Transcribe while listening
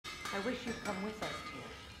I wish you'd come with us,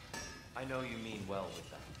 Tyr. I know you mean well with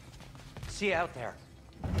them. See you out there.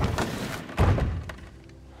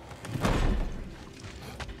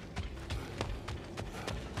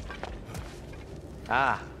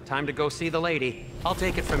 Ah, time to go see the lady. I'll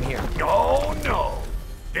take it from here. Oh, no.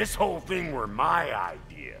 This whole thing were my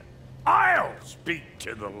idea. I'll speak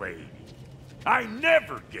to the lady. I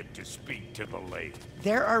never get to speak to the lady.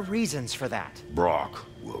 There are reasons for that. Brock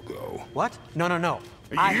will go. What? No, no, no.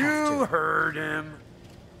 I have You to. heard him.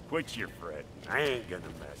 Quit your fretting. I ain't gonna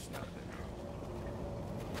mess nothing up.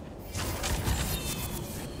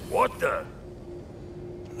 What the?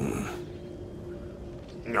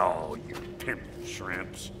 No, you pimpin'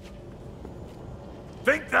 shrimps.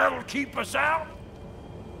 Think that'll keep us out?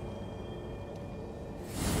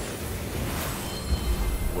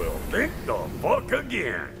 Well, think the fuck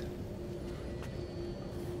again.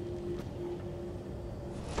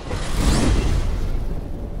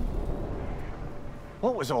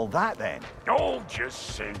 What was all that then? Oh,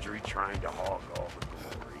 just Sindri trying to hog all the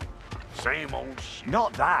glory. Same old shit.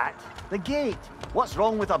 Not that. The gate. What's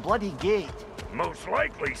wrong with a bloody gate? Most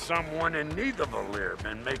likely someone in Nidavellir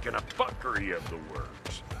been making a fuckery of the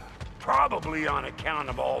works. Probably on account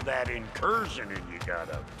of all that incursioning you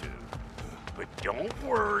got up to. But don't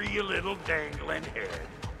worry, you little dangling head.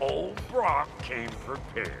 Old Brock came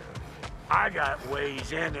prepared. I got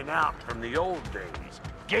ways in and out from the old days.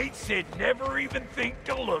 Gates he'd never even think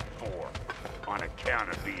to look for, on account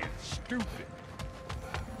of being stupid.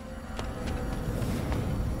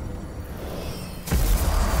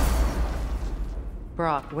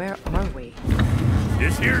 Brock, where are we?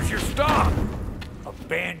 This here's your stop.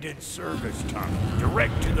 Abandoned service tunnel,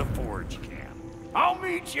 direct to the forge camp. I'll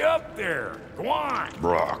meet you up there. Go on.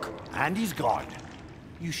 Brock, And he's gone.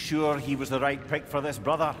 You sure he was the right pick for this,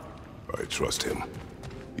 brother? I trust him.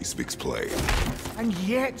 He speaks plain. And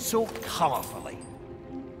yet so colorfully.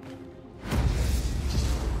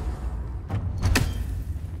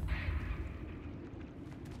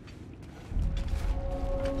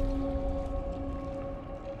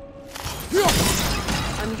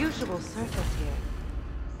 Unusual surface here.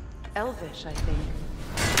 Elvish, I think.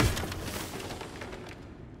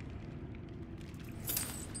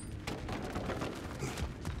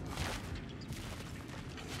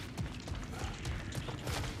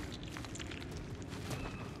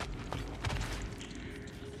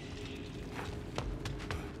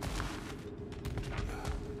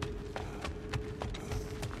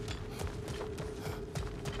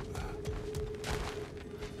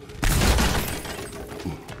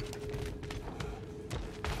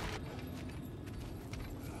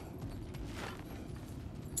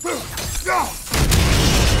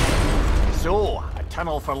 So, a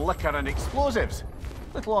tunnel for liquor and explosives.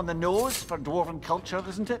 Little on the nose for dwarven culture,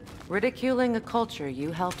 isn't it? Ridiculing a culture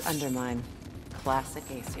you helped undermine. Classic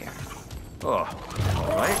Aesir. Oh,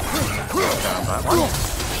 all right. Down that one.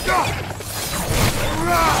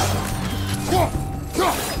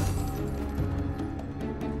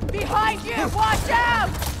 Behind you! Watch out!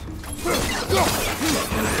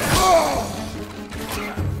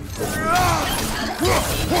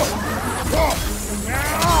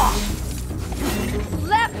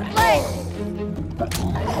 Left flank!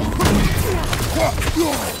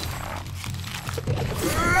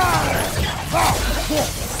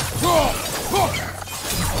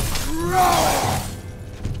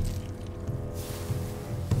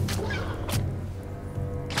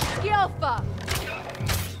 Skilfa!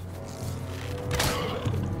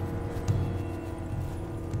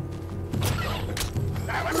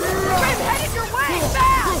 Grim headed your way!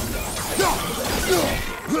 Fast!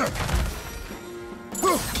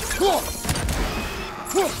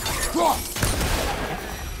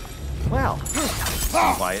 Well, see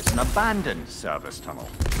why it's an abandoned service tunnel.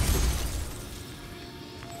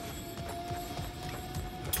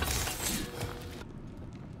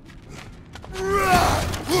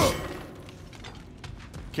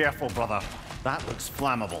 Careful, brother. That looks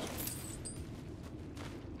flammable.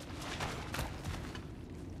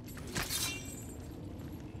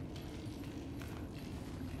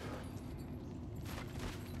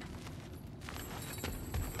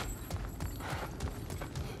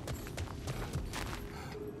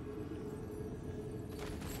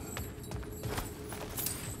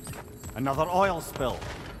 Another oil spill.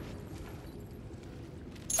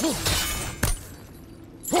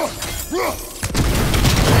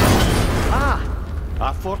 Ah!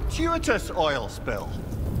 A fortuitous oil spill.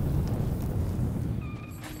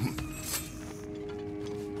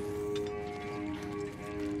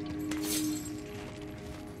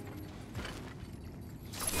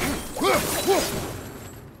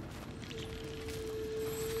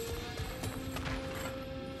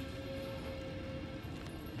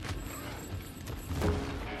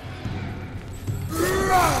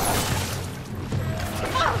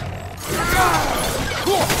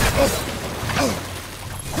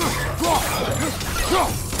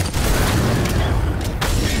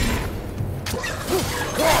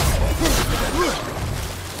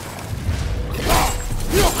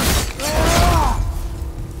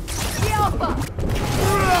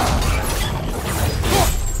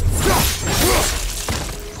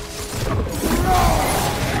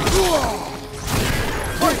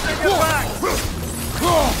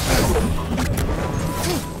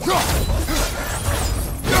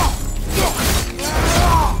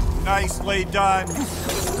 Nicely done.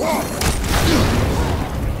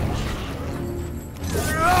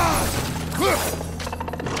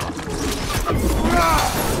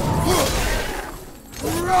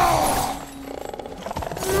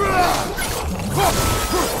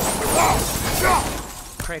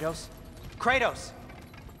 Kratos? Kratos!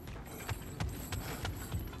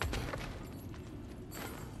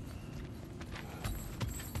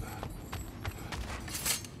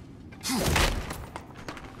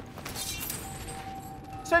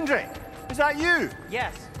 Sindri, is that you?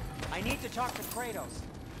 Yes, I need to talk to Kratos.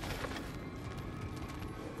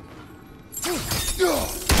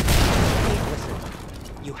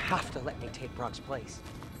 Listen, you have to let me take Brock's place.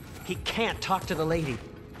 He can't talk to the lady.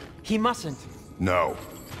 He mustn't. No.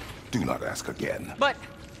 Do not ask again. But...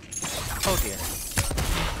 oh dear.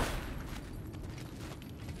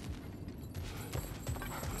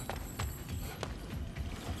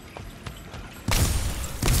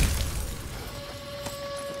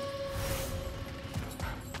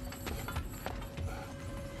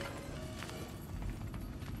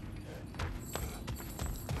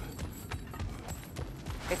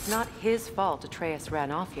 It's not his fault Atreus ran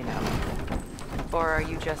off, you know. Or are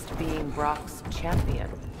you just being Brock's champion?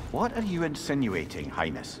 What are you insinuating,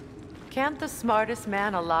 Highness? Can't the smartest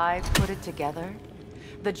man alive put it together?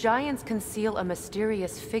 The Giants conceal a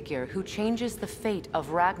mysterious figure who changes the fate of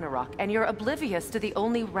Ragnarok, and you're oblivious to the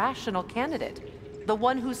only rational candidate. The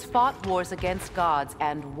one who's fought wars against gods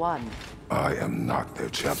and won. I am not their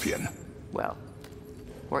champion. Well,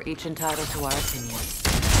 we're each entitled to our opinions.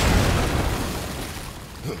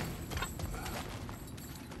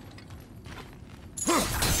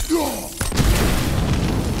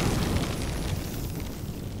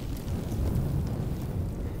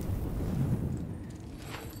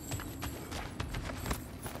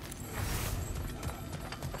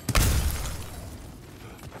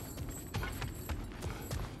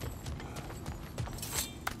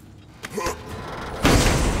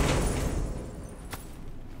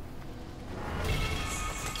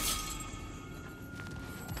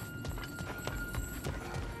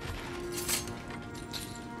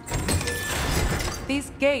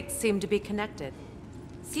 These gates seem to be connected.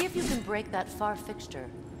 See if you can break that far fixture.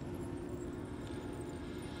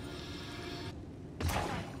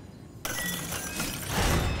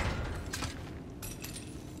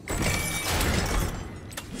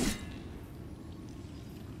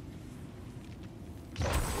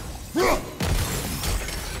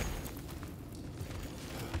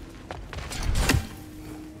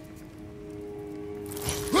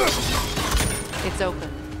 It's open.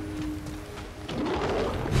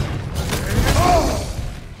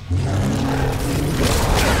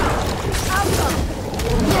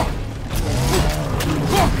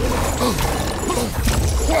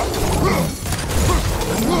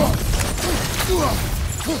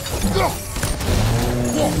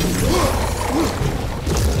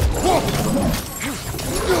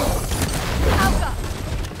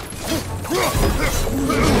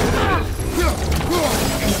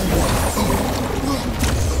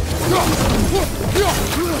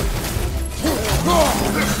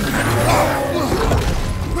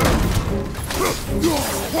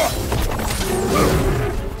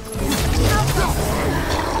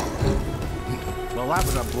 Well, that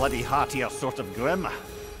was a bloody heartier sort of grim.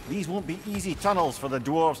 These won't be easy tunnels for the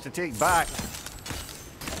dwarves to take back.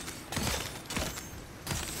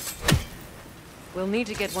 We'll need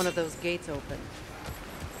to get one of those gates open.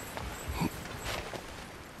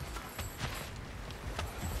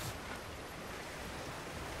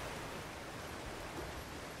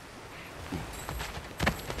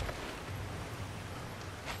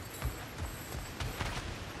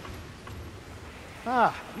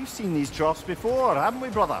 Ah, we've seen these troughs before, haven't we,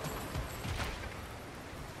 brother?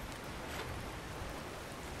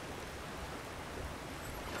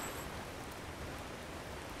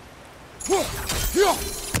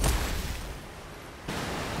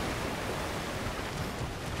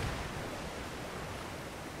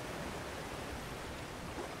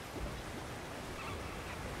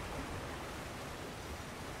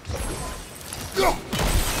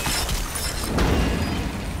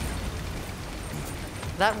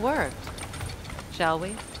 That worked. shall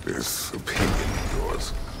we? This opinion of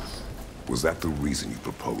yours, was that the reason you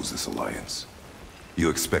proposed this alliance?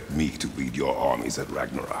 You expect me to lead your armies at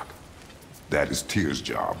Ragnarok? That is Tyr's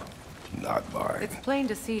job, not mine. It's plain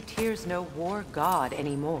to see Tyr's no war god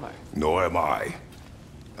anymore. Nor am I.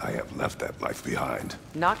 I have left that life behind.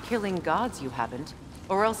 Not killing gods, you haven't.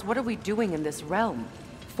 Or else what are we doing in this realm?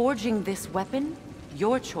 Forging this weapon?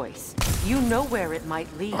 Your choice. You know where it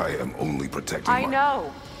might lead. I am only protecting I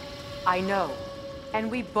know. I know. And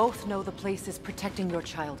we both know the places protecting your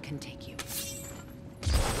child can take you.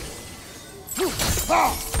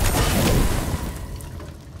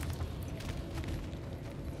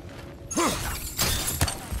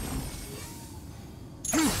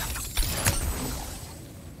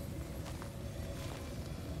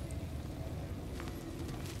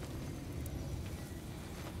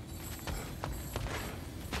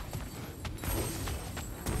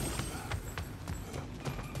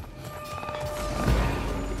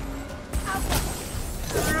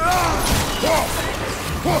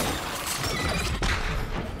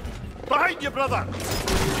 Behind you, brother!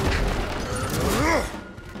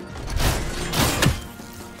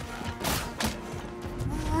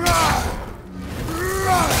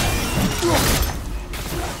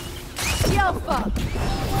 Yelpa!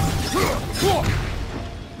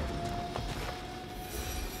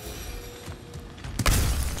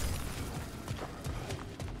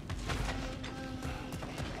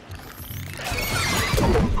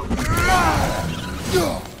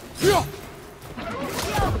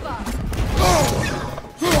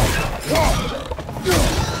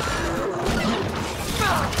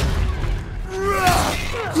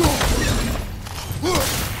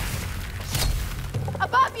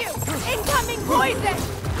 Above you! Incoming poison!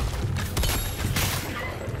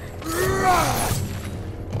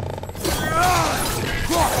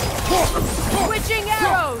 Switching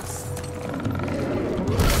arrows!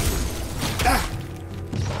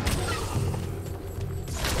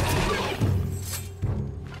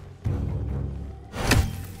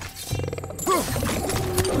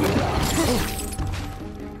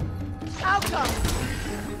 Outcome!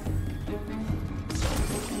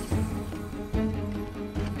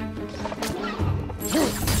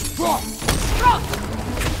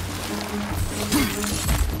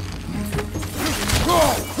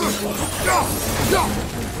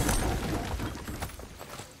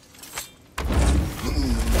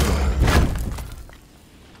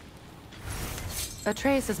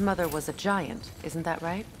 Atreus' mother was a giant, isn't that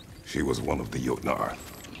right? She was one of the Jotnar.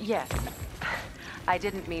 Yes. I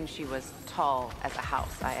didn't mean she was tall as a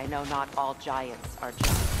house. I know not all giants are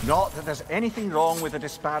giants. Not that there's anything wrong with a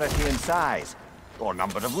disparity in size. Or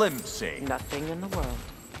number of limbs, say. Nothing in the world.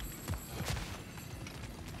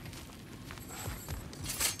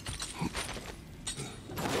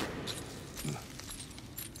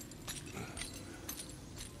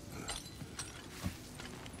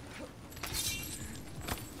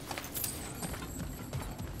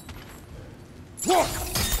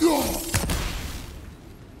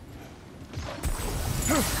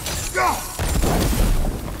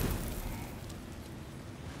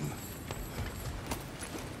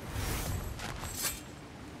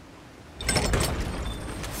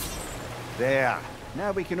 There.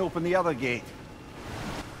 Now we can open the other gate.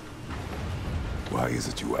 Why is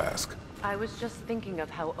it you ask? I was just thinking of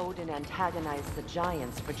how Odin antagonized the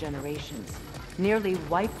giants for generations. Nearly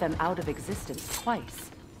wiped them out of existence twice.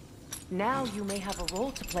 Now you may have a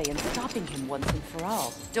role to play in stopping him once and for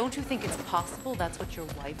all. Don't you think it's possible that's what your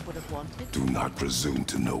wife would have wanted? Do not presume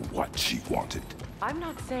to know what she wanted. I'm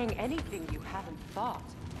not saying anything you haven't thought.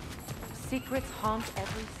 Secrets haunt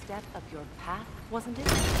every step of your path, wasn't it?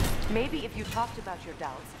 Maybe if you talked about your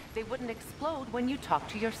doubts, they wouldn't explode when you talk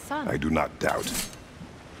to your son. I do not doubt.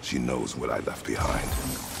 She knows what I left behind.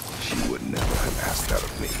 She would never have asked that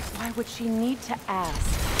of me. Why would she need to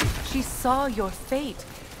ask? She saw your fate.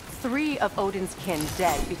 3 of Odin's kin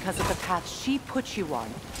dead because of the path she put you on.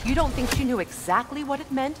 You don't think she knew exactly what it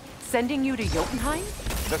meant, sending you to Jotunheim?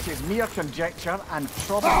 This is mere conjecture, and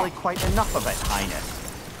probably quite enough of it, Highness.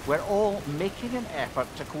 We're all making an effort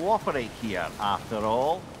to cooperate here, after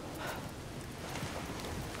all.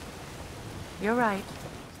 You're right.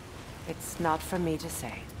 It's not for me to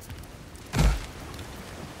say.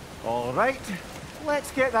 All right, let's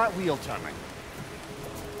get that wheel turning.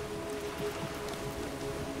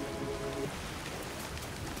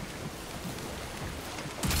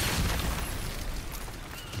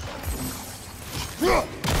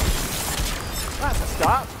 That's a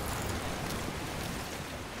start.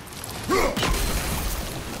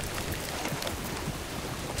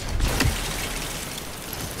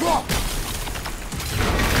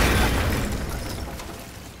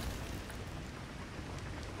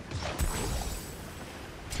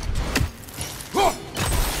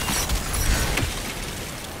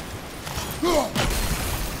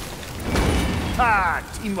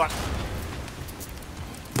 teamwork.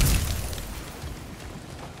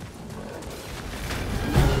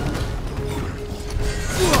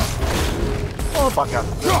 Oh, bugger.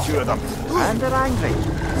 There's two of them. And they're angry.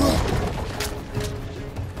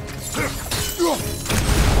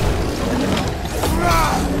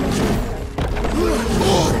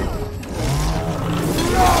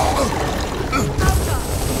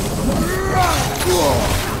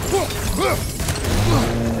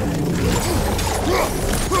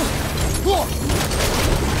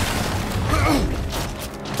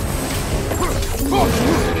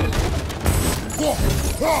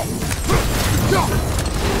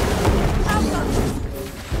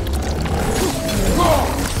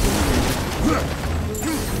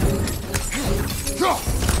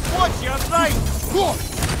 Watch your right!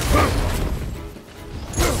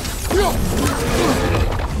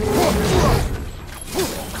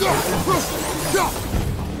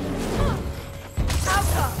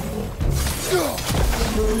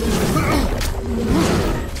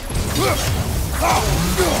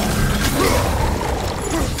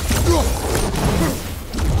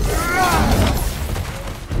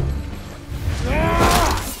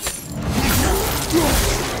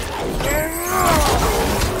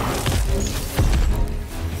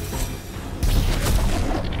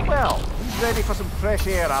 Well, he's ready for some fresh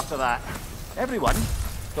air after that. Everyone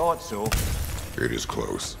thought so. It is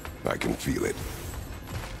close. I can feel it.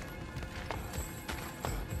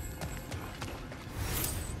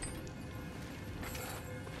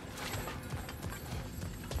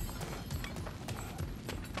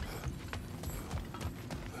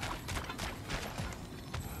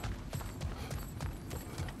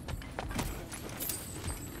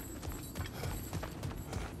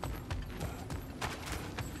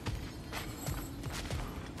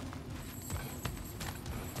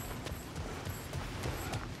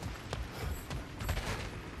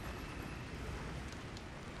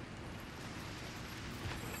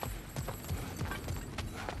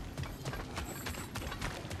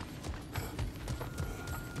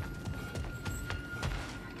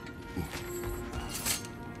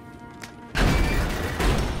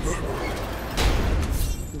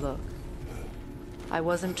 Look, I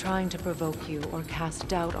wasn't trying to provoke you or cast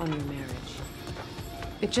doubt on your marriage.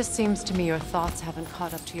 It just seems to me your thoughts haven't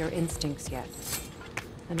caught up to your instincts yet.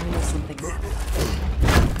 And I know something about that.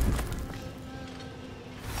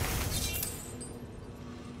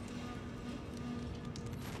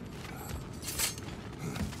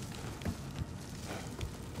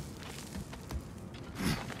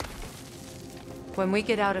 When we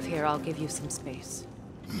get out of here, I'll give you some space.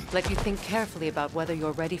 Let you think carefully about whether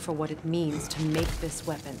you're ready for what it means to make this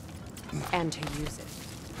weapon, and to use it.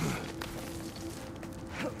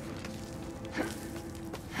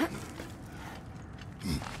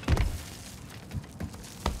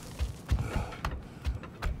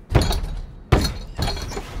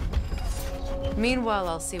 Meanwhile,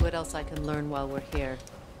 I'll see what else I can learn while we're here.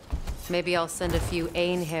 Maybe I'll send a few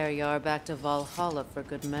Einherjar back to Valhalla for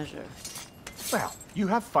good measure. Well, you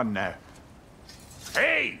have fun now.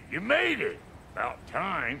 Hey, you made it! About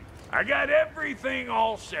time. I got everything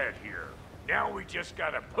all set here. Now we just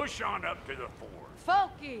gotta push on up to the fort.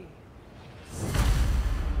 Folky!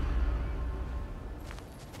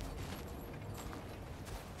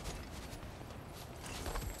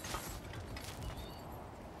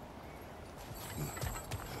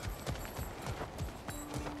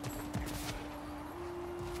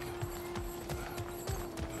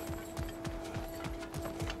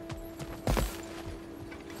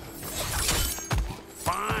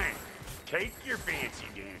 Take your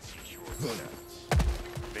fancy-dancy shortcuts.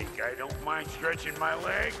 Think I don't mind stretching my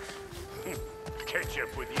legs? Catch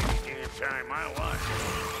up with you any damn time I like.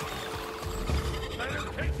 Better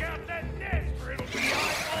pick out that nest or it'll be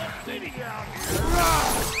all city out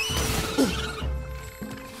here.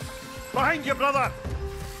 Behind you, brother!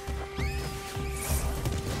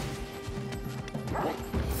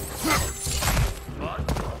 But,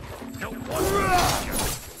 no wonder.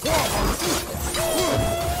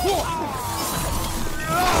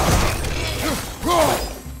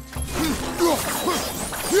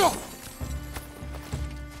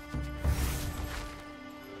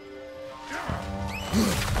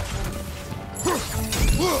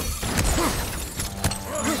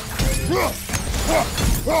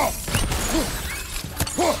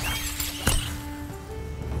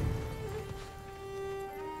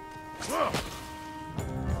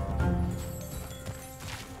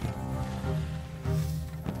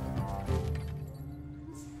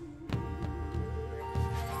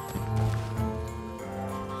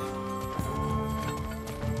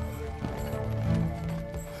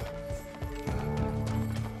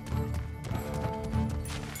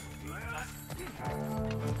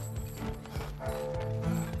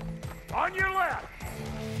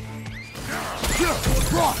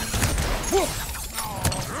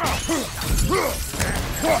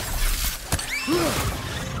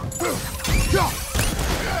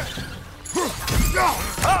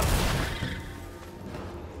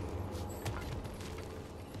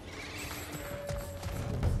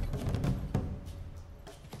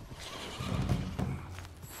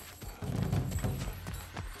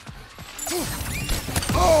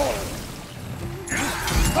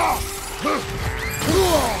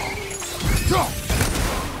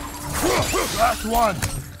 Last one!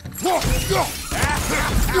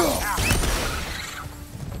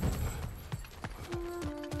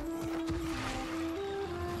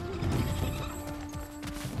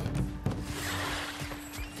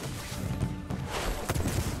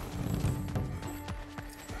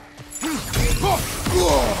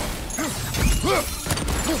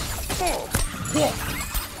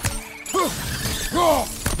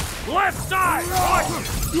 Left side! Watch it!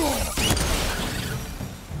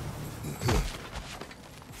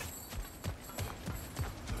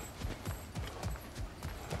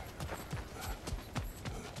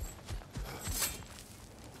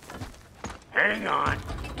 Hang on.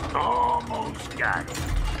 Almost got it.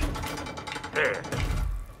 There.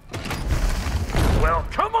 Well,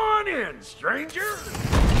 come on in, stranger.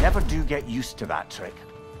 Never do get used to that trick.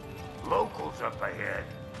 Locals up ahead.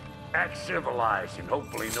 Act civilized and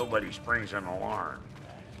hopefully nobody springs an alarm.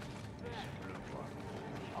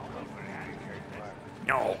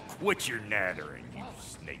 No, quit your nattering, you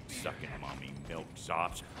snake-sucking mommy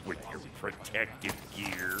milksops with your protective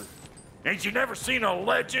gear. Ain't you never seen a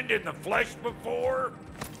legend in the flesh before?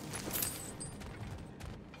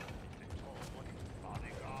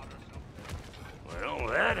 Well,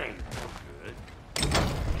 that ain't no good.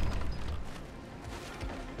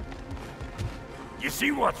 You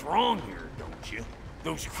see what's wrong here, don't you?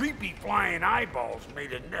 Those creepy flying eyeballs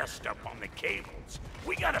made a nest up on the cables.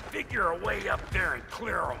 We gotta figure a way up there and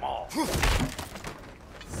clear them all.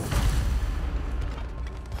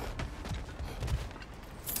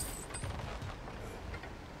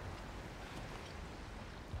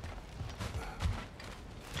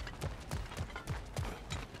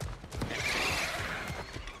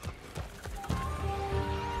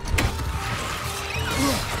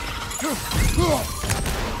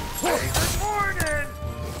 Hey, good morning!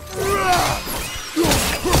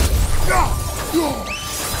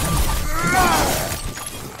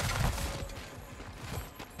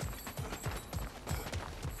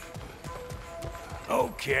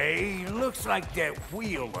 Okay, looks like that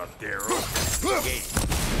wheel up there opens the gate.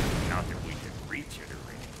 Not that we can reach it or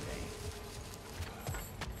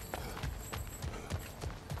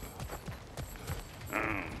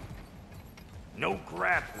anything. No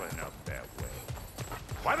grappling up that way.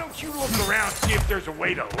 Why don't you look around, see if there's a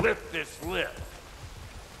way to lift this lift?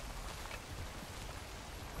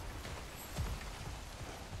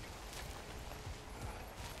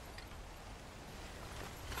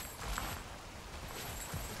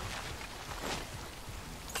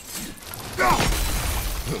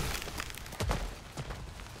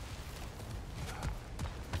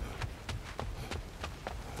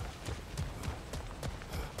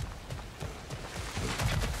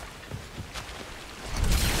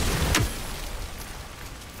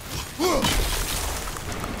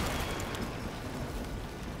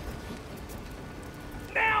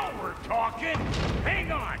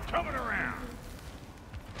 Hang on, coming around.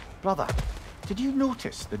 Brother, did you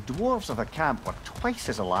notice the dwarves of the camp were twice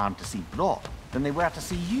as alarmed to see Brock than they were to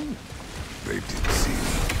see you? They did see me.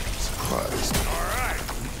 Surprised. All right.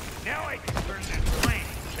 Now I can turn this plane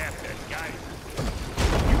and tap that geyser.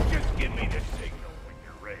 You just give me the signal when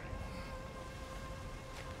you're ready.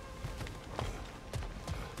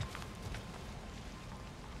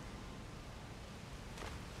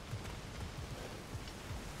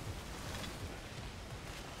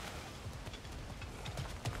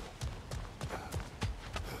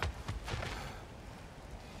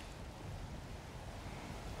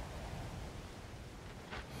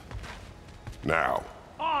 Now.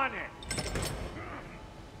 On it!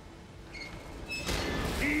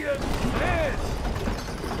 He is dead!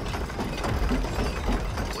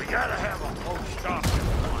 We gotta have a close stop at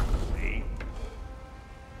once, see?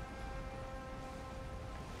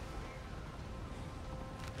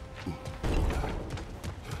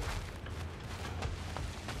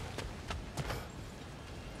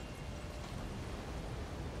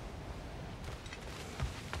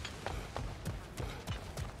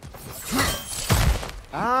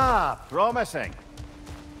 Ah, promising.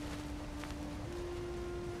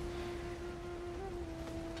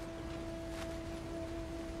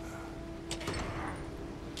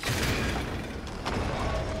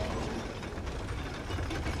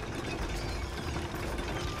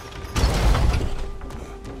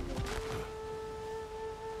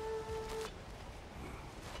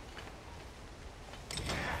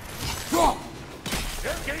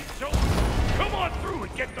 do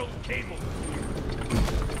and get those cables.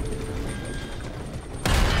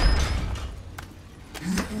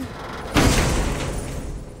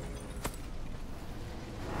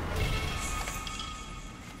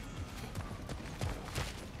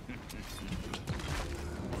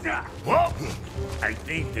 Whoa! I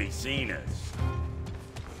think they seen us.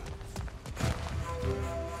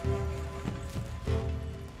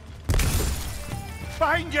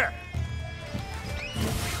 Find you!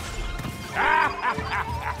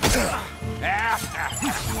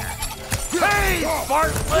 Hey,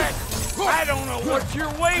 Bartlett! I don't know what you're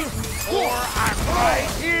waiting for. I'm right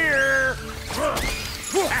here.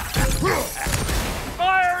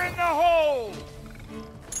 Fire in the hole!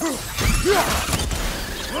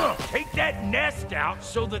 Take that nest out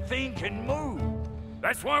so the thing can move.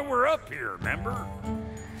 That's why we're up here, remember?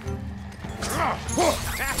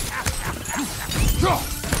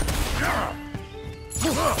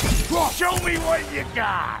 Show me what you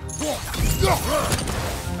got!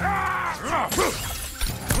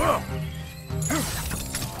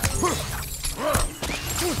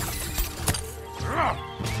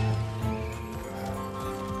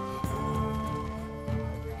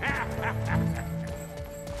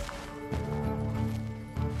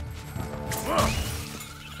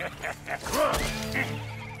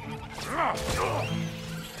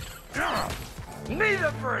 Need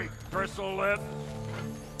a break, bristle lip.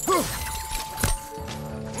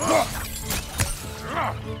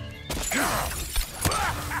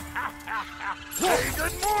 Hey,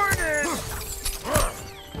 good morning!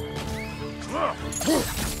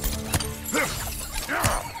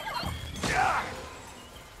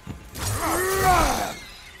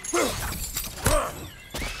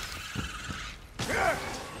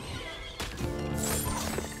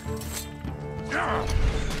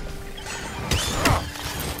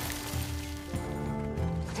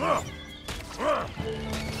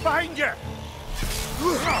 Find you!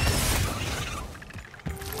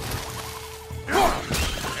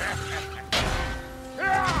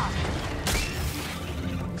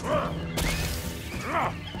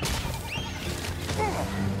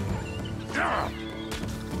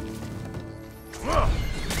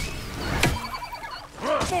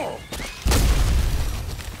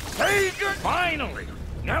 Hey, good! Finally!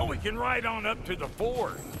 Now we can ride on up to the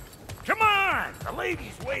fort. Come on! The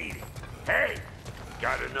lady's waiting. Hey,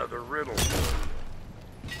 got another riddle for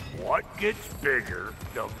you. What gets bigger,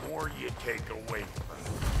 the more you take away from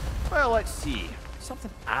it? Well, let's see.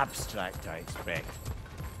 Something abstract, I expect.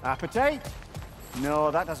 Appetite?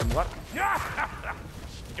 No, that doesn't work.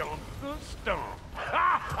 Stomp the stomp.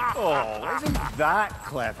 Oh, isn't that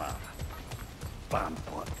clever? Bam.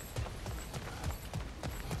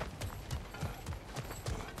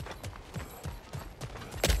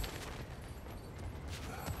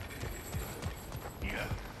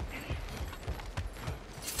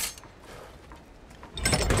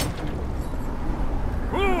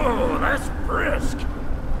 Ooh, that's brisk.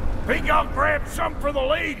 Think I'll grab some for the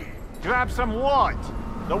lady. Grab some what?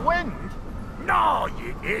 The wind? No,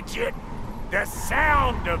 you idiot. The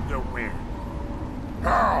sound of the wind.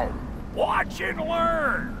 How? Watch and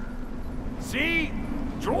learn. See?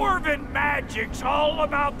 Dwarven magic's all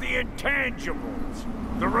about the intangibles.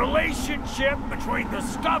 The relationship between the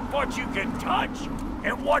stuff what you can touch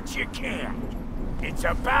and what you can't. It's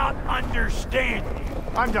about understanding.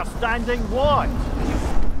 Understanding what?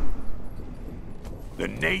 The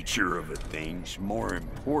nature of a thing's more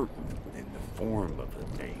important than the form of a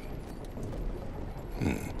thing.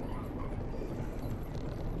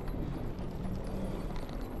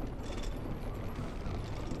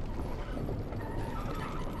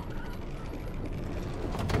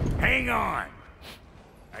 Hang on.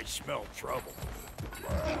 I smell trouble.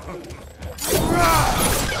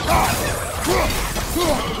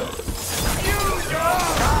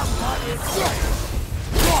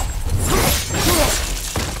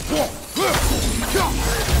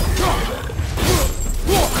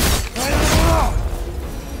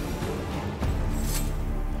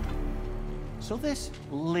 So this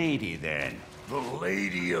lady, then? The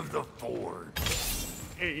Lady of the Forge.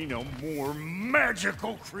 Ain't a more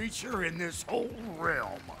magical creature in this whole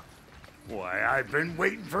realm. Why, I've been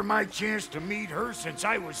waiting for my chance to meet her since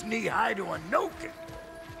I was knee-high to a Noken.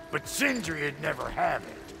 But Sindri would never have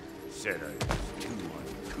it. Said I was too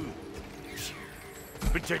uncouth.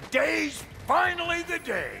 But today's finally the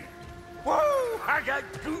day. Whoa! I got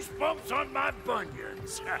goosebumps on my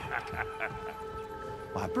bunions.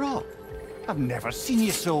 Why, bro, I've never seen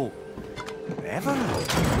you so... ever.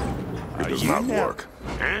 It does not work.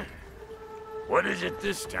 Huh? What is it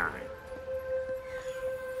this time?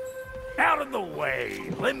 Out of the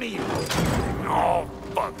way. Let me... Oh,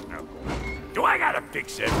 fuck no. Do I gotta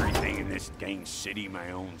fix everything in this dang city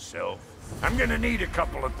my own self? I'm gonna need a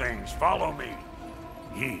couple of things. Follow me.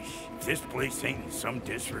 Yeesh, if this place ain't in some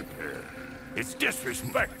disrepair. It's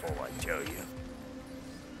disrespectful, I tell you.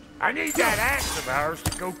 I need that axe of ours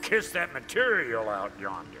to go kiss that material out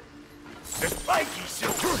yonder. The spiky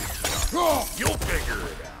silver stuff. You'll figure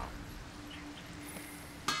it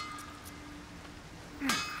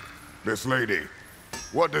out. This lady,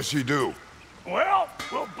 what does she do? Well,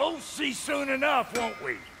 we'll both see soon enough, won't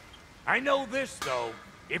we? I know this, though.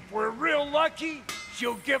 If we're real lucky,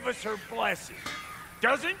 she'll give us her blessing.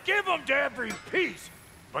 Doesn't give them to every piece,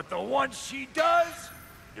 but the ones she does,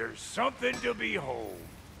 there's something to behold.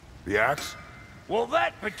 The axe? Well,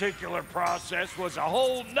 that particular process was a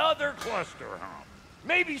whole nother cluster hump.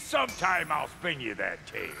 Maybe sometime I'll spin you that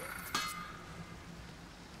tale.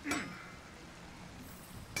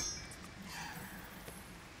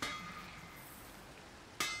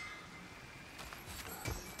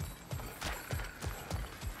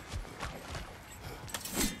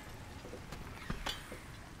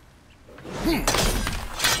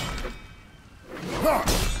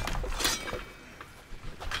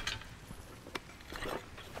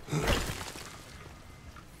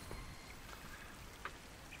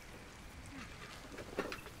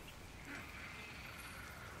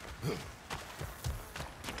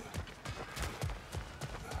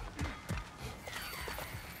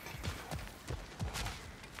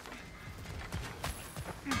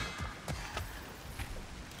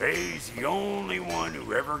 Faye's the only one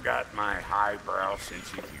who ever got my highbrow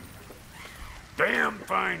sense of humor. Damn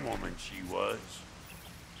fine woman she was.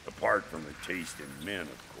 Apart from her taste in men, of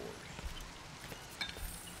course.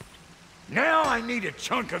 Now I need a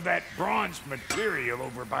chunk of that bronze material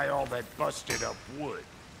over by all that busted up wood.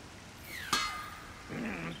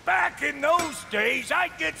 Back in those days,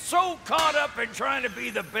 I'd get so caught up in trying to be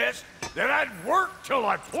the best that I'd work till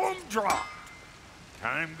I plumb dropped.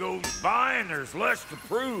 Time goes by and there's less to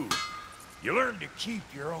prove. You learn to keep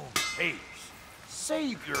your own pace.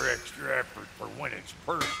 Save your extra effort for when it's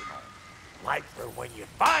personal. Like for when you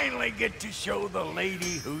finally get to show the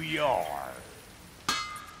lady who you are.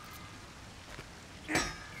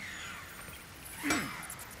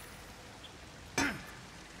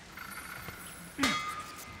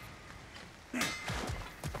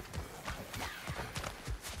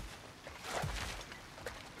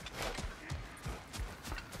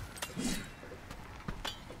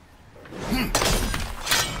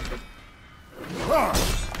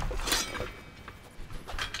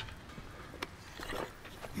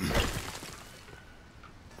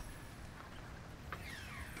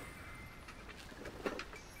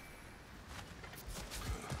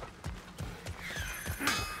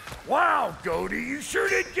 Wow, Goaty, you sure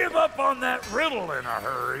did give up on that riddle in a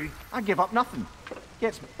hurry. I give up nothing.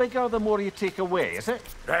 Gets bigger the more you take away, is it?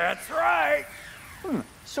 That's right.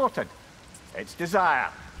 Sorted. It's desire.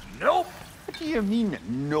 Nope. What do you mean,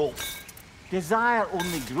 nope? Desire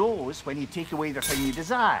only grows when you take away the thing you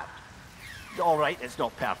desire. All right, it's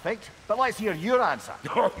not perfect, but let's hear your answer.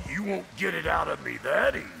 Oh, you won't get it out of me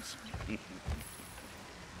that easy.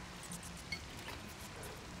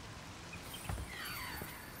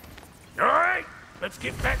 All right, let's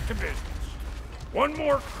get back to business. One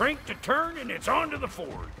more crank to turn and it's on to the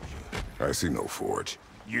forge. I see no forge.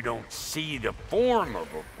 You don't see the form of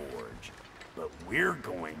a forge, but we're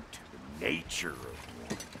going to the nature of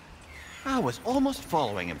one. I was almost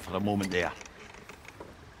following him for a moment there.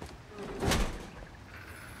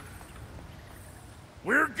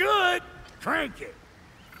 We're good. Crank it.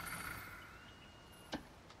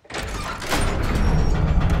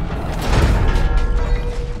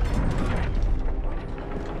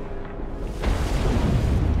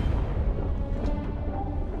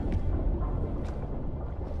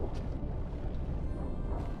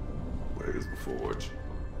 Where's the forge?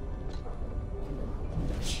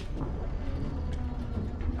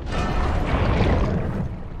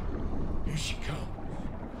 Here she comes.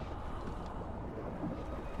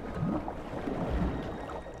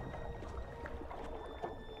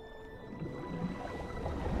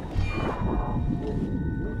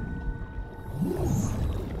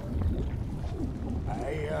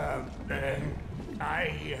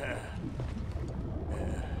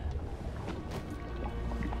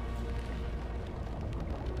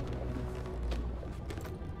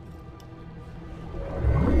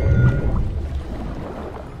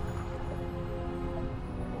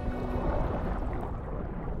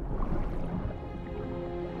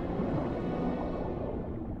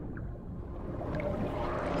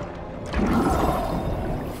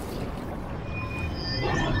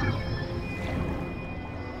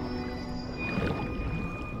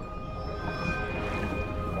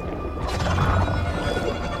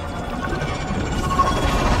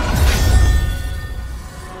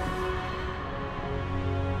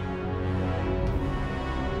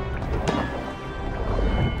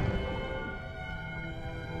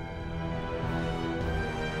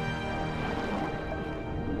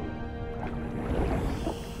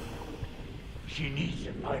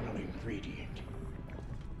 ingredient.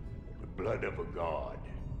 The blood of a god.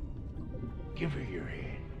 Give her your hand.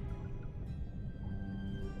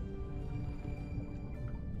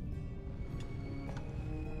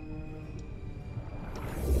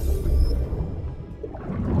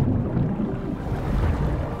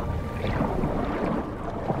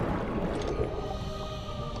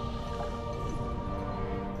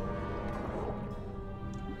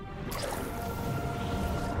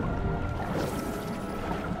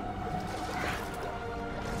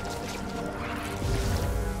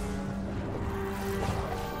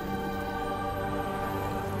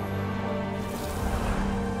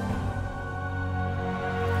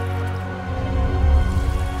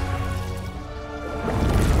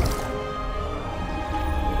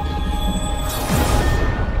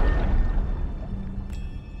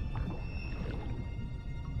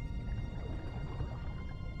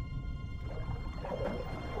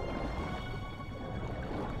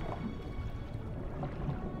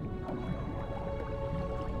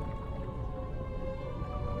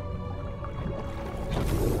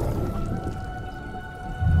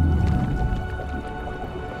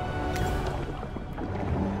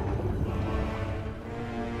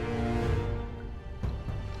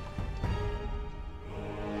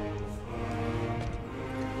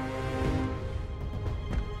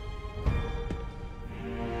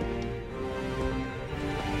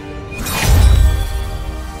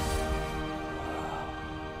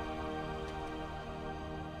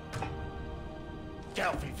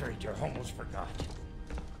 I almost forgot.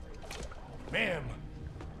 Ma'am,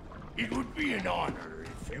 it would be an honor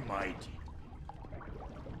if you might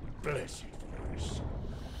bless it for us.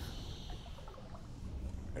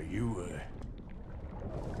 Are you,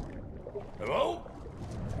 hello?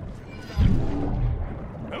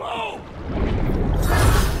 Hello?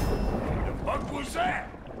 The fuck was that?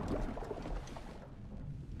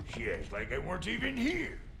 She acts like I weren't even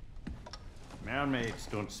here. Mermaids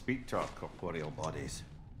don't speak to our corporeal bodies.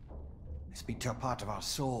 They speak to a part of our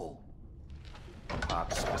soul. A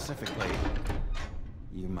part specifically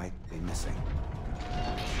you might be missing.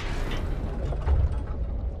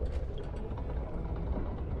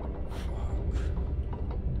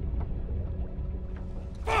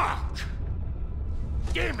 Fuck!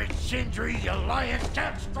 Damn it, Sindri, you lying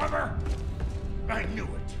cat scrubber! I knew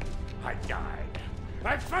it. I died.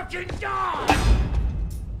 I fucking died!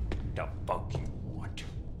 The fuck you want?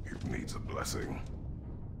 It needs a blessing.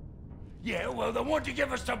 Yeah, well, the one to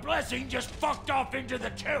give us the blessing just fucked off into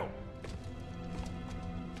the tomb.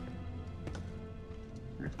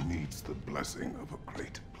 It needs the blessing of a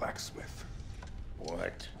great blacksmith.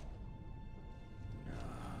 What?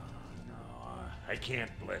 No, I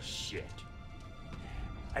can't bless shit.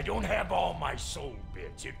 I don't have all my soul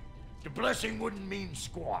bits. The blessing wouldn't mean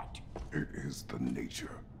squat. It is the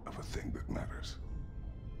nature of a thing that matters,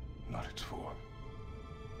 not its form.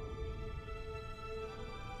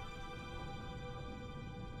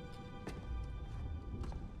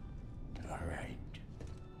 All right.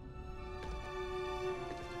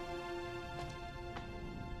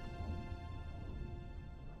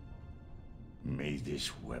 May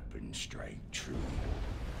this weapon strike true.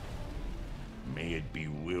 May it be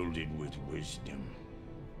wielded with wisdom.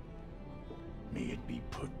 May it be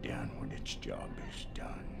put down when its job is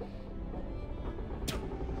done.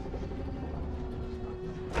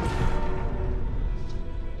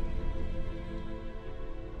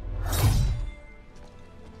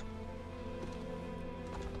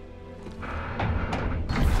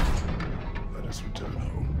 Let us return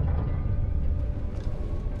home.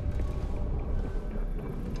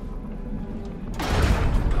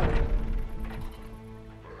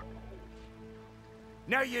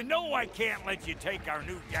 Now you know I can't let you take our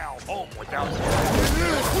new gal home without...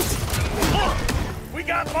 We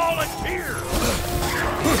got volunteers!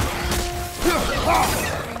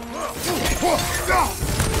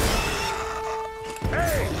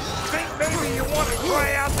 Hey, think maybe you want to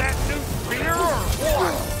try out that new spear or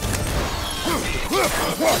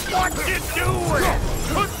what? What you doing?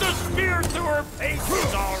 Put the spear through her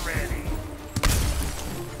paces already!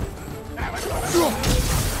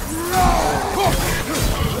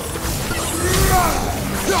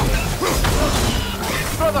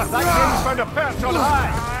 Brother, that game's found a perch on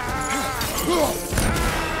high!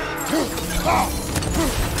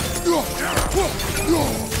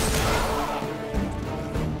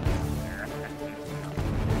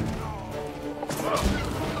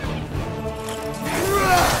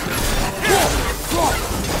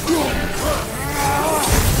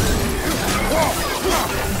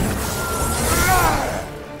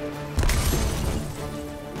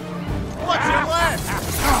 What's your left?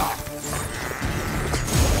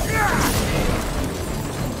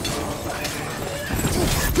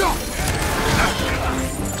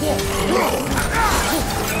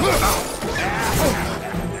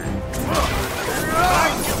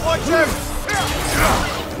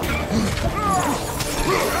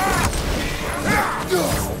 Incoming!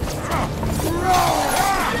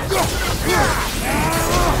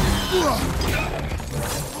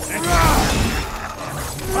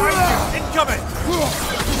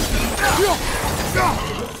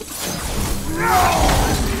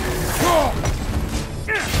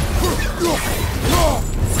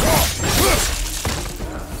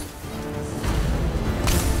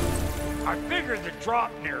 I figure the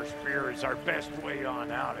Draupnir spear is our best way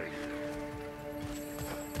on out of here.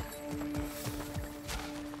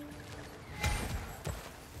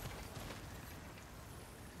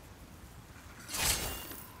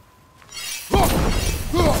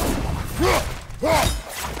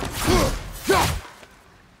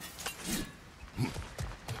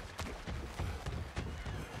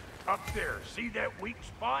 Up there, see that weak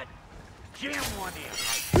spot? Jam one in.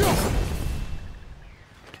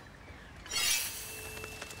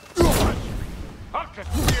 Huck a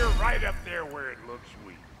spear right up there where it looks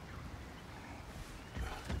weak.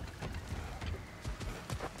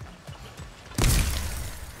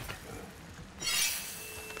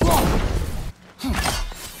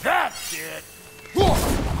 That's it!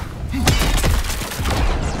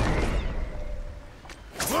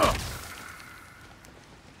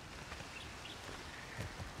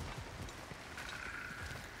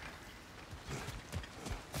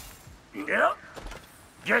 Yep.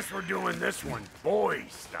 Guess we're doing this one boy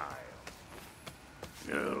style.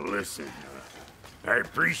 Listen, I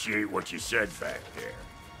appreciate what you said back there.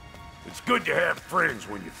 It's good to have friends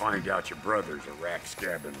when you find out your brother's a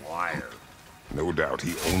rack-scabbing liar. No doubt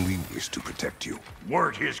he only wished to protect you.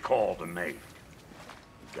 Weren't his call to make.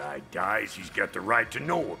 The guy dies, he's got the right to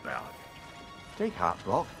know about it. Take heart,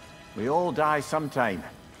 Brock. We all die sometime.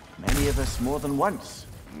 Many of us more than once.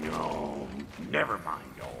 No, never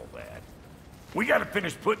mind all that. We gotta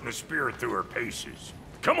finish putting the spirit through her paces.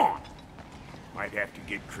 Come on! Might have to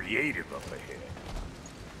get creative up ahead.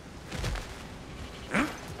 Huh?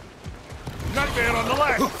 Not there on the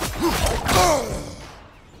left!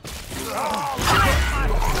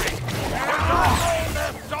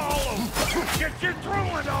 Get your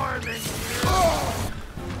throwing arm in here!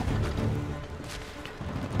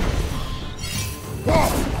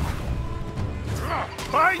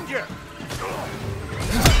 Behind you!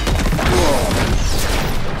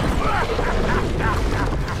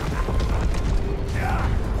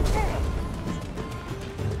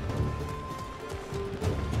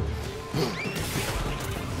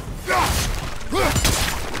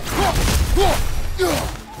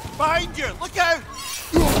 Behind you! Look out!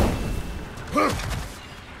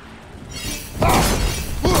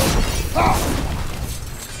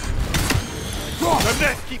 The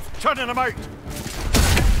net keeps turning them out!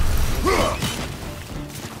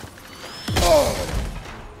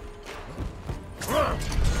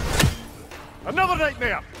 Another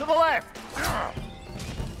nightmare! To the left!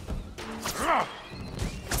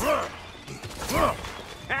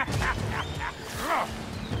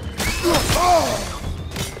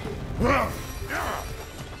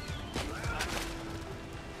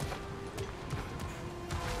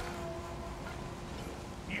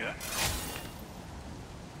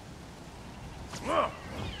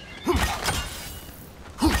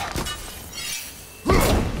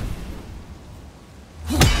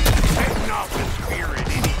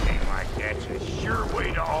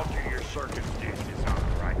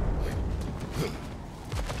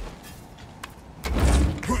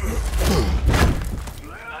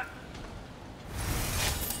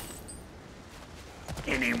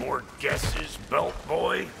 Any more guesses, belt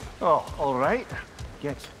boy? Oh, all right.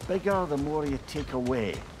 Gets bigger the more you take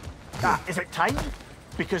away. Ah, is it time?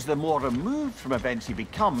 Because the more removed from events you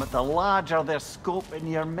become, the larger their scope in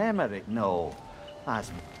your memory. No,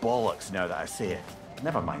 that's bollocks now that I say it.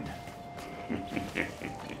 Never mind.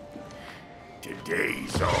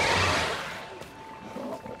 Today's all.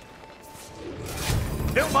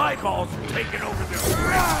 Them eyeballs are taking over the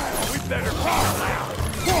ground. We better follow out.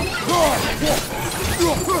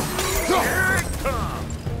 Here it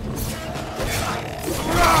comes.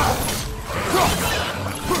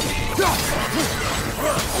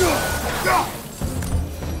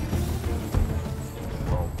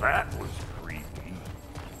 Well, that was creepy.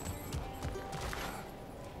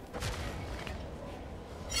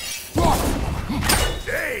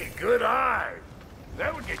 Hey, good eye.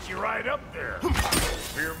 That would get you right up there.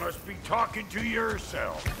 Fear must be talking to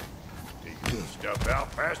yourself. Figure this stuff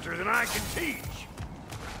out faster than I can teach.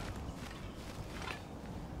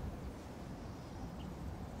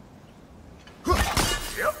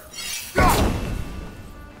 Yep.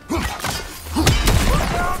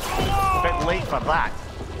 Bit late for that.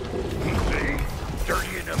 See?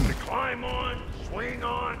 Dirty enough to climb on, swing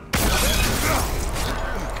on.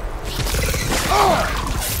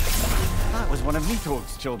 one of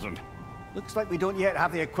Nito's children. Looks like we don't yet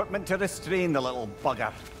have the equipment to restrain the little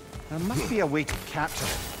bugger. There must be a way to capture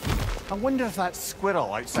it. I wonder if that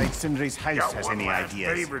squirrel outside Sindri's house has any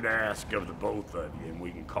ideas. Favor to ask of the both of you, and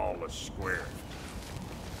we can call us square.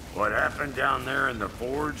 What happened down there in the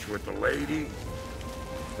forge with the lady?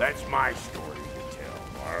 That's my story to tell,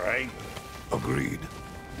 all right? Agreed.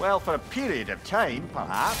 Well, for a period of time,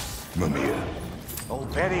 perhaps. Mimir. Oh,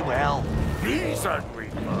 very well. These ugly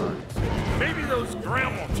bugs. Maybe those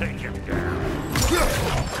Grim will take him down.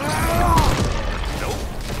 Nope.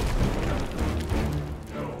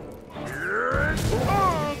 Here it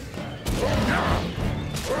comes!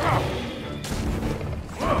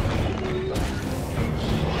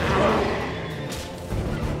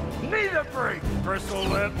 Need a break, Bristle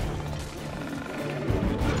Lip.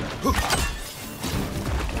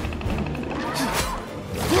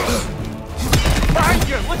 Behind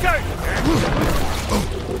you! Look out!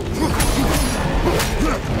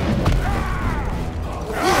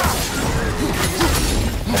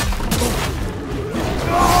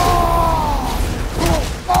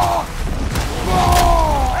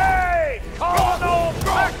 Hey! Call an old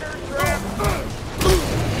pecker trip!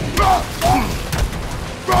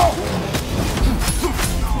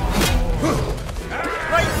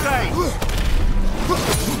 Right side!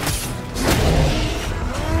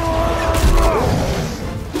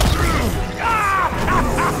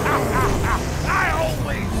 I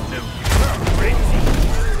always knew you were crazy.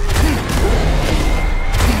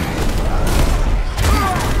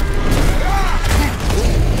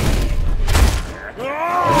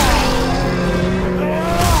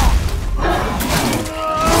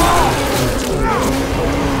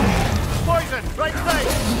 Poison! Right side!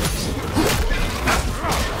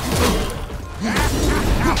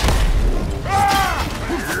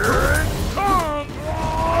 Here it comes!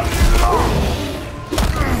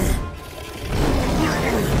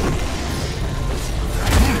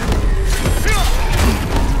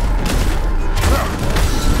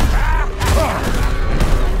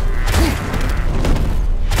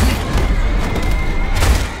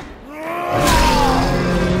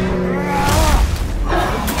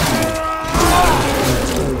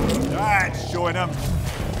 That's showing him.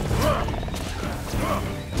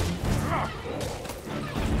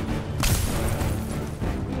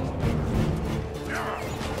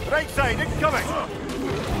 Right side, incoming!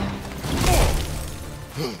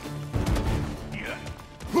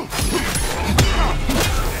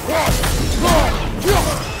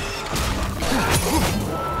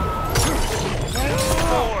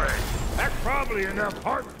 Boy, that's probably enough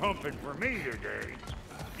heart pumping for me today.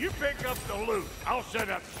 You pick up the loot. I'll set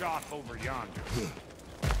up shop over yonder.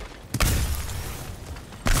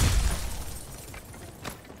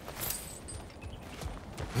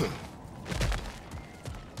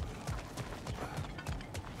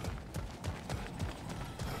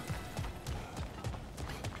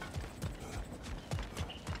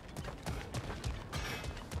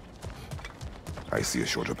 I see a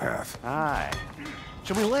shorter path. Aye.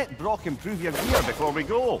 Shall we let Brock improve your gear before we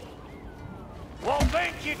go? Well,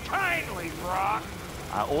 thank you kindly, Brock.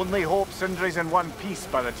 I only hope Sindri's in one piece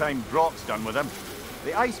by the time Brock's done with him.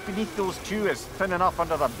 The ice beneath those two is thin enough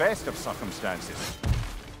under the best of circumstances.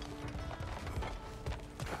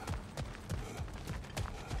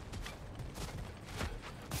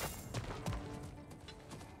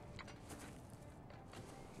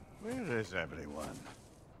 Where is everyone?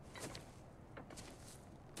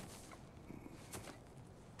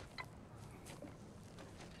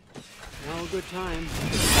 No good time.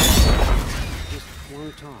 Just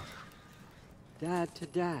want to talk. Dad to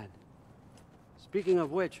dad. Speaking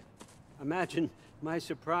of which, imagine my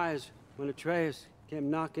surprise when Atreus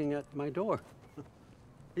came knocking at my door.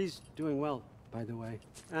 He's doing well, by the way,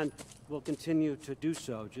 and will continue to do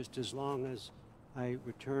so just as long as I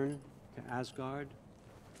return to Asgard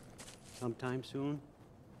sometime soon.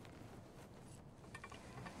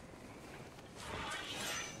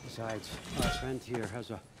 Besides, our friend here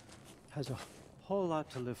has a whole lot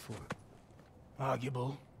to live for.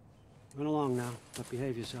 Arguable. Run along now, but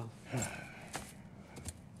behave yourself.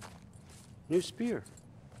 New spear.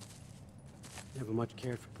 Never much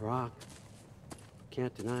cared for Brock.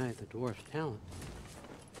 Can't deny the dwarf's talent.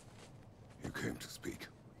 You came to speak.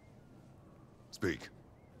 Speak.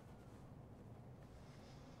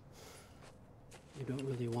 You don't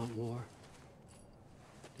really want war,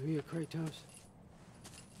 do you, Kratos?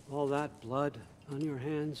 All that blood on your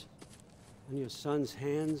hands, on your son's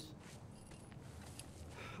hands.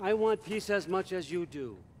 I want peace as much as you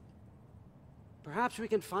do. Perhaps we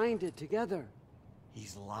can find it together.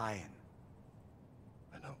 He's lying.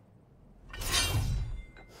 I know.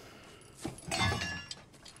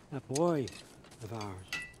 That boy of ours.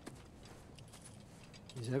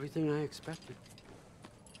 He's everything I expected.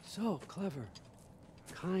 So clever,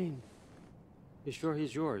 kind. You sure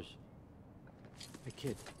he's yours? Hey,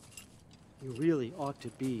 kid, you really ought to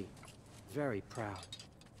be very proud.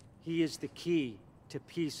 He is the key to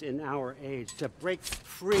peace in our age, to break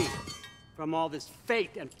free from all this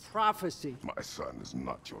fate and prophecy. My son is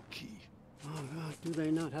not your key. Oh, God, do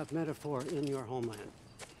they not have metaphor in your homeland?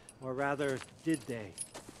 Or rather, did they?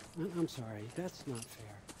 I'm sorry, that's not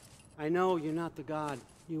fair. I know you're not the god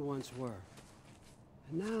you once were.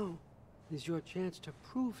 And now is your chance to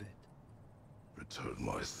prove it. Return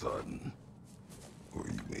my son, or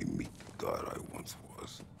you may meet the god I once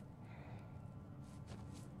was.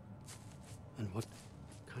 And what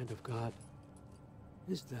kind of god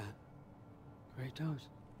is that, Kratos?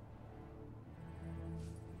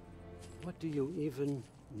 What do you even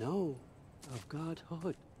know of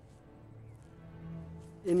godhood?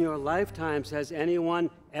 In your lifetimes, has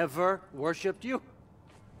anyone ever worshipped you?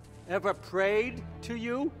 Ever prayed to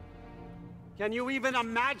you? Can you even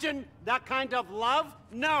imagine that kind of love?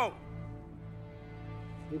 No!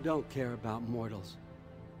 You don't care about mortals.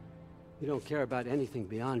 You don't care about anything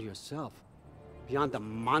beyond yourself. Beyond the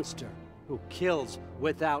monster who kills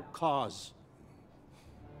without cause.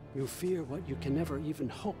 You fear what you can never even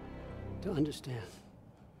hope to understand.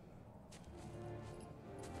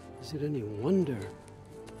 Is it any wonder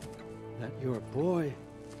that your boy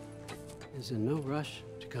is in no rush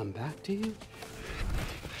to come back to you?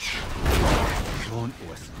 Don't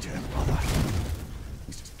listen to him, brother.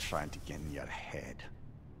 He's just trying to get in your head.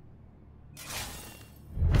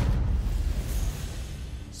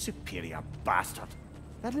 Superior bastard.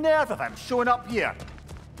 The nerve of him showing up here.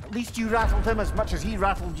 At least you rattled him as much as he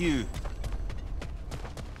rattled you.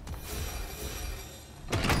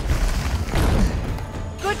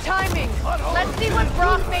 Good timing! Let's see what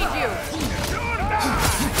Brock made you!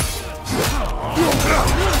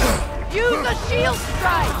 Use a shield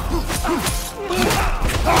strike!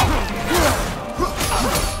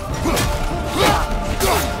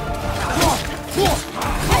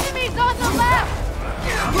 Enemies on the left!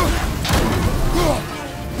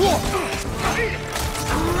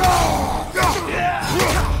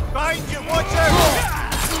 Find you, watch out!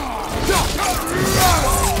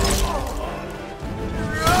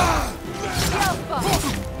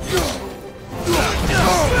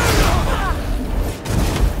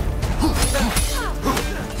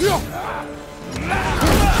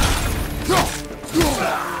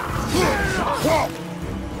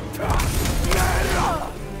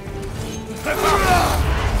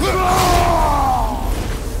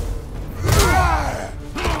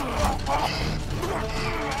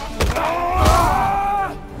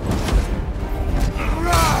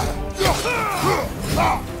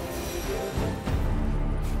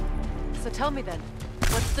 So tell me then,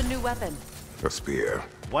 what's the new weapon? A spear.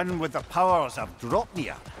 One with the powers of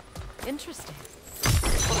Dropnir. Interesting.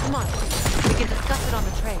 Well, come on. We can discuss it on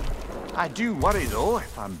the train. I do worry, though,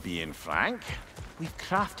 if I'm being frank. We've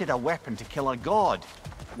crafted a weapon to kill a god.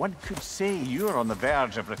 One could say you're on the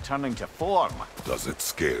verge of returning to form. Does it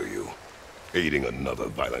scare you? Aiding another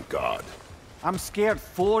violent god? I'm scared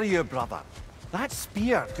for you, brother. That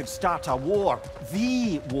spear could start a war.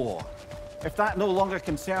 The war. If that no longer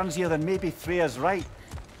concerns you, then maybe Freya's right.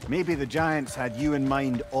 Maybe the Giants had you in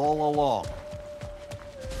mind all along.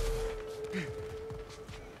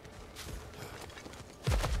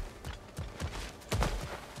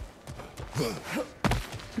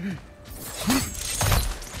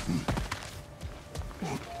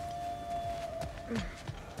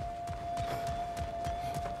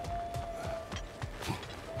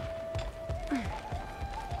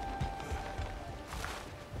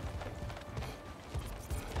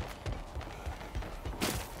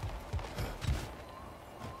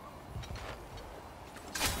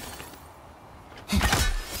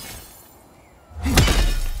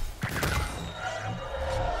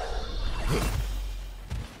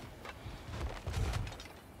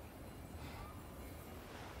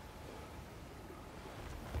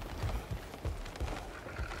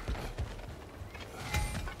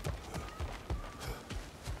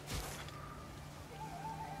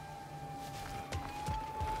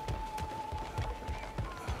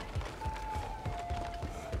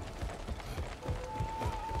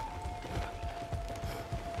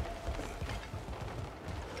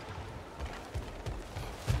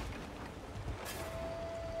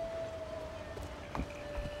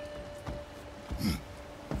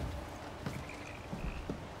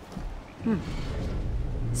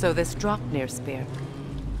 So this Dropnir spear,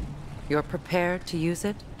 you're prepared to use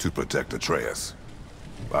it? To protect Atreus.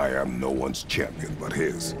 I am no one's champion but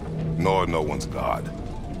his, nor no one's god.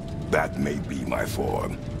 That may be my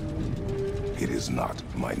form. It is not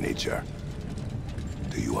my nature.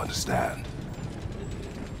 Do you understand?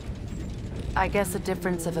 I guess a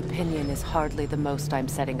difference of opinion is hardly the most I'm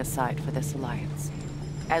setting aside for this alliance.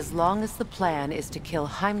 As long as the plan is to kill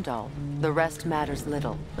Heimdall, the rest matters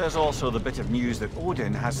little. There's also the bit of news that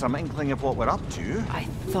Odin has some inkling of what we're up to. I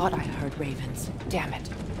thought I heard ravens. Damn it.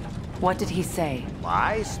 What did he say?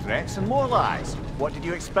 Lies, threats, and more lies. What did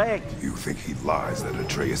you expect? You think he lies that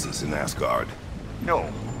Atreus is in Asgard?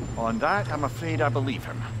 No. On that, I'm afraid I believe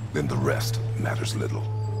him. Then the rest matters little.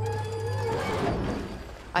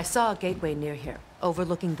 I saw a gateway near here,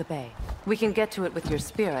 overlooking the bay. We can get to it with your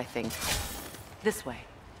spear, I think. This way.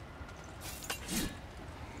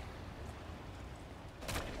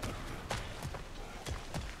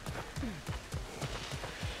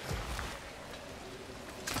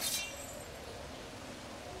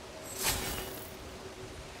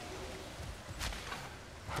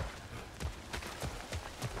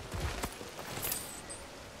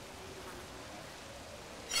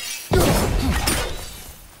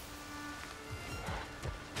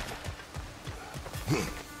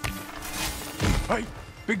 Hey,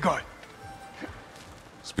 big guy.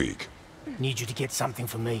 Speak. Need you to get something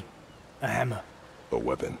for me. A hammer. A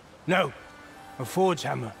weapon. No. A forge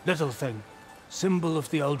hammer. Little thing. Symbol of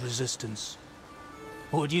the old resistance.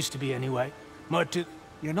 Or it used to be anyway.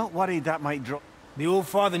 You're not worried that might drop... The old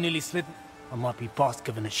father nearly slid... I might be past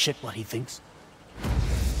giving a shit what he thinks.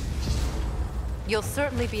 You'll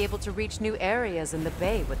certainly be able to reach new areas in the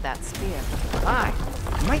bay with that spear. Aye.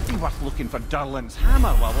 Might be worth looking for Durlin's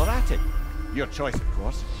hammer while we're at it. Your choice, of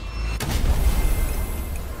course.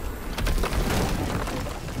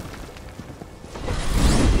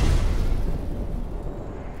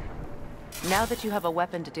 Now that you have a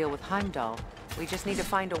weapon to deal with Heimdall, we just need to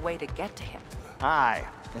find a way to get to him. Aye,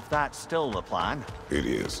 if that's still the plan. It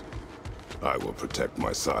is. I will protect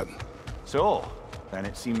my son. So, then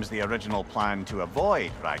it seems the original plan to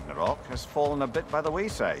avoid Ragnarok has fallen a bit by the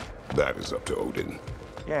wayside. That is up to Odin.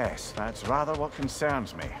 Yes, that's rather what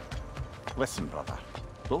concerns me. Listen, brother.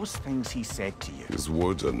 Those things he said to you... His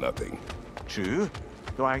words are nothing. True,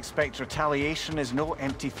 though I expect retaliation is no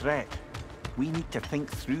empty threat. We need to think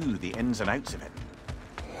through the ins and outs of it.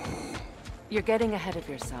 You're getting ahead of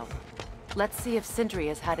yourself. Let's see if Sindri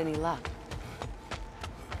has had any luck.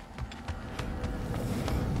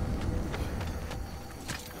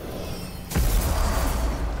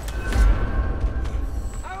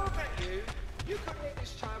 How about you could hit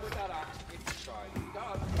this child with that axe if you tried.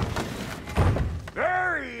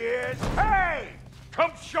 There he is! Hey!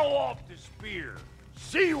 Come show off the spear.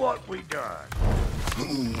 See what we done.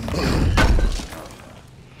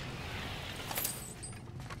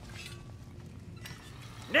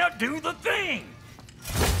 Now do the thing!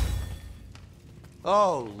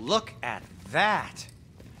 Oh, look at that.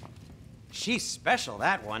 She's special,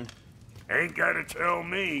 that one. Ain't gotta tell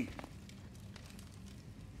me.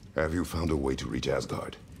 Have you found a way to reach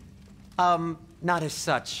Asgard? Not as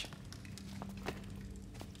such.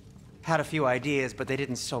 Had a few ideas, but they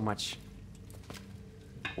didn't so much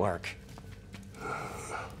work.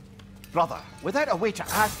 Brother, without a way to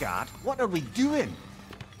Asgard, what are we doing?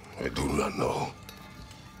 I do not know.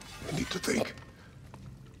 I need to think.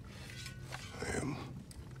 I am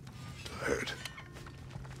tired.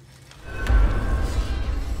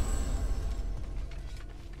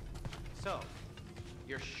 So,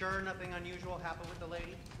 you're sure nothing unusual happened with the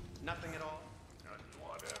lady? Nothing at all? Nothing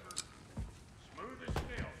whatever. Smooth as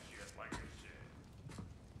nail shit, like I said.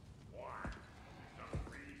 Why? Some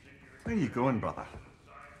reason you're... Where are you going, brother?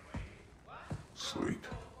 Sleep.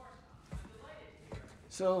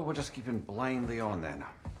 So we're just keeping blindly on then,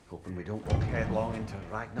 hoping we don't walk headlong into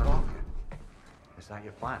Ragnarok. Is that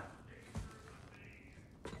your plan?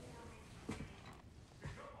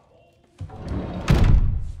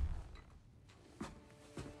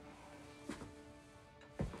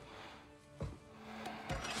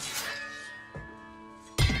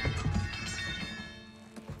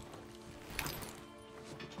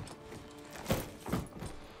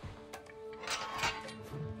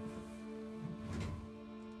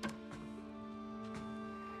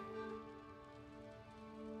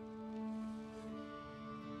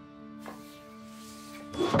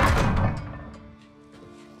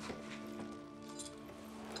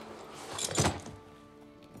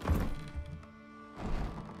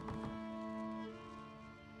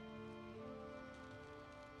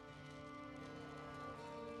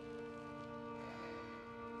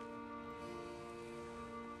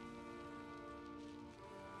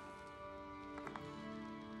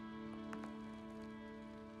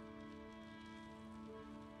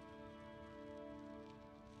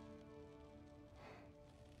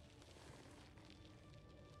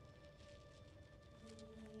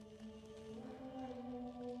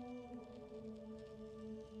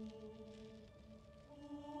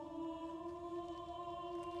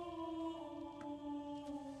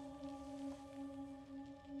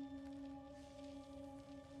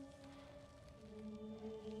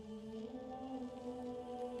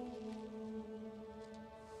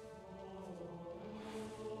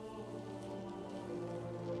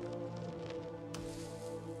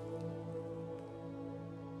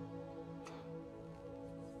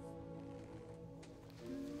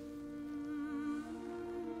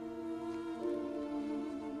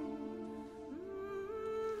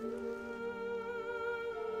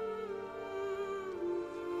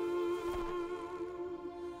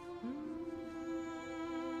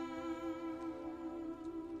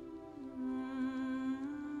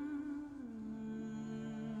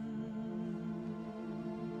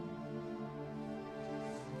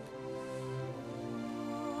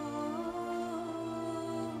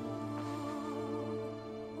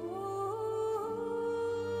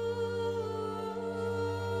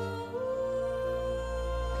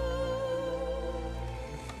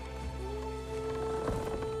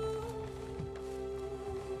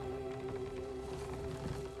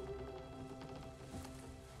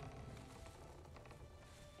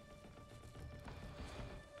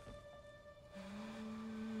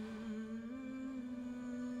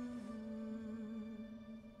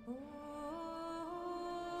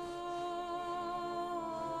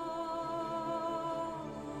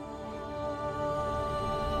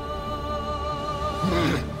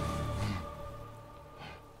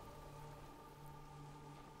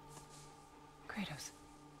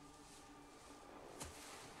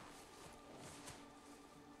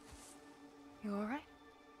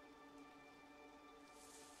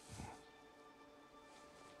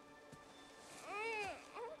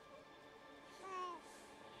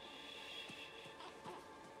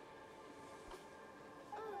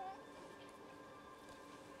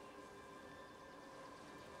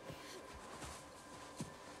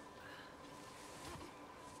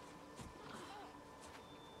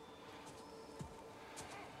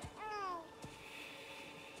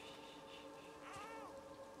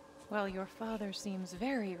 Well, your father seems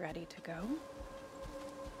very ready to go.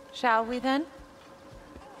 Shall we then?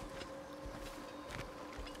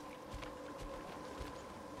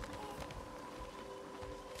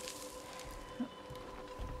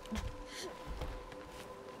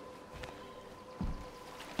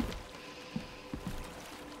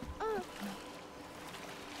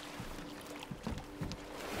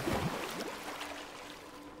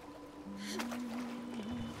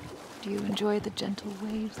 Do you enjoy the gentle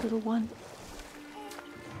waves, little one?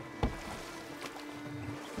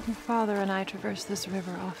 Your father and I traverse this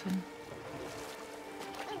river often.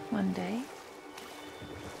 One day,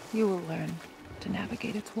 you will learn to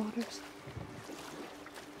navigate its waters.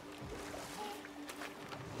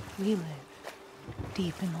 We live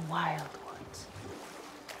deep in the wild woods.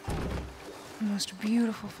 The most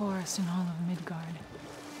beautiful forest in all of Midgard.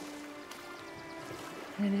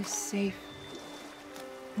 And it is safe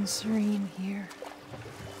and serene here.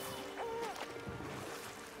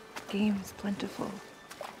 Game is plentiful,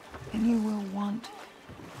 and you will want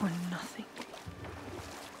for nothing.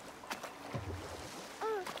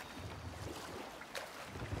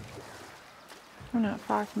 We're not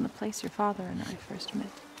far from the place your father and I first met.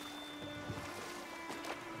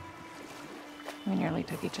 We nearly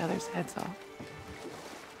took each other's heads off.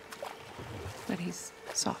 But he's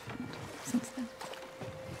softened since then.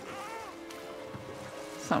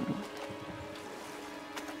 Somewhat.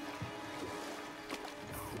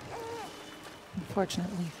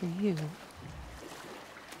 Unfortunately for you,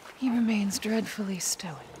 he remains dreadfully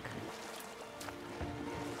stoic.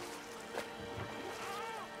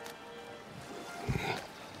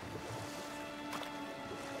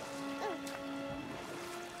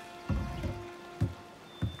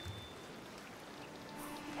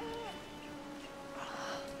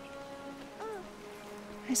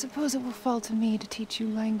 I suppose it will fall to me to teach you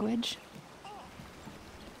language.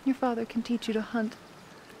 Your father can teach you to hunt.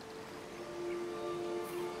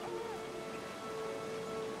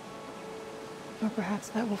 Or perhaps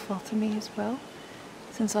that will fall to me as well,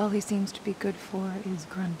 since all he seems to be good for is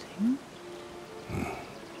grunting.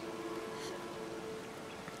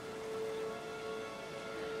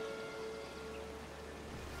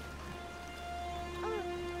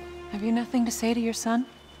 Have you nothing to say to your son?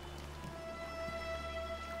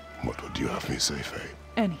 What would you have me say, Faye?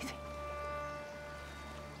 Anything.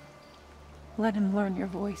 Let him learn your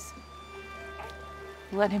voice.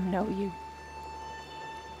 Let him know you.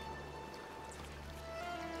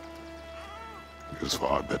 He is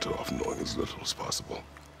far better off knowing as little as possible.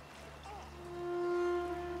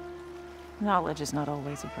 Knowledge is not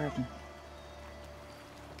always a burden.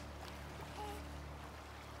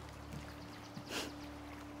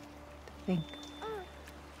 To think.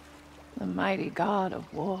 The mighty god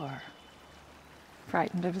of war,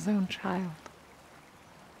 frightened of his own child.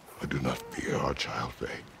 I do not fear our child, Faye.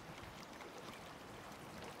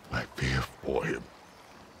 I fear for him.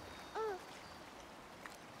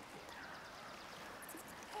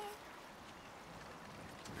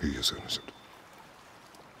 He is innocent.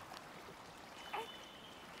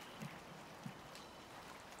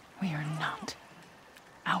 We are not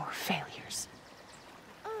our failures.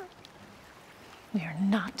 We are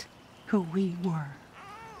not who we were.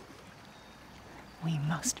 We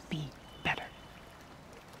must be better.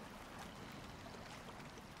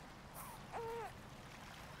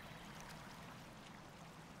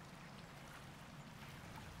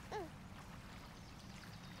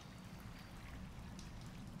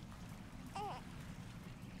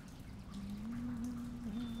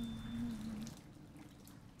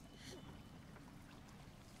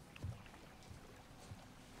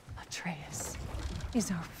 Atreus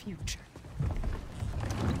is our future.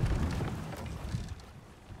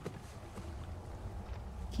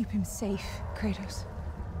 Keep him safe, Kratos.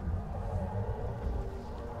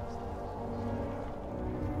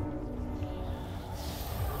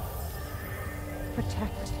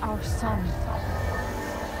 Protect our son.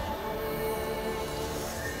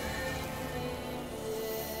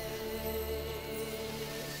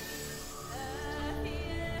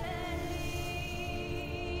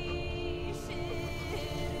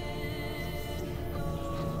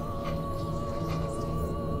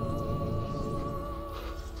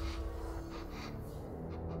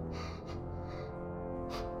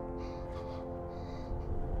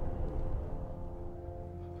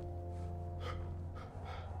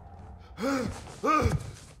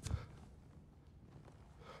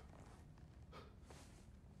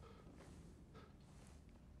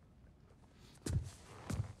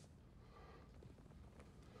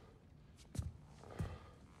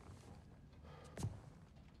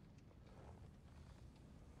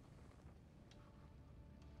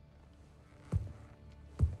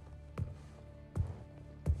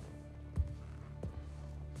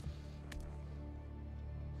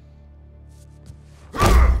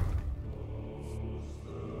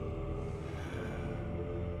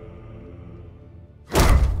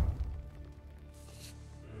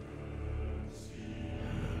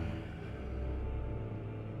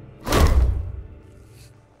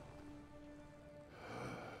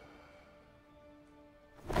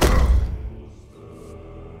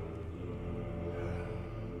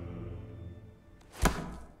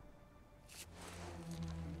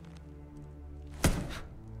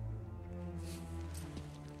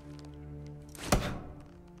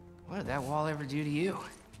 did that wall ever do to you?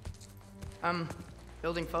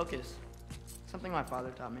 Building focus. Something my father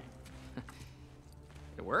taught me. Did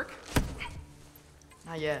it work?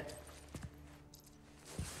 Not yet.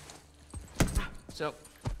 So,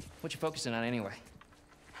 what you focusing on anyway?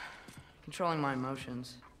 Controlling my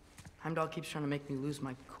emotions. Heimdall keeps trying to make me lose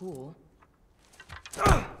my cool.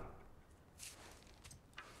 I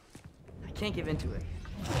can't give into it.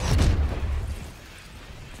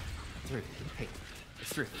 Through. Hey,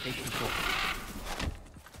 it's through. Take control.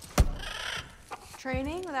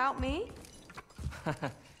 Training without me?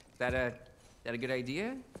 That a good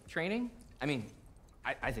idea? Training? I mean,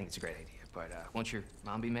 I think it's a great idea, but won't your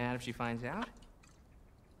mom be mad if she finds out?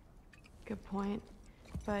 Good point.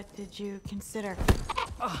 But did you consider...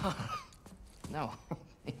 No,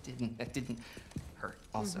 it didn't. That didn't hurt,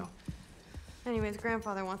 also. Anyways,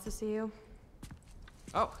 grandfather wants to see you.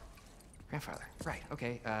 Oh, grandfather. Right,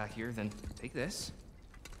 okay. Here, then take this.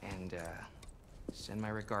 And, send my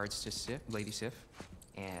regards to Sif, Lady Sif.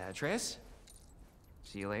 And Atreus.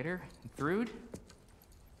 See you later. Thrud.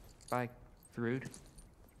 Bye, Thrud.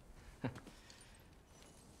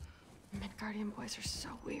 Midgardian boys are so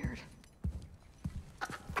weird.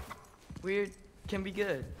 Weird can be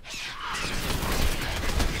good.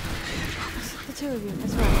 The two of you,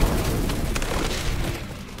 that's right.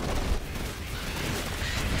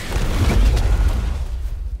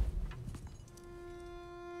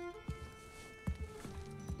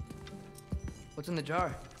 What's in the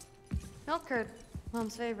jar? Milk curd,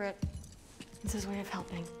 Mom's favorite. It's his way of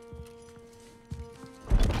helping.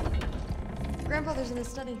 Grandfather's in his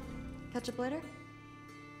study. Catch up later?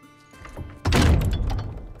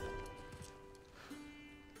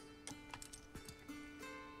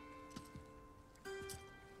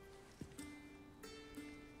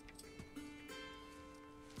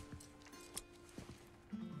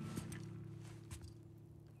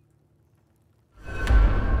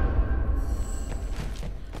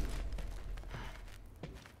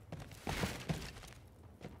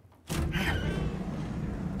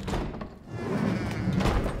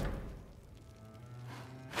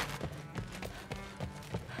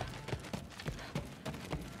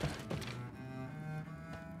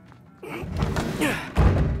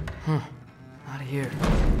 Not here.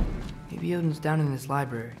 Maybe Odin's down in his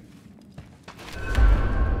library.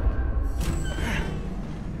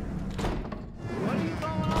 What are you going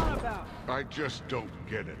on about? I just don't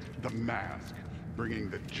get it. The mask. Bringing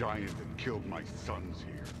the giant that killed my sons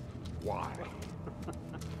here. Why?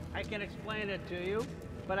 I can explain it to you,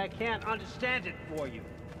 but I can't understand it for you.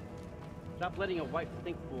 Stop letting your wife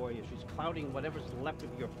think for you. She's clouding whatever's left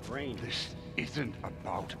of your brain. This isn't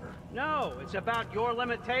about her. No, it's about your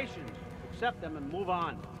limitations. Accept them and move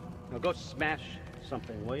on. Now go smash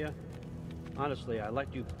something, will you? Honestly, I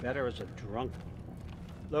liked you better as a drunk.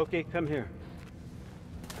 Loki, come here.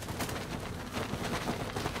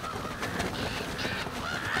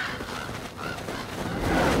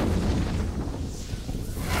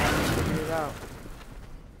 Figure it out.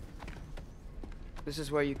 This is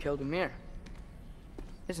where you killed Ymir,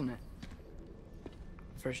 isn't it?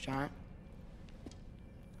 First giant.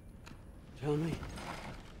 Tell me,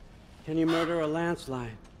 can you murder a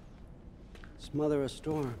landslide? Smother a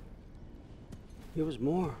storm? He was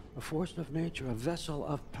more, a force of nature, a vessel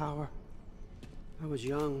of power. I was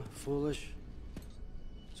young, foolish,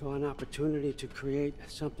 saw an opportunity to create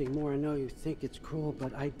something more. I know you think it's cruel,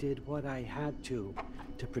 but I did what I had to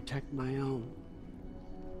protect my own.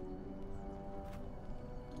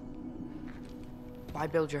 Why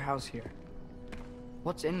build your house here?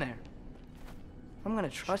 What's in there? I'm gonna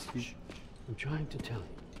trust you. I'm trying to tell you.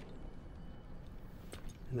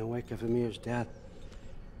 In the wake of Ymir's death,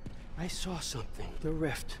 I saw something. The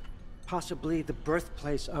rift. Possibly the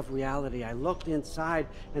birthplace of reality. I looked inside,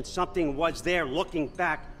 and something was there looking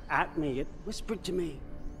back at me. It whispered to me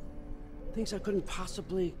things I couldn't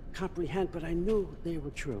possibly comprehend, but I knew they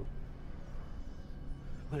were true.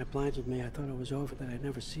 When it blinded me, I thought it was over, that I'd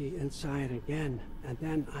never see inside again. And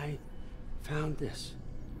then I found this.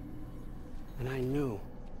 And I knew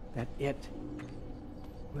that it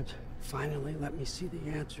would finally let me see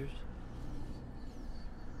the answers.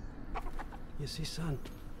 You see, son,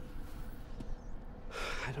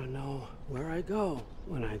 I don't know where I go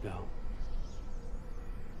when I go.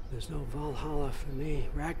 There's no Valhalla for me.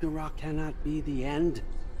 Ragnarok cannot be the end.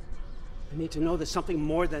 I need to know there's something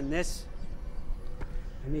more than this.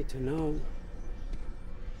 I need to know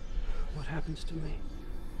what happens to me.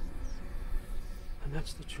 And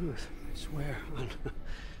that's the truth, I swear, on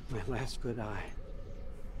my last good eye.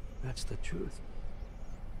 That's the truth.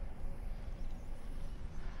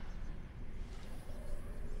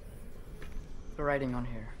 The writing on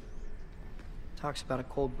here. talks about a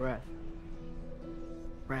cold breath.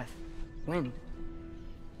 Breath. Wind.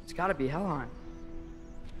 It's gotta be Helheim.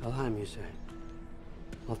 Helheim, you say?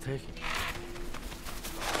 I'll take it.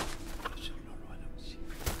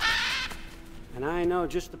 And I know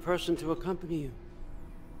just the person to accompany you.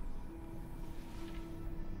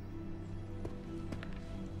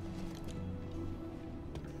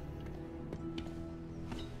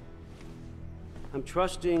 I'm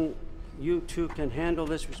trusting you two can handle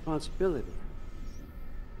this responsibility.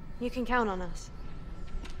 You can count on us.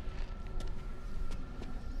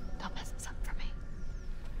 Don't mess this up for me.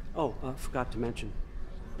 Oh, forgot to mention.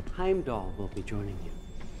 Heimdall will be joining you.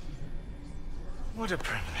 What a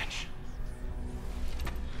privilege.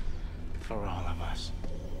 For all of us.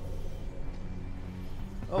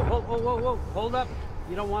 Oh, whoa, whoa, whoa, whoa, hold up.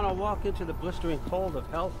 You don't want to walk into the blistering cold of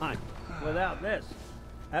Helheim without this.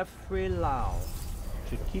 Efrilau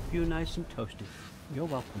should keep you nice and toasty. You're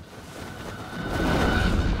welcome.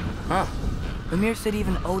 Huh. Mimir said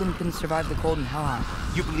even Odin couldn't survive the cold in Helheim.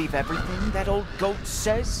 You believe everything that old goat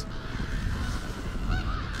says?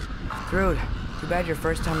 Thrud, too bad your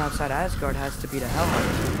first time outside Asgard has to be to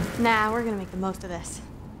Helheim. Nah, we're gonna make the most of this.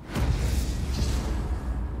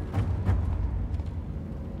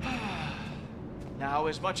 Now,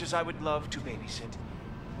 as much as I would love to babysit,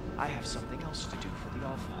 I have something else to do for the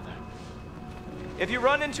Allfather. If you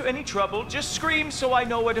run into any trouble, just scream so I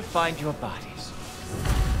know where to find your bodies.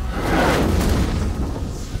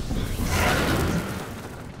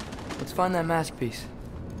 Let's find that mask piece.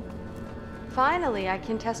 Finally, I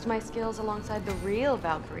can test my skills alongside the real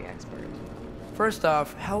Valkyrie expert. First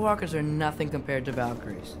off, Hellwalkers are nothing compared to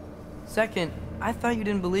Valkyries. Second, I thought you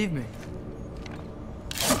didn't believe me.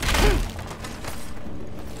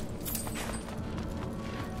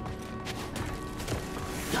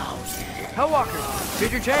 Hellwalkers,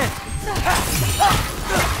 here's your chance.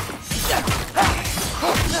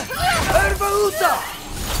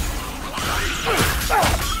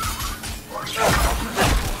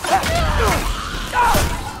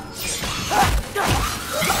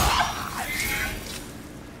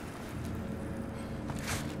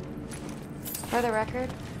 For the record,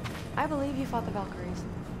 I believe you fought the Valkyries.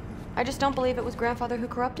 I just don't believe it was Grandfather who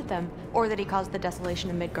corrupted them, or that he caused the desolation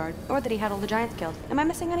in Midgard, or that he had all the giants killed. Am I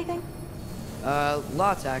missing anything?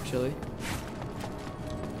 Lots actually.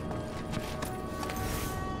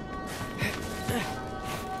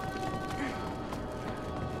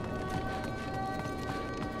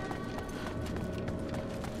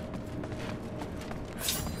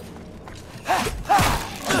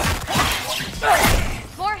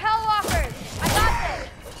 More Hellwalkers! I got this!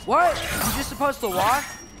 What? You just supposed to walk?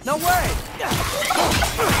 No way!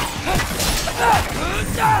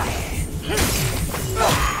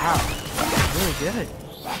 Wow, really good.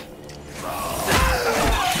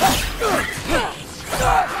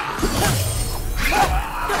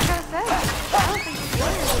 I gotta say, I don't think this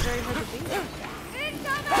warrior was very hard to beat.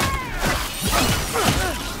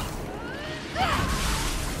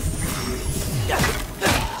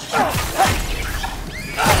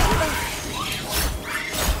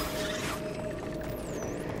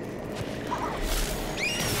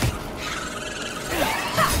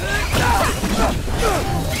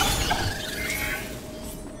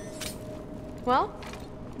 Well,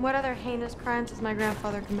 what other heinous crimes has my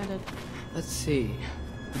grandfather committed? Let's see.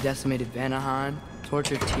 He decimated Vanaheim,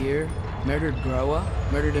 tortured Tyr, murdered Groa,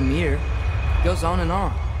 murdered Ymir. Goes on and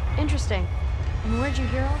on. Interesting. And where'd you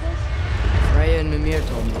hear all this? Freya and Mimir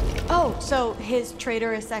told me. Oh, so his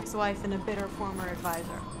traitorous ex-wife and a bitter former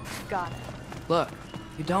advisor. Got it. Look,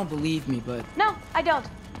 you don't believe me, but... No, I don't.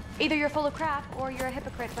 Either you're full of crap, or you're a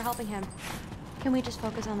hypocrite for helping him. Can we just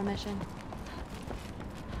focus on the mission?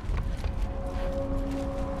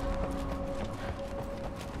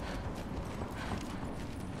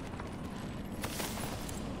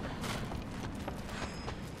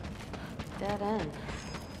 Dead end.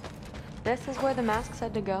 This is where the mask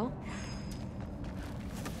said to go?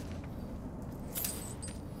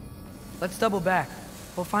 Let's double back.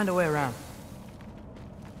 We'll find a way around.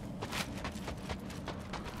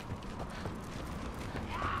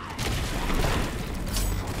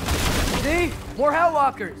 See? More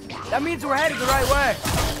Hellwalkers! That means we're headed the right way!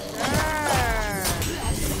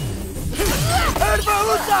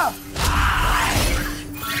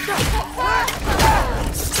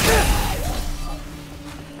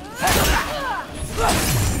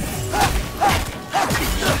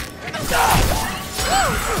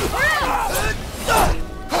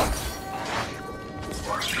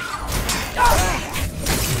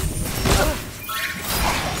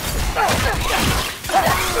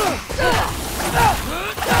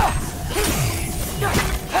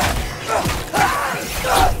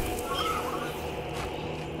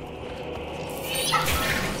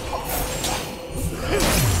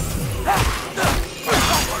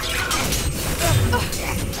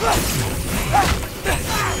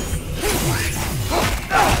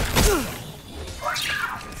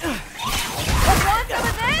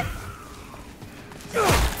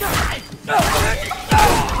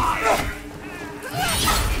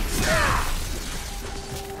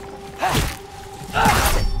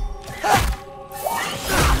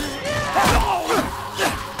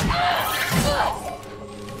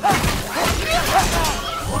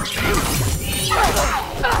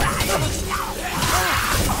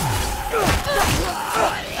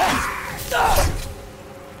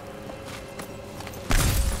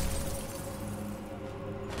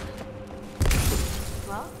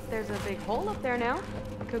 a big hole up there now.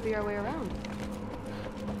 Could be our way around.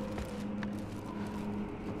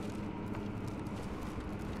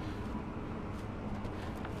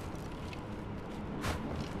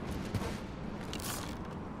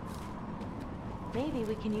 Maybe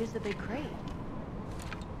we can use the big crate.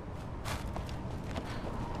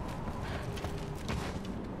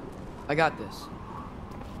 I got this.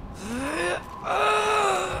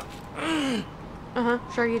 Uh-huh,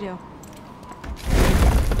 sure you do.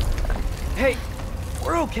 Hey,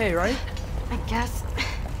 we're okay, right? I guess.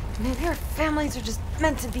 Maybe our families are just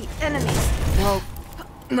meant to be enemies. Well,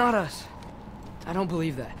 not us. I don't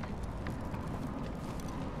believe that.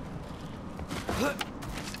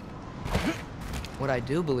 What I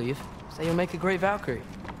do believe is that you'll make a great Valkyrie.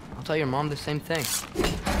 I'll tell your mom the same thing,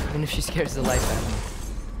 even if she scares the life out of me.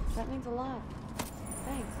 That means a lot.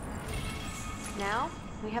 Thanks. Now,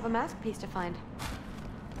 we have a mask piece to find.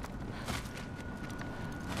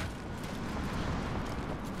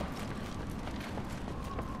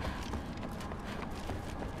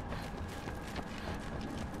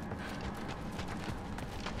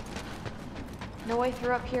 No way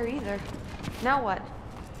through up here either. Now what?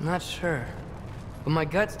 Not sure, but my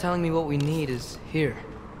gut's telling me what we need is here.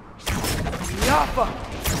 Yappa!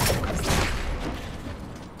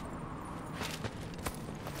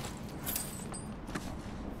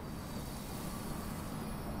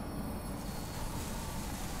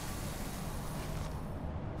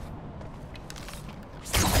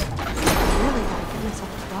 Really gotta get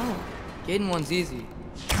myself a bow. Getting one's easy.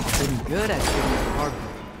 Getting good at shooting is the hard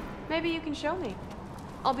part. Maybe you can show me.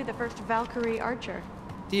 I'll be the first Valkyrie archer.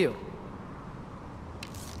 Deal.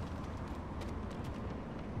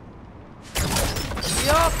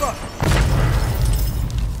 Yappa!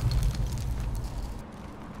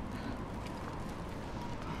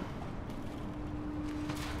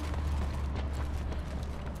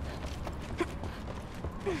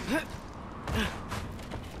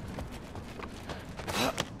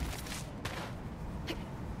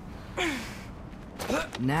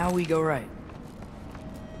 Now we go right.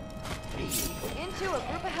 Into a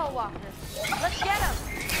group of Hellwalkers. Let's get them!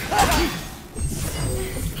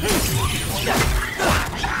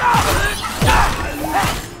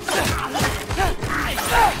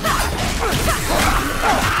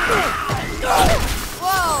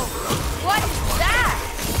 Whoa! What is that?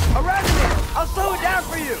 A Ragnarok! I'll slow it down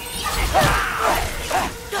for you!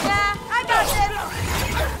 Yeah, I got this!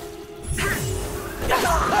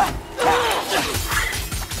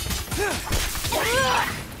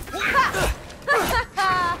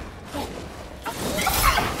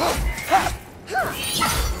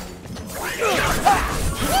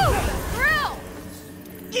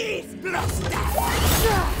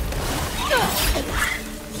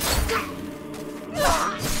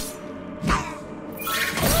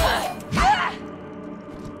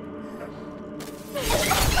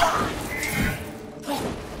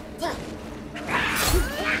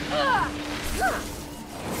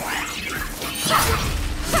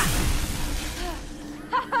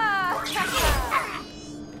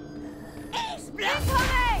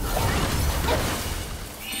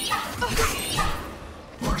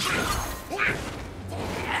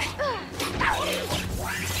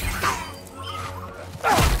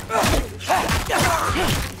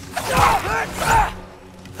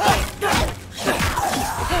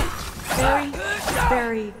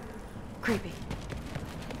 Very creepy.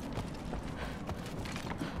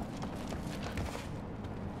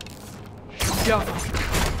 Jump.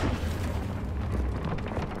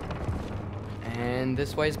 And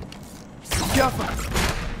this way's jump.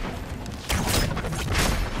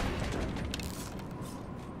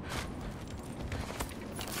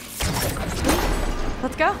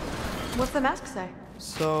 Let's go. What's the mask say?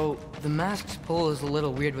 So, the mask's pull is a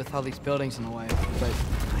little weird with all these buildings in the way, but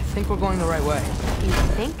I think we're going the right way. You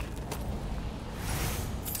think?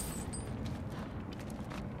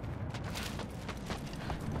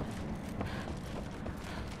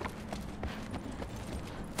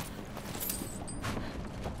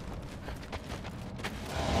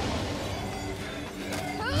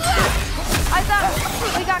 Eyes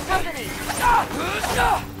up! We got company!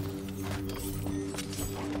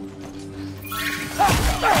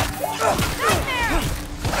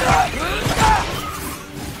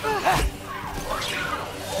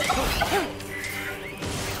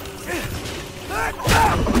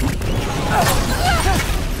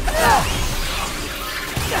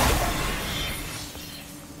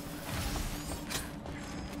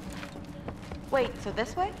 Wait, so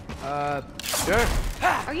this way? Sure.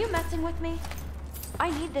 Are you messing with me? I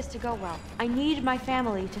need this to go well. I need my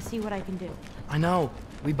family to see what I can do. I know.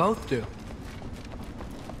 We both do.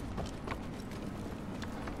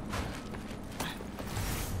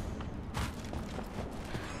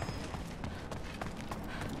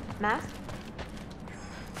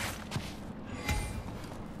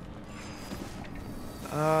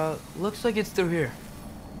 Looks like it's through here.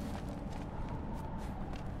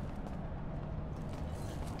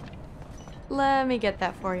 Let me get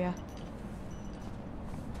that for you.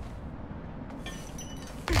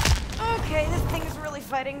 Okay, this thing is really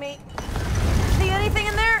fighting me. See anything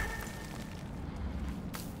in there?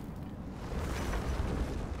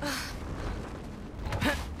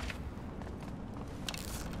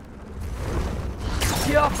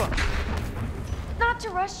 Not to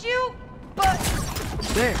rush you, but...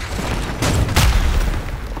 There.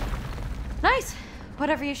 Nice!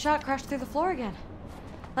 Whatever you shot crashed through the floor again.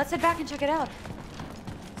 Let's head back and check it out.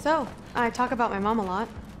 So, I talk about my mom a lot.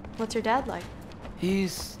 What's your dad like?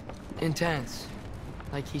 He's intense.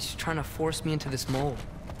 Like he's trying to force me into this mold.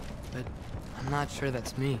 But I'm not sure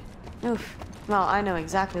that's me. Oof. Well, I know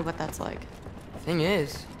exactly what that's like. Thing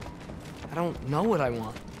is, I don't know what I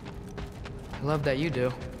want. I love that you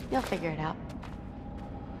do. You'll figure it out.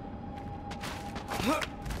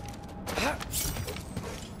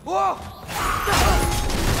 Whoa!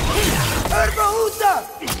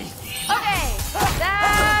 Okay,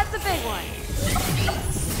 that's a big one.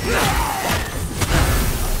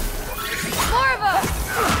 More of them!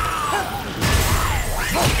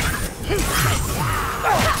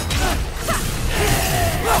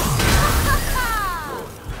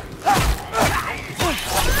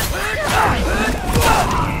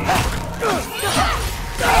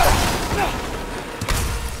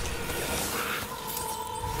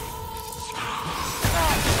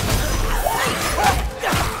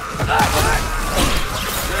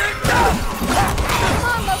 Come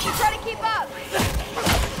on, Loki, try to keep up.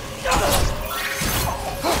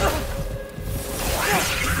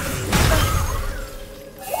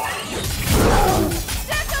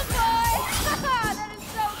 Gentle boy! That is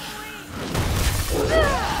so sweet!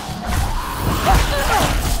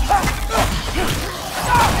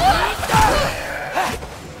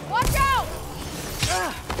 Watch out!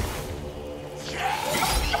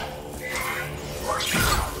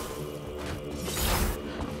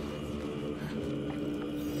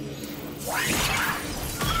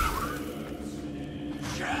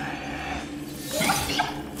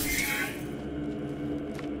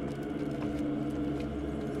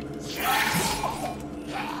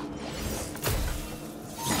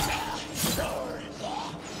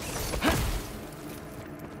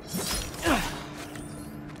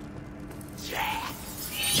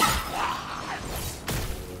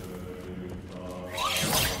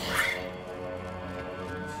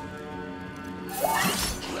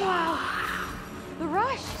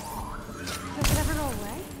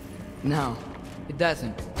 No, it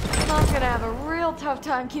doesn't. Mom's gonna have a real tough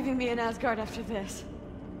time keeping me in Asgard after this.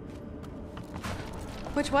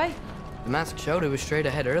 Which way? The mask showed it was straight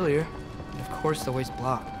ahead earlier. And of course the way's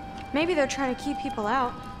blocked. Maybe they're trying to keep people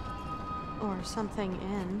out. Or something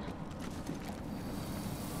in.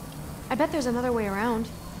 I bet there's another way around.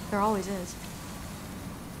 There always is.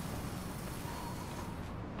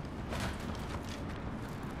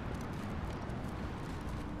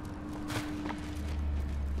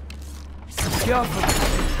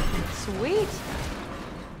 Sweet.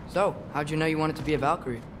 So, how'd you know you wanted to be a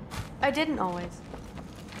Valkyrie? I didn't always.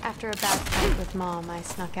 After a bad fight with Mom, I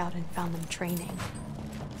snuck out and found them training.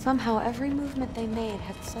 Somehow, every movement they made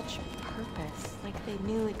had such purpose, like they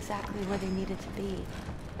knew exactly where they needed to be.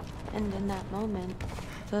 And in that moment,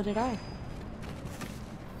 so did I.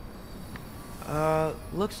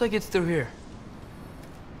 Looks like it's through here.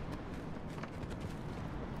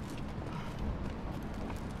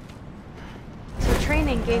 So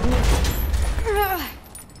training gave me...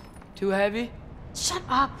 Too heavy? Shut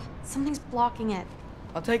up! Something's blocking it.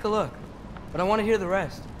 I'll take a look, but I want to hear the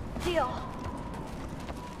rest. Deal.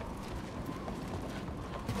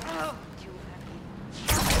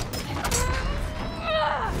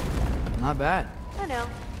 Not bad. I know.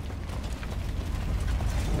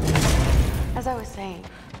 As I was saying,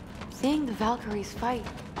 seeing the Valkyries fight,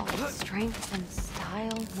 all the strength and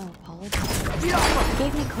style, no apologies,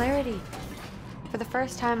 gave me clarity. For the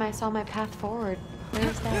first time, I saw my path forward, clear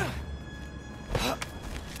as day.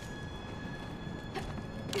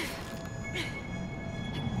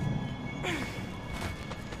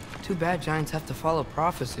 Too bad giants have to follow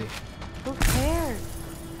prophecy. Who cares?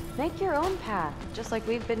 Make your own path, just like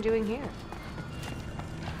we've been doing here.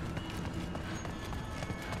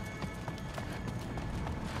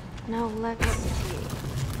 Now let's see.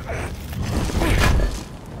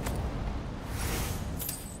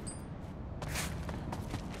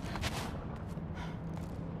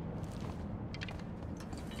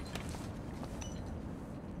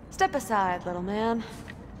 Step aside, little man.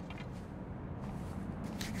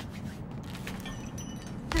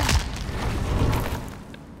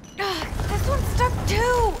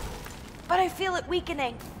 feel it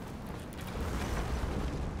weakening.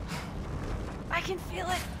 I can feel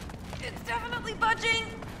it. It's definitely budging.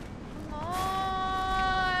 Come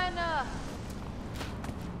on.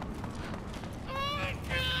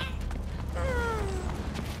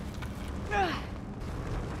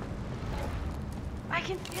 I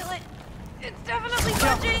can feel it. It's definitely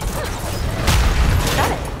budging.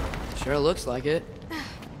 Got it. Sure looks like it.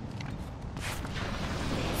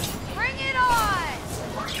 Bring it on!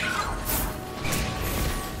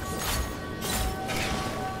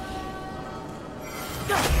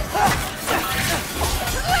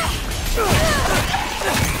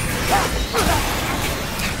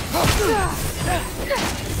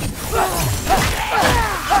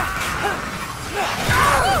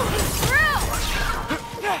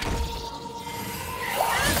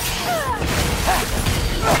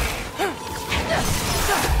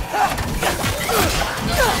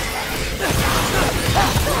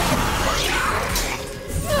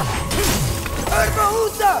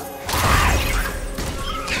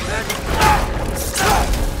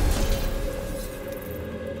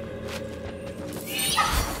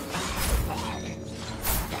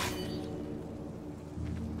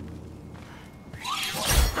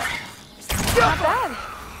 Not bad.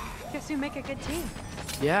 Guess we make a good team.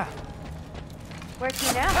 Yeah. Where's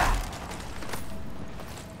he now?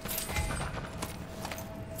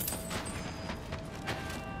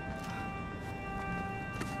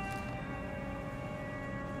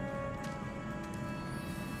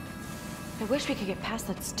 I wish we could get past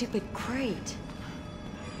that stupid crate.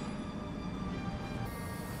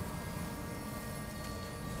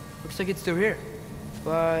 Looks like it's through here,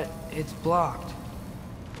 but it's blocked.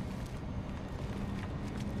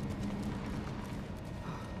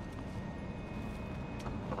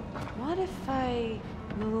 What if I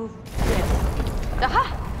move this?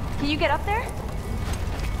 Aha! Can you get up there?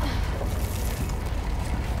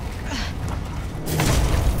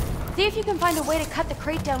 See if you can find a way to cut the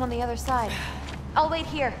crate down on the other side. I'll wait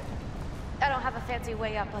here. I don't have a fancy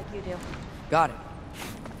way up like you do. Got it.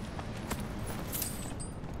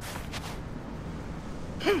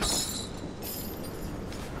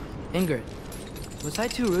 Ingrid, was I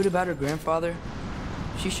too rude about her grandfather?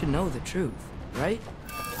 She should know the truth, right?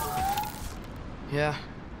 Yeah,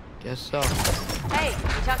 guess so. Hey,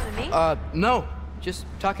 you talking to me? No. Just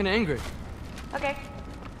talking to Ingrid. Okay.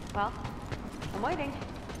 Well, I'm waiting.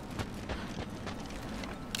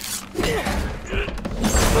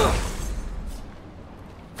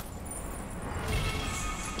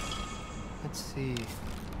 Let's see.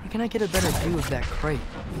 Where can I get a better view of that crate?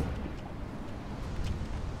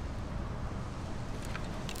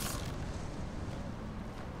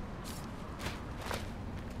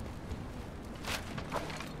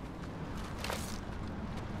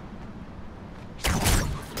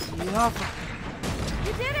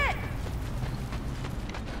 You did it!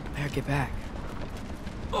 Better get back.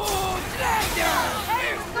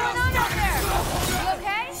 Hey, what's going on out there? You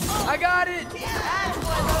okay? I got it! That's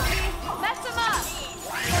what, Loki. Mess him up!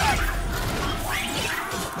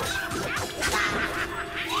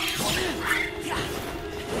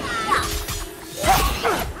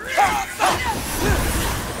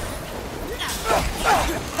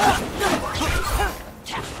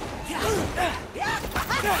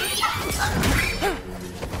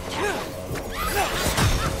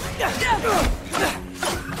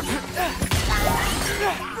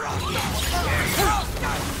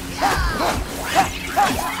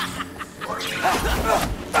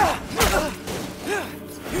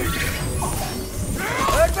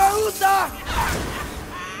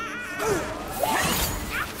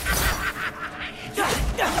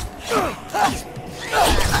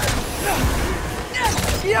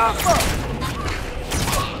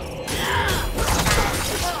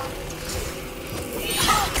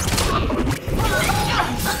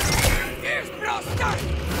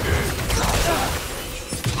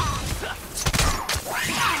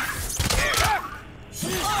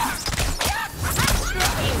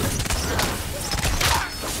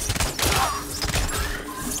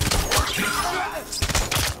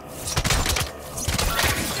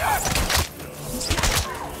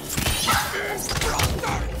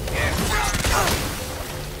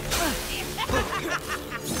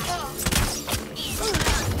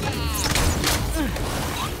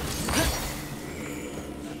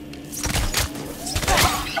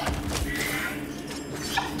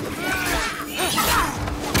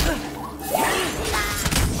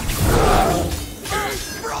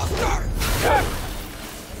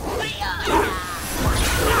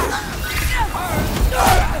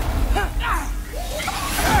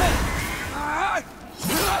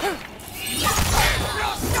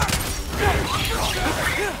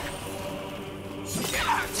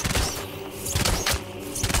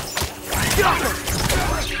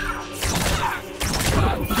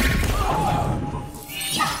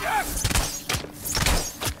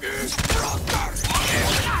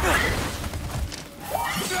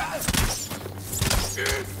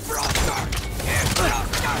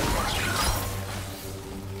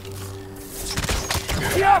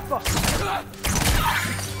 Rafa!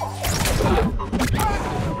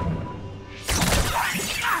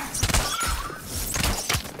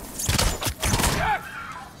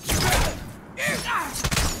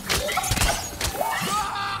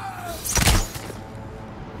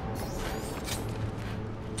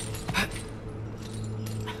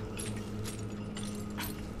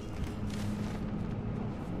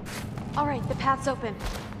 All right, the path's open.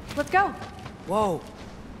 Let's go. Whoa,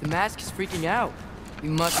 the mask is freaking out. We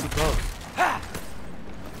must be close.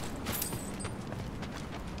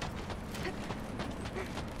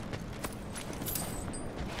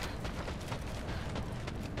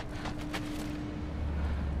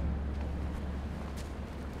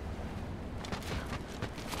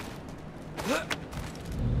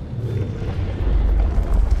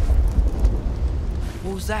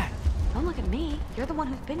 What was that? Don't look at me. You're the one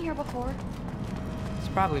who's been here before. It's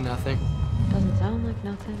probably nothing. Doesn't sound like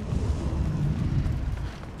nothing.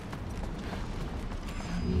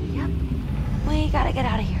 Yep. We gotta get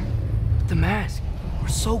out of here. The mask. We're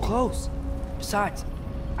so close. Besides,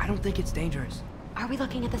 I don't think it's dangerous. Are we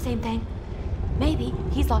looking at the same thing? Maybe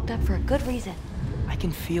he's locked up for a good reason. I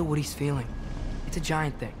can feel what he's feeling. It's a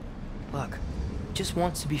giant thing. Look, he just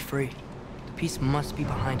wants to be free. The peace must be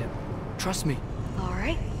behind him. Trust me. All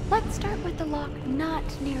right. Let's start with the lock not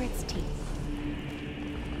near its teeth.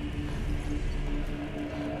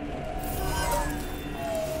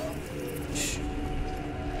 Shh.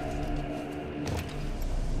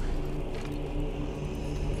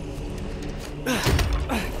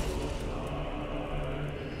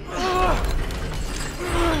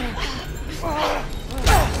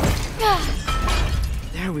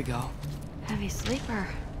 There we go. Heavy sleeper.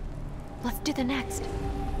 Let's do the next.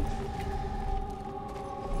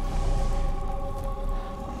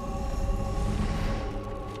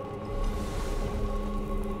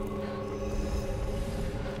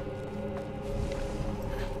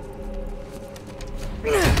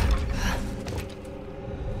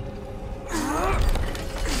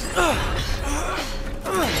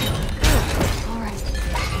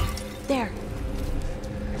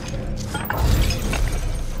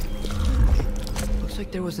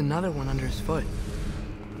 There was another one under his foot.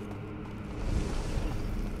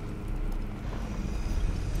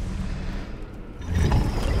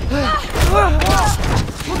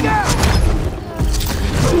 Look out!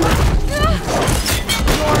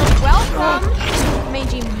 You're welcome,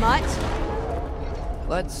 mangy mutt.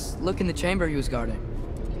 Let's look in the chamber he was guarding.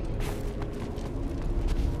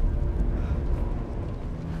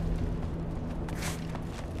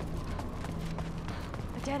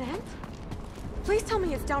 A dead end? Please tell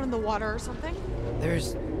me it's down in the water or something.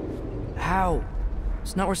 There's... How?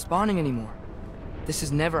 It's not responding anymore. This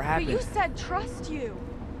has never happened. But you said trust you.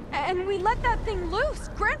 And we let that thing loose.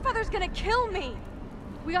 Grandfather's gonna kill me.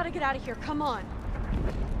 We gotta get out of here. Come on.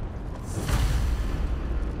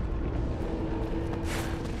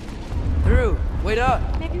 Through. Wait up.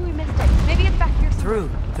 Maybe we missed it. Maybe it's back here. Through.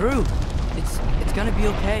 It's gonna be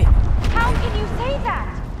okay. How can you say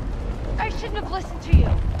that? I shouldn't have listened to you.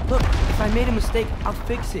 Look, if I made a mistake, I'll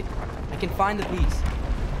fix it. I can find the piece.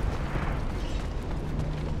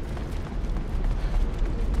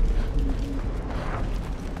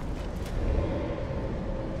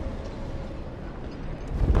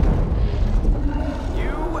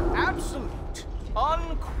 You absolute,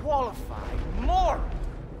 unqualified moron!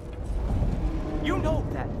 You know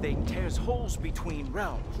that thing tears holes between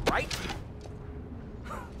realms, right?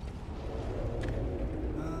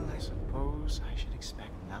 Well, I suppose I should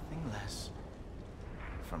expect nothing less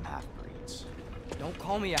from half-breeds. Don't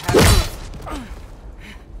call me a half-breed.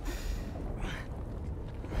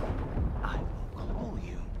 I will call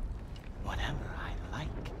you whatever I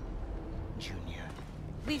like, Junior.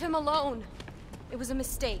 Leave him alone. It was a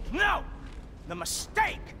mistake. No! The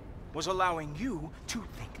mistake was allowing you to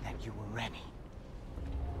think that you were ready.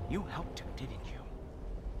 You helped him, didn't you?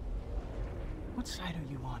 What side are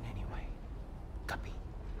you on anyway, Guppy?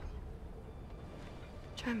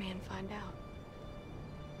 Try me and find out.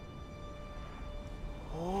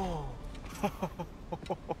 Oh.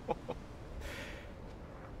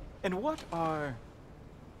 And what are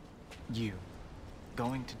you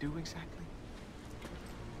going to do exactly?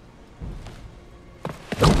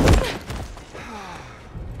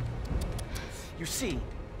 You see,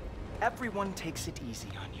 everyone takes it easy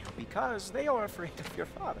on you because they are afraid of your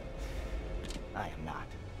father. I am not.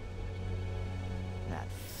 That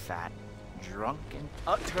fat, drunken,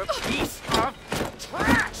 utter piece of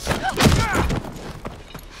trash!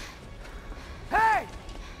 Hey!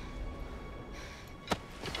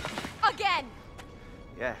 Again!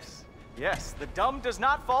 Yes, Yes, the dumb does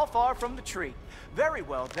not fall far from the tree. Very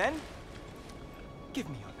well, then. Give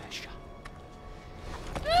me your best shot.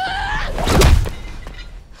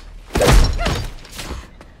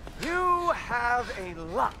 You have a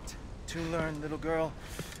lot to learn, little girl.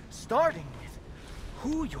 Starting with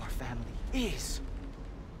who your family is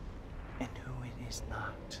and who it is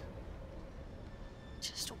not.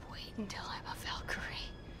 Just wait until I'm a Valkyrie.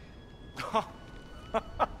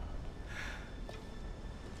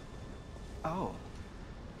 Oh.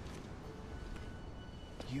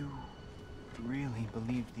 You really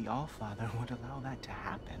believed the Allfather would allow that to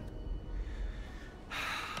happen?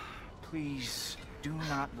 Please do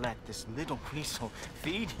not let this little weasel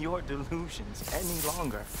feed your delusions any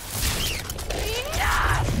longer.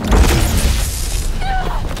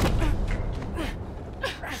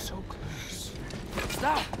 So close.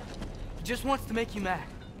 Stop! He just wants to make you mad.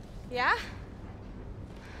 Yeah?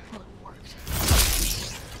 Well, it worked.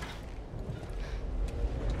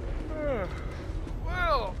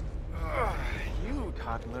 Well, you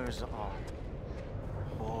toddlers are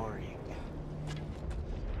boring.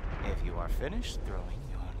 If you are finished throwing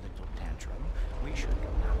your little tantrum, we should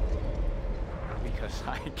go now. Because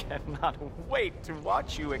I cannot wait to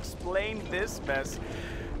watch you explain this mess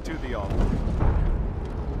to the Allfather.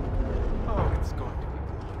 Oh, it's going to be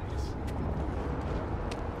glorious.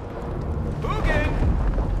 Hugin!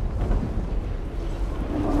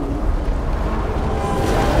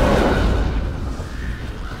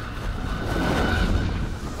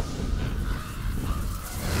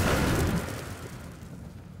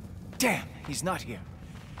 Damn, he's not here.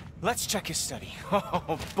 Let's check his study.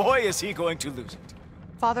 Oh, boy, is he going to lose it.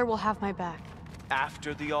 Father will have my back.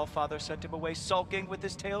 After the Allfather sent him away sulking with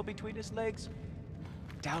his tail between his legs?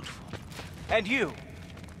 Doubtful. And you,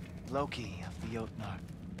 Loki of the Jotnar.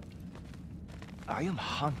 I am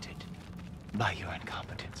haunted by your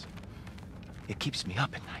incompetence. It keeps me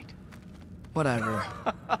up at night. Whatever.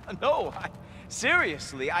 No,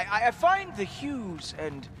 seriously, I find the hues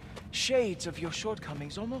and shades of your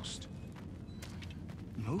shortcomings almost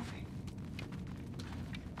moving.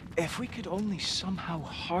 If we could only somehow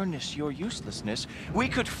harness your uselessness, we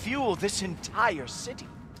could fuel this entire city.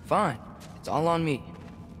 Fine. It's all on me.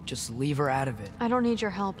 Just leave her out of it. I don't need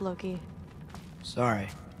your help, Loki. Sorry.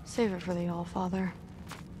 Save it for the Allfather.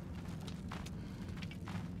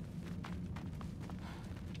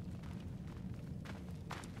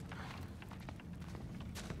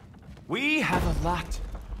 We have a lot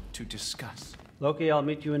to discuss. Loki, I'll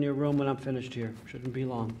meet you in your room when I'm finished here. Shouldn't be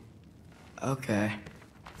long. Okay.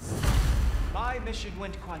 My mission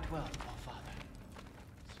went quite well, Allfather.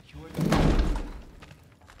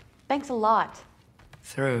 Thanks a lot.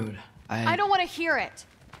 Thrud, I don't want to hear it.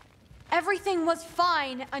 Everything was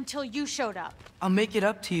fine until you showed up. I'll make it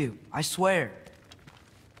up to you. I swear.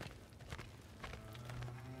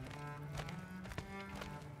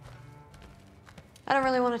 I don't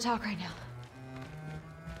really want to talk right now.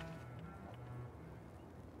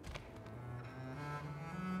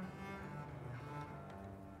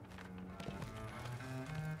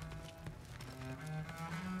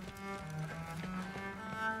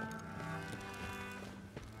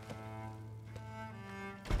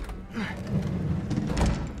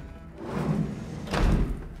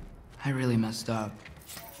 I really messed up.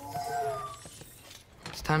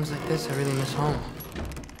 It's times like this I really miss home.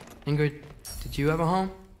 Ingrid, did you have a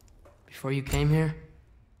home? Before you came here?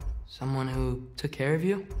 Someone who took care of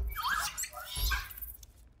you?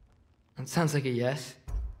 That sounds like a yes.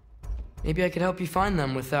 Maybe I could help you find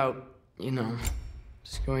them without, you know,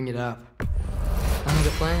 screwing it up. Sound like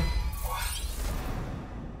a plan?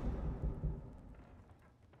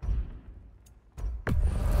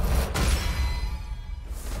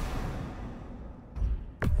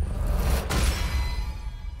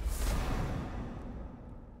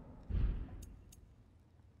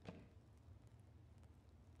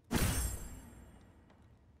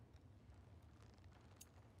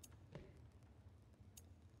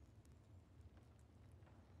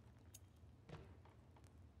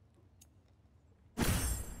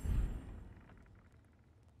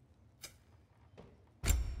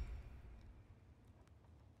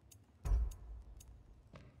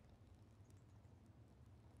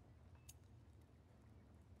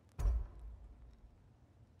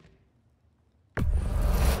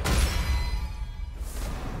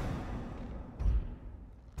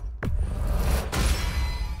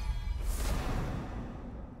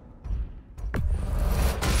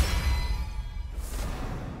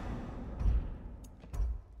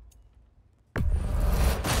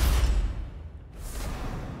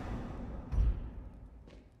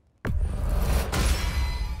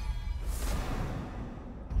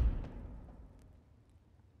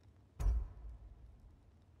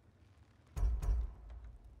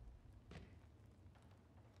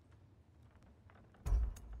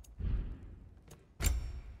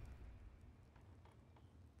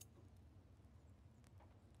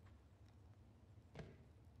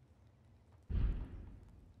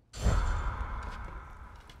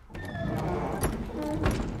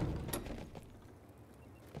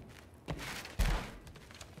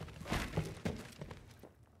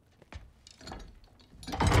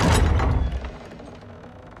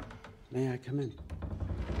 May I come in?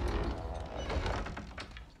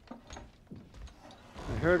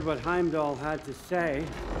 I heard what Heimdall had to say.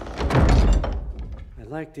 I'd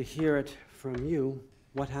like to hear it from you.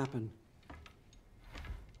 What happened?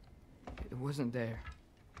 It wasn't there.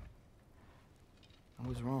 I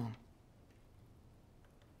was wrong.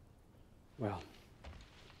 Well,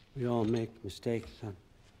 we all make mistakes, son.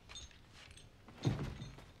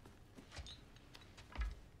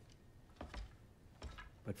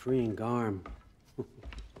 But freeing Garm,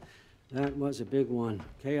 that was a big one.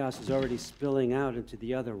 Chaos is already spilling out into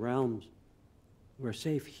the other realms. We're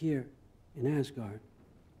safe here in Asgard,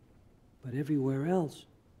 but everywhere else.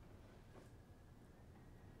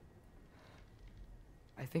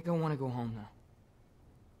 I think I want to go home now.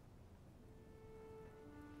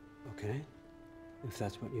 Okay, if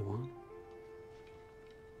that's what you want.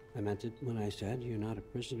 I meant it when I said you're not a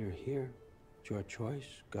prisoner here. It's your choice.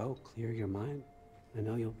 Go, clear your mind. I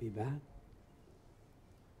know you'll be back.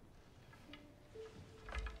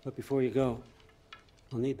 But before you go,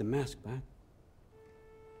 I'll need the mask back.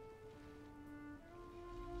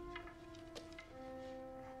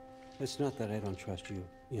 It's not that I don't trust you,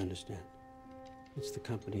 you understand. It's the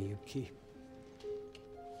company you keep.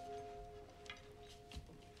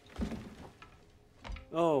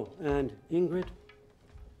 Oh, and Ingrid?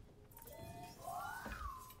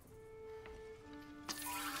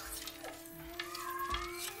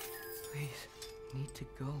 Please, I need to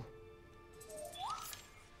go.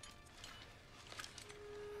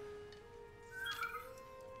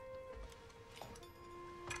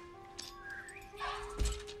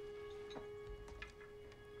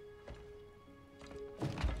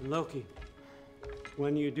 Loki,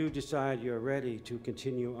 when you do decide you're ready to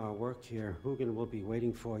continue our work here, Hugin will be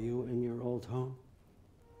waiting for you in your old home.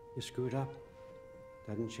 You screwed up.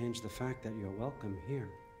 Doesn't change the fact that you're welcome here.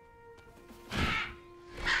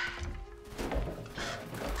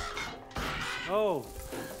 Oh,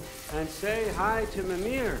 and say hi to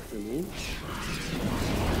Mimir for me.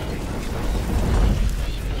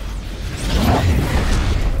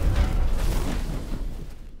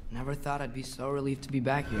 Never thought I'd be so relieved to be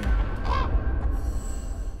back here.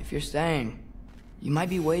 If you're staying, you might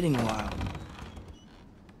be waiting a while.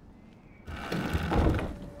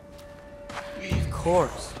 Of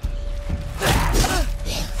course.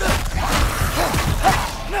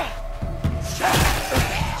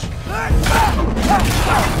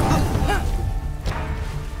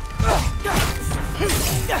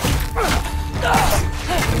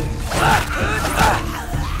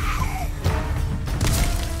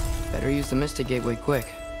 Better use the Mystic Gateway quick.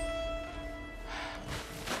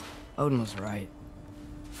 Odin was right.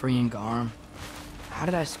 Freeing Garm. How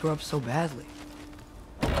did I screw up so badly?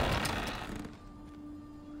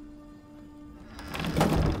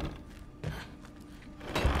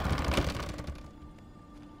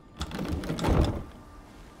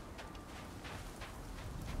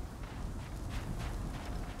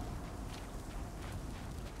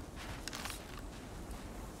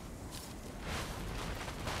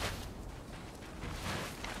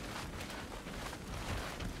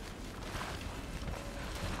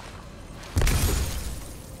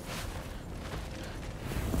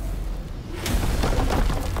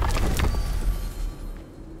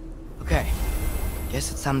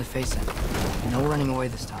 Guess it's time to face him. No running away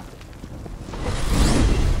this time.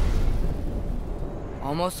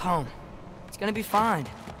 Almost home. It's gonna be fine.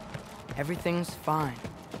 Everything's fine.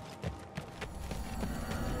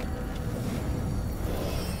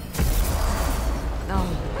 No,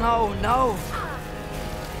 no, no!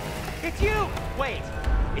 It's you! Wait!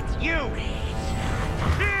 It's you!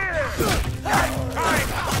 Here!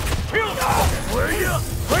 Where are you?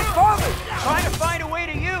 Quick, father! Trying to find a way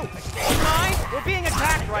to you! Mine? We're being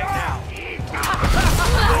attacked right now!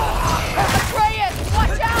 Atreus!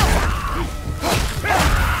 Watch out!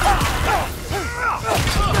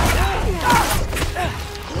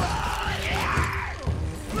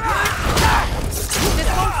 This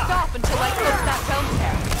won't stop until I close that realm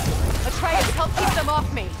tear. Atreus, help keep them off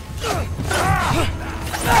me.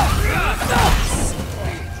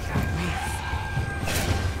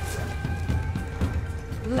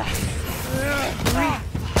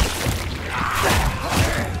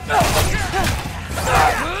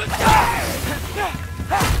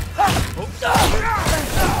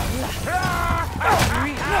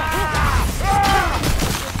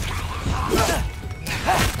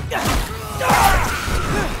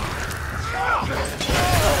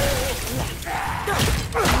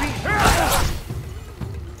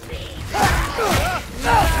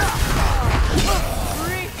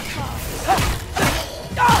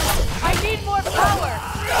 I need more power!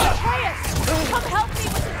 Atreus! Come help me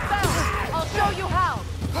with this spell!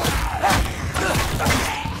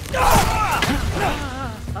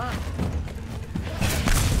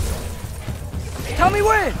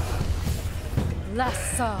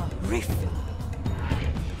 Rifa.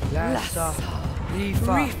 Lassa.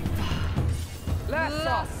 Rifa.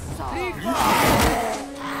 Lassa. Rifa.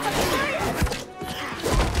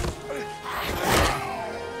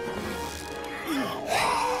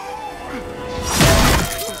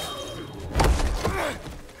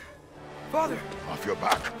 Father! Off your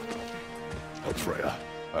back. Oh, Freya,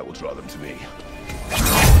 I will draw them to me.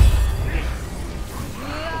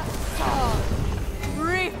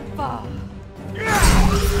 Rifa.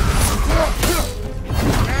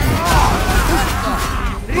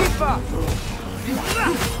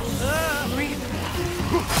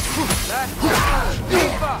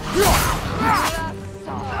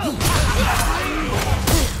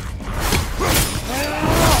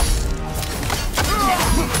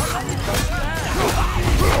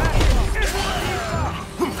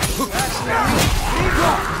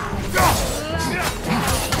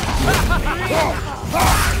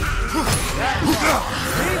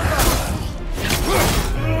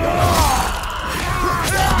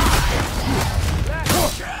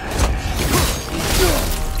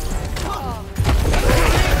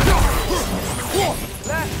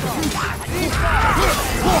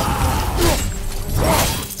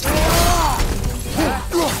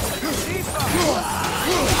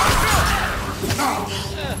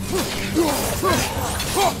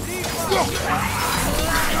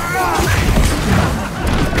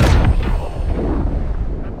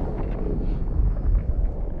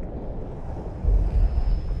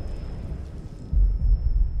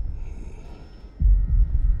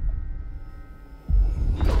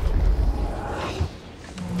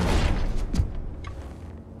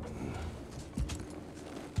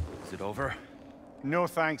 Is it over? No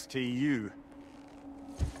thanks to you.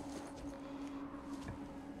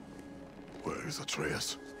 Where is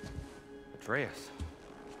Atreus? Atreus?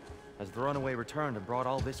 Has the runaway returned and brought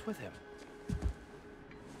all this with him?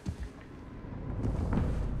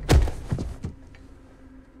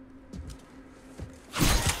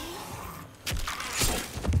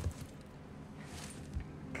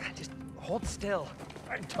 God, just hold still.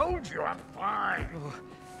 I told you I'm fine. Oh,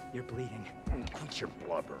 you're bleeding. Quit your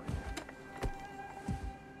blubber.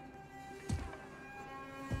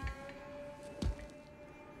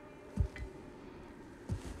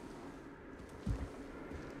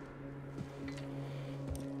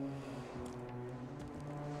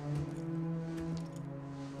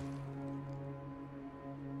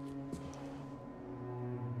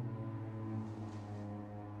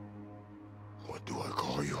 What do I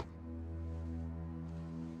call you?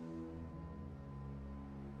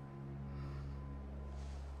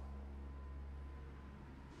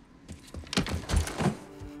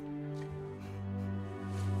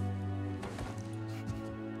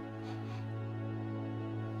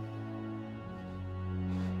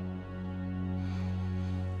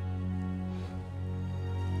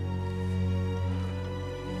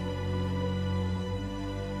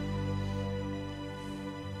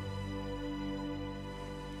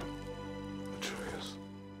 Atreus.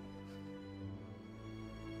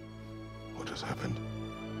 What has happened?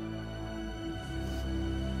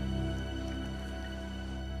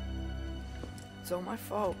 It's all my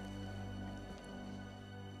fault.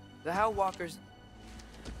 The Hellwalkers...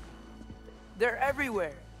 they're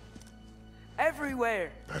everywhere.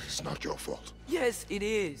 Everywhere. That is not your fault. Yes, it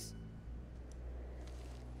is.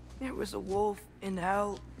 There was a wolf in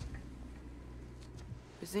hell.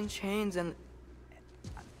 He was in chains and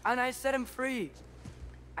I set him free.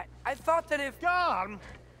 I thought that if... Garm?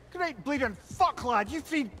 Great bleeding fuck, lad. You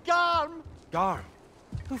freed Garm? Garm?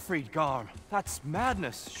 Who freed Garm? That's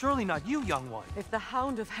madness. Surely not you, young one. If the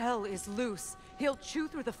Hound of Hell is loose, he'll chew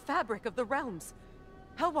through the fabric of the realms.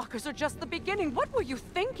 Hellwalkers are just the beginning. What were you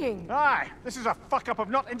thinking? Aye, this is a fuck-up of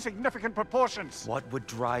not insignificant proportions. What would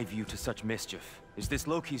drive you to such mischief? Is this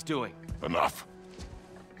Loki's doing? Enough.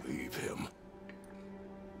 Leave him.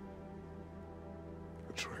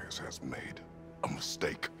 Atreus has made a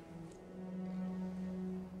mistake.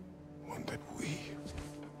 One that we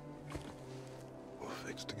will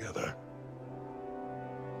fix together.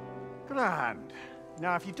 Grand.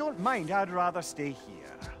 Now, if you don't mind, I'd rather stay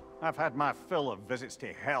here. I've had my fill of visits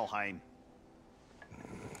to Helheim.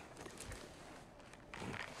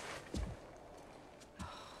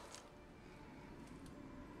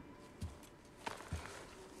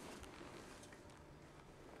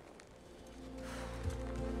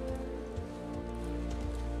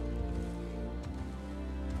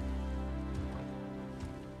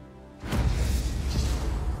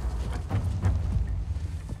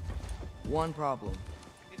 One problem.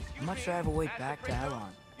 How much do I have a way back to Elon?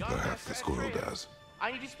 Perhaps the squirrel does.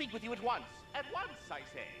 I need to speak with you at once. At once, I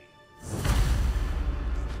say.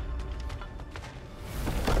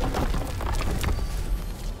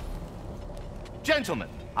 Gentlemen,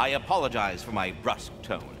 I apologize for my brusque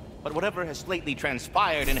tone, but whatever has lately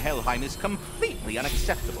transpired in Helheim is completely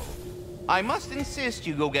unacceptable. I must insist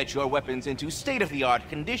you go get your weapons into state-of-the-art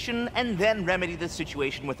condition and then remedy the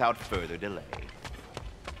situation without further delay.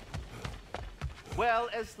 Well,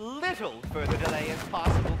 as little further delay as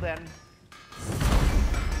possible, then.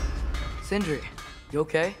 Sindri, you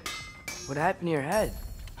okay? What happened to your head?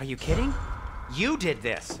 Are you kidding? You did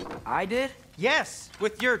this. I did? Yes,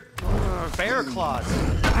 with your bear claws.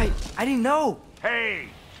 I didn't know. Hey,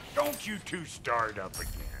 don't you two start up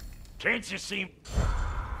again. Can't you see?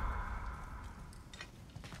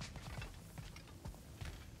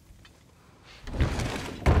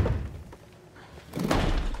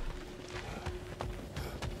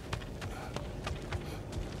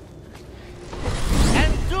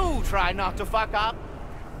 And do try not to fuck up.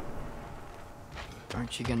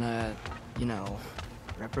 Aren't you gonna, you know,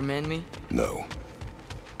 reprimand me? No.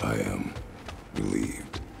 I am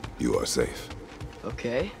relieved. You are safe.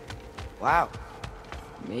 Okay. Wow.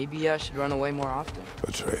 Maybe I should run away more often.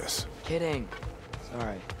 Atreus. Kidding.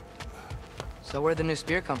 Sorry. So where'd the new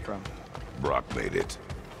spear come from? Brock made it.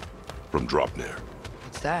 From Dropnir.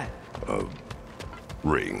 What's that? A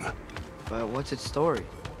ring. But what's its story?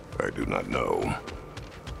 I do not know.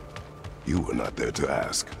 You were not there to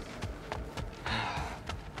ask.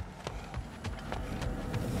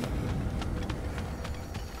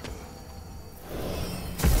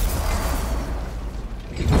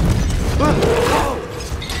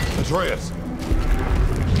 Atreus!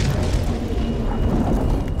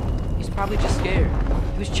 He's probably just scared.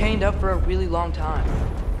 He was chained up for a really long time.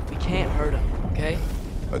 We can't hurt him, okay?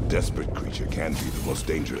 A desperate creature can be the most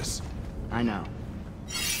dangerous. I know.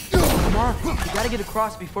 Come on, we gotta get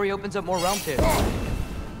across before he opens up more realm tears.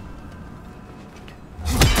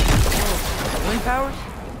 Wind powers?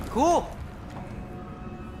 Cool!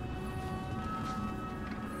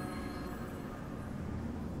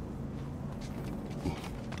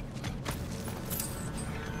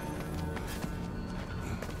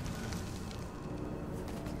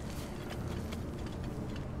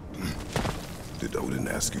 Did Odin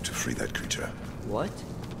ask you to free that creature? What?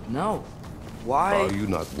 No. Why? Are you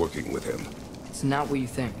not working with him? It's not what you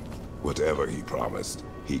think. Whatever he promised,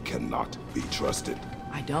 he cannot be trusted.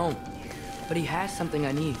 I don't. But he has something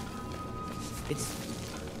I need. It's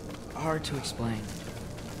hard to explain.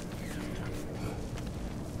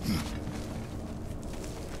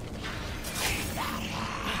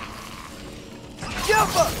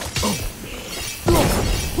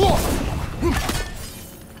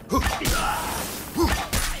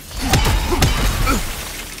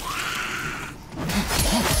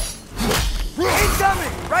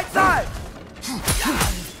 Incoming! Right side!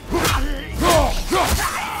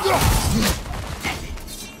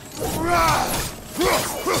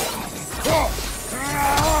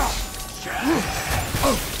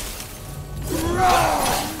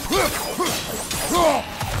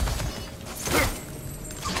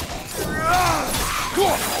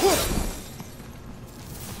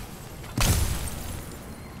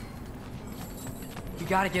 You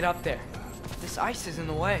gotta get up there. This ice is in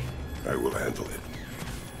the way. I will handle it.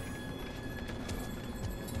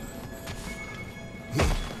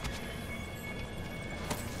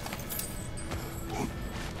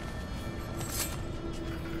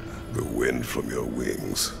 The wind from your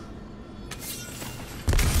wings.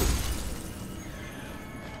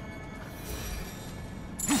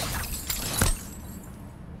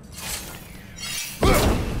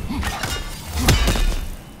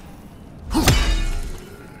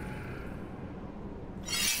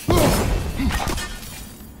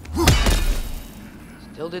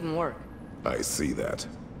 Still didn't work. I see that.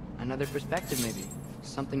 Another perspective, maybe.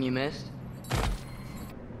 Something you missed?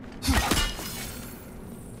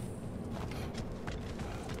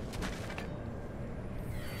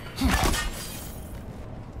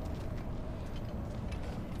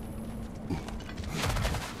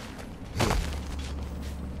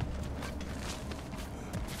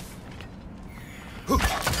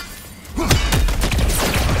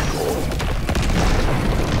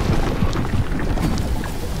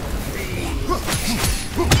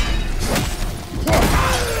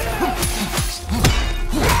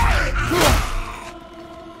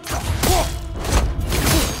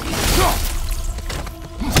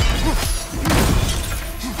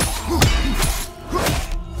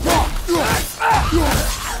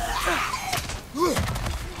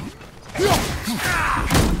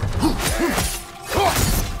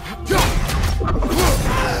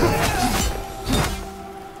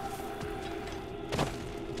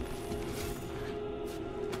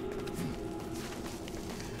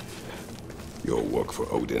 Your work for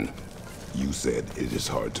Odin. You said it is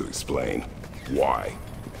hard to explain. Why?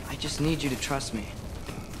 I just need you to trust me.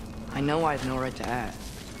 I know I have no right to ask.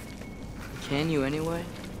 Can you anyway?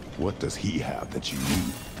 What does he have that you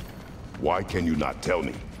need? Why can you not tell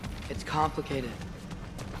me? It's complicated.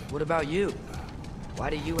 What about you? Why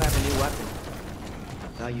do you have a new weapon? I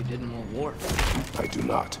thought you didn't want war. I do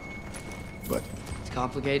not. But... It's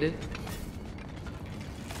complicated?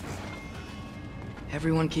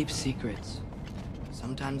 Everyone keeps secrets.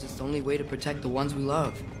 Sometimes it's the only way to protect the ones we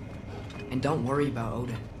love. And don't worry about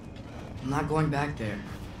Odin. I'm not going back there.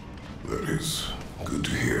 That is good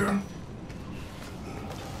to hear.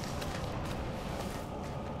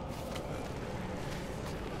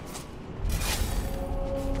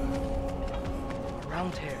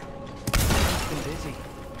 Round tear. I've been busy.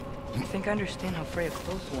 I think I understand how Freya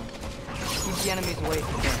close one. Keep the enemies away if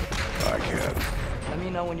you can. I can. Let me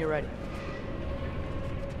know when you're ready.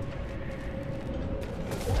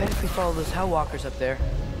 Bet if we follow those Hellwalkers up there,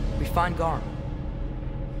 we find Garm.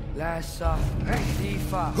 Lassa,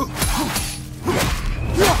 Difa.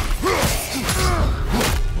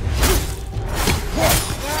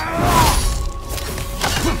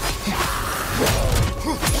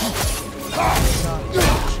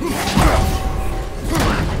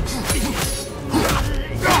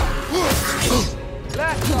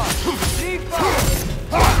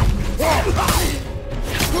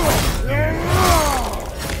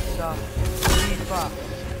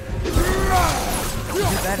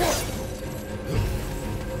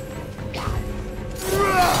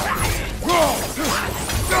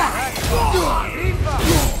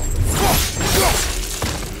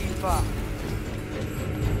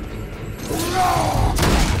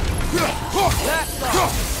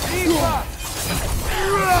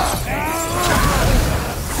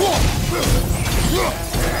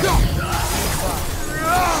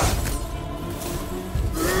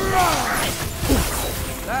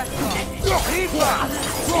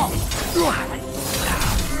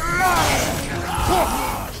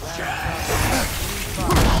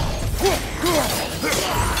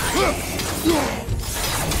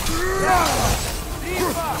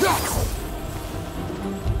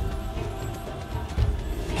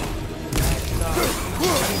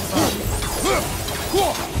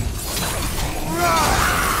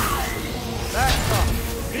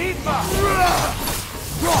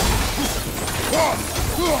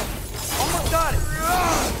 Almost got it.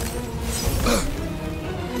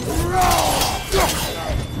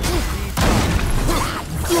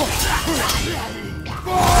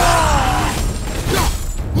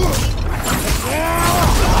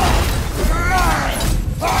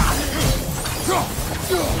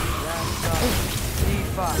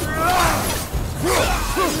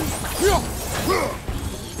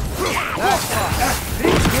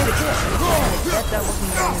 That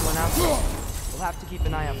wasn't the only one out there. We'll have to keep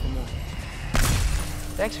an eye out for more.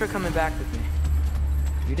 Thanks for coming back with me.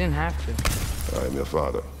 You didn't have to. I am your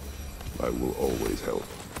father. I will always help,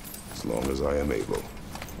 as long as I am able.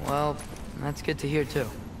 Well, that's good to hear too.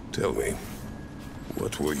 Tell me,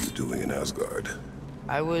 what were you doing in Asgard?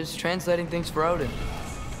 I was translating things for Odin.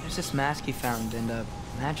 There's this mask he found and a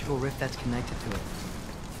magical rift that's connected to it.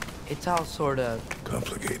 It's all sort of...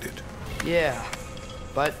 complicated. Yeah,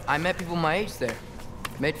 but I met people my age there.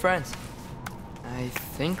 Made friends. I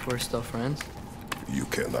think we're still friends. You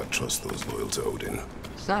cannot trust those loyal to Odin.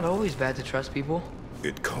 It's not always bad to trust people.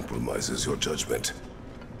 It compromises your judgment.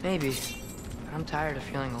 Maybe. I'm tired of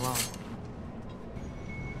feeling alone.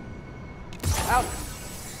 Out!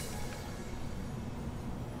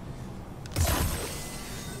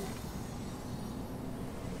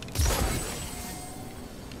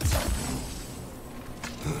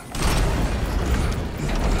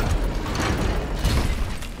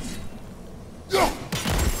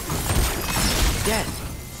 Dead.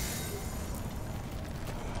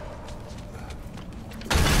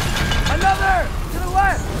 Another! To the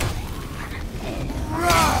left!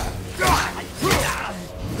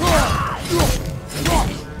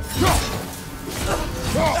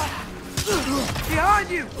 Behind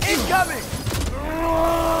you! Incoming!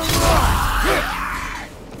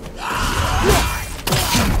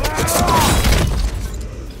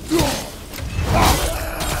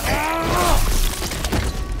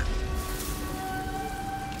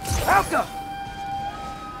 Alka!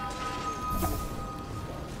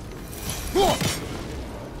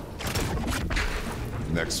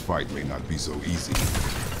 Next fight may not be so easy.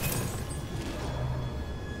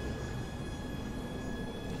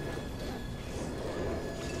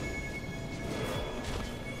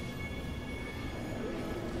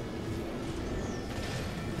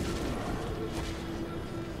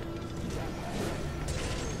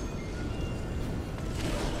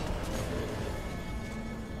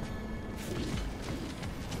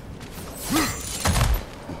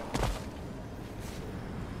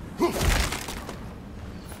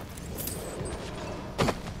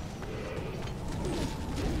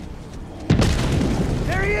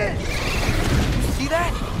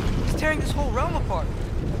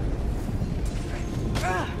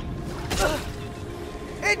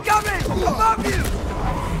 Incoming! Above you!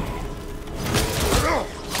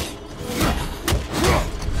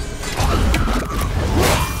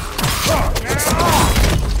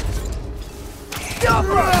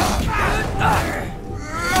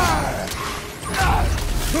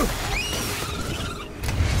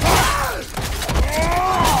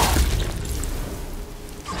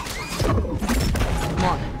 Come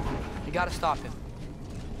on. You gotta stop him.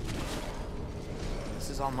 This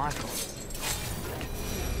is all my fault.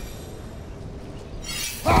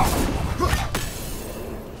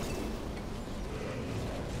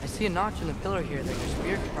 I see a notch in the pillar here that your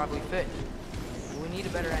spear could probably fit. We need a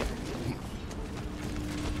better angle.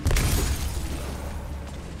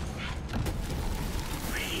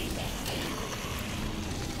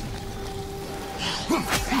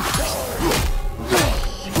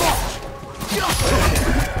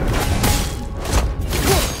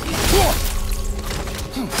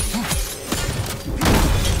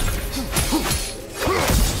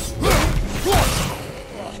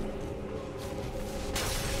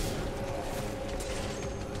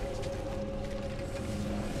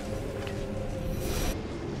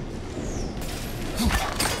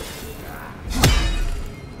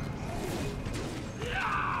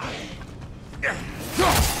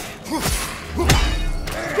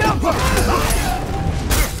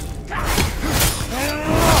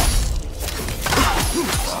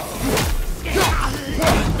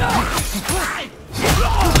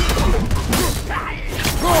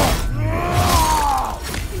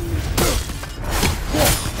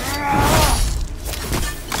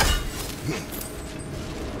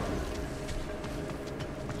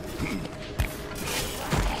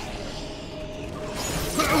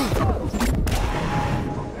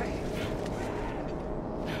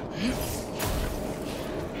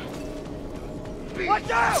 Watch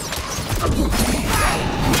out!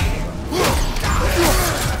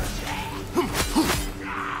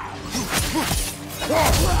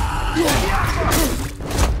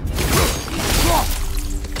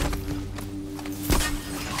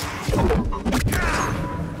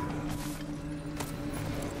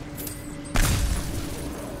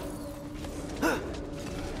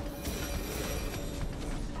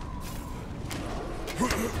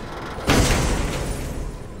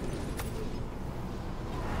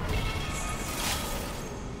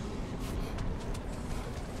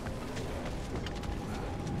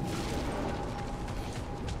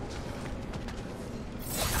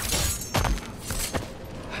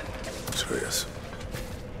 Atreus,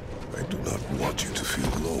 I do not want you to feel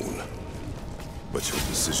alone, but your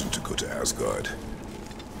decision to go to Asgard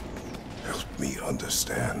helped me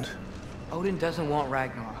understand. Odin doesn't want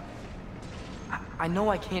Ragnarok. I know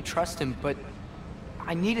I can't trust him, but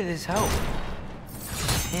I needed his help.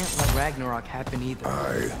 I can't let Ragnarok happen either.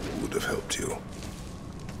 I would have helped you.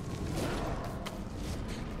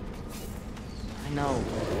 I know.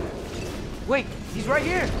 Wait, he's right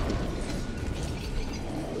here!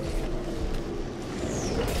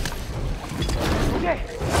 Okay,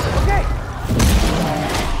 okay!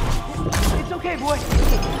 It's okay, boy.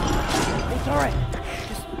 It's all right.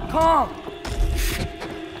 Just calm.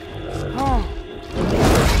 Calm.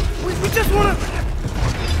 We just wanna...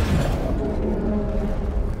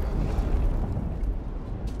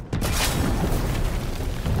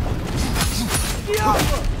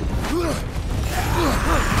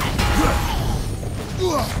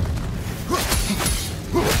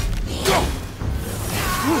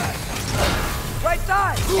 Right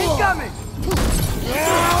side! Incoming!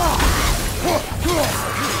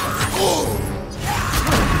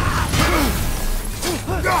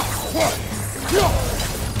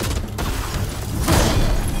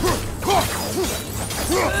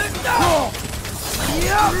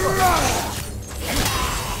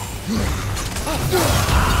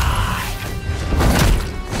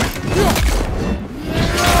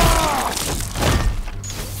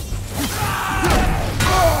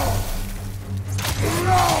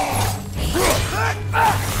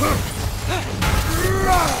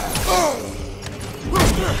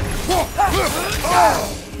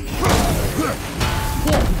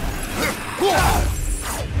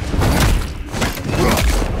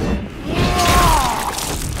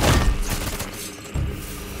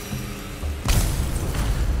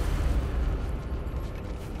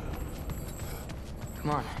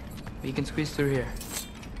 Come on, we can squeeze through here.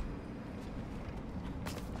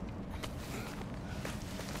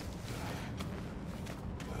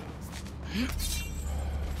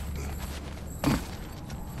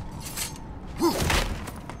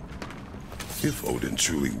 If Odin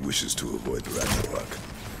truly wishes to avoid Ragnarok,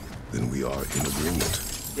 then we are in agreement.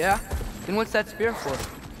 Yeah? Then what's that spear for?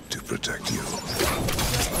 To protect you.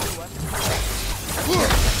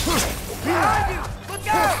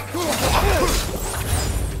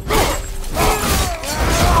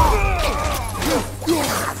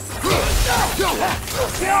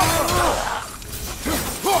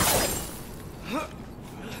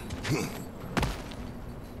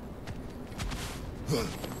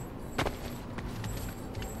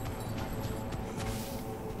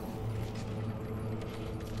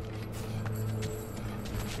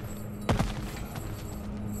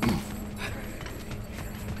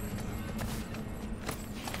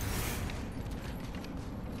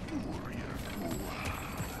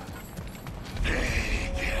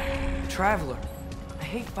 Traveler. I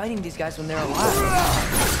hate fighting these guys when they're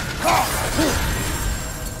alive.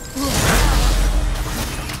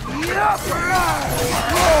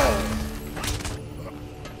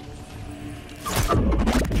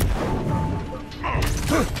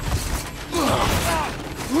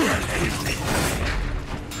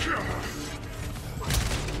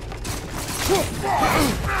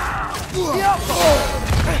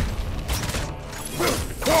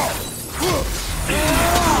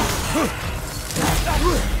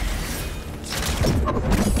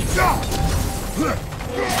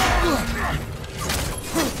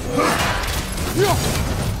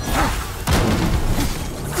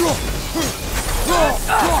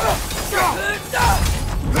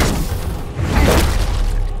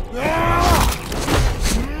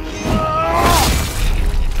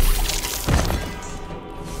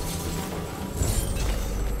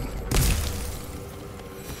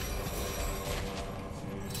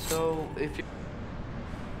 So, if you...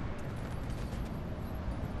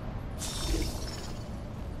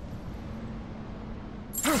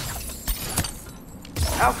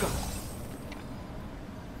 Alka!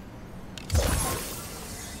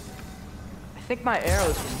 I think my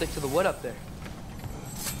arrows will stick to the wood up there.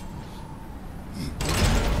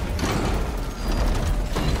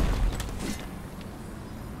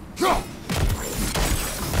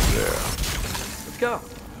 Let's go.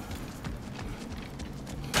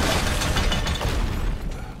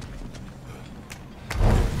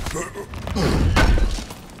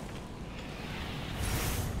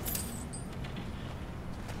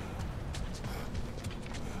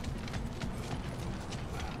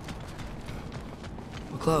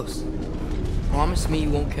 We're close. Promise me you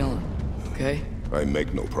won't kill him, okay? I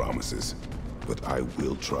make no promises, but I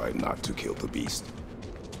will try not to kill the beast.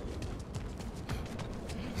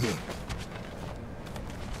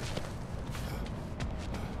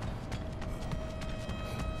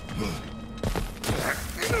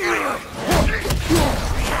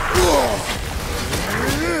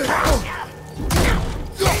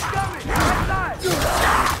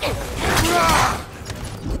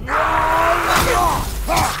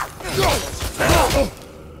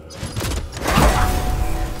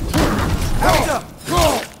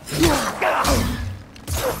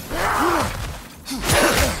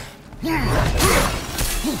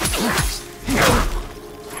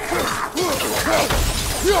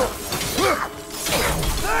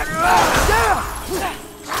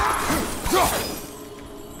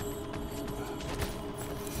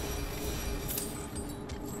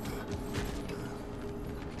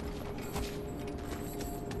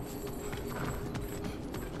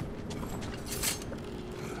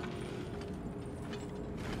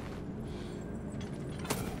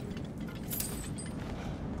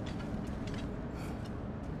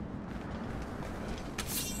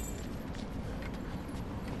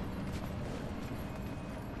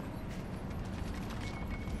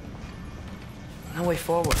 No way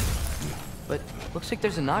forward. But looks like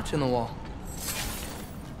there's a notch in the wall.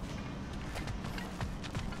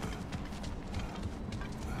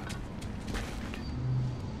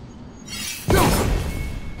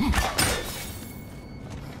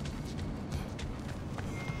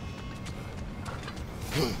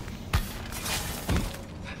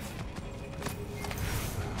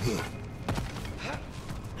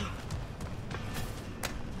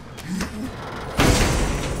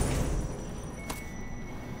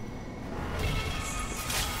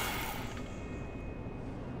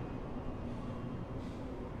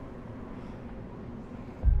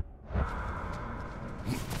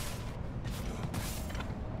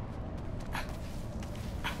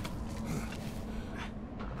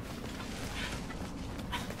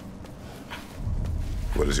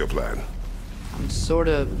 What is your plan? I'm sort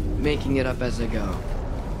of making it up as I go.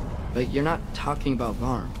 But you're not talking about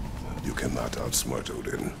Varm. You cannot outsmart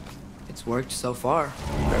Odin. It's worked so far.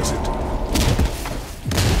 Has it?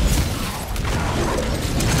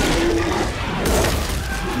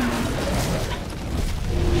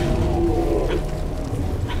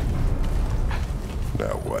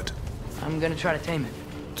 Now what? I'm gonna try to tame it.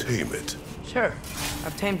 Tame it? Sure.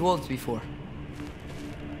 I've tamed wolves before.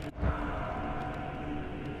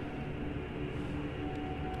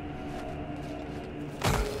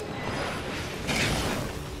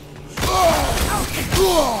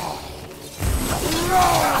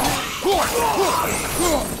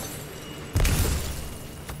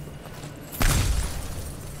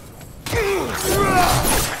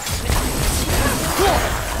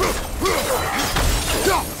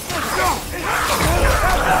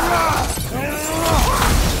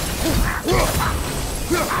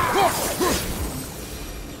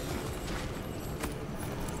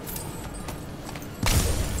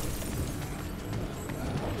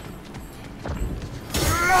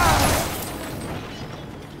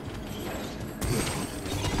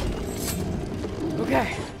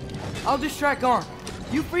 Okay, I'll distract Arm.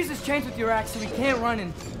 You freeze his chains with your axe so he can't run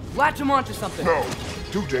and latch him onto something. No,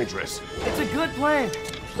 too dangerous. It's a good plan.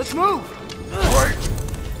 Let's move. Wait.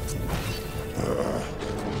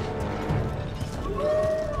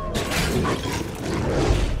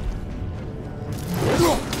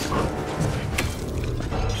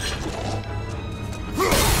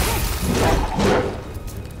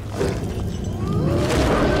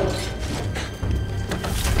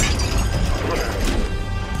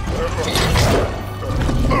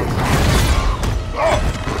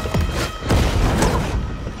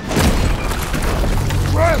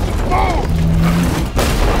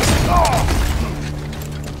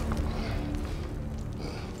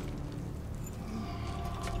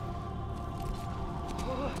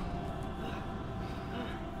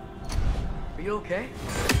 Are you okay?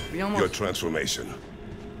 We almost... Your transformation.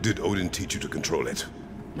 Did Odin teach you to control it?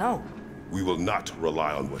 No. We will not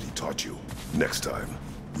rely on what he taught you. Next time,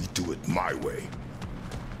 we do it my way.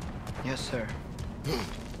 Yes, sir.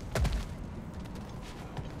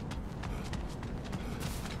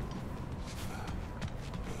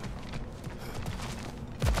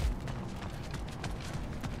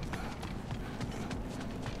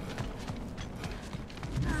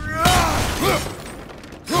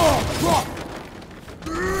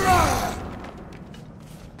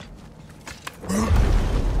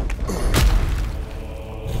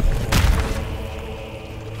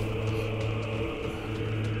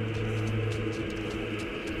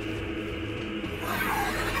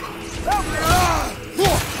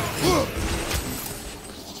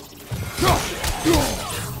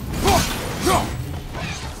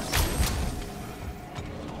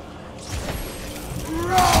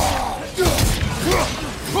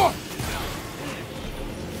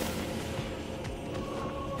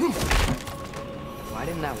 Why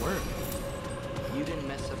didn't that work? You didn't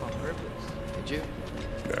mess up on purpose, did you?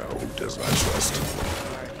 Now, who does not trust?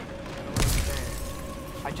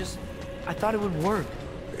 I thought it would work.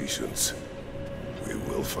 Patience. We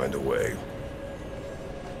will find a way.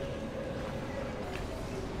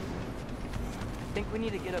 I think we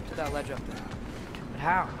need to get up to that ledge up there. But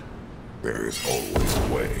how? There is always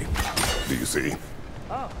a way. Do you see?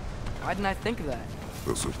 Oh, why didn't I think of that?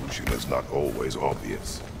 The solution is not always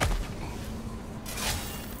obvious.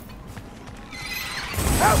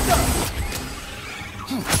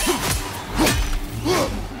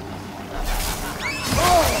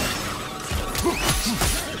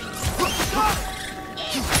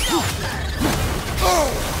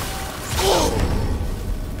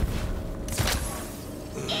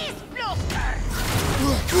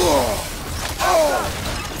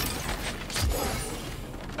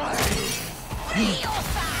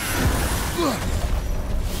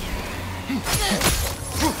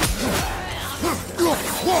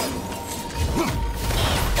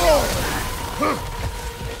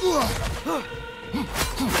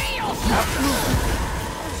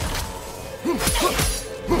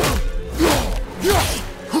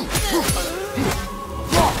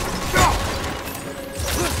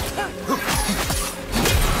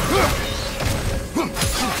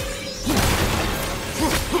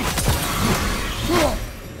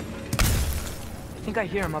 I think I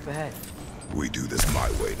hear him up ahead. We do this my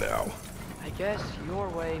way now. I guess your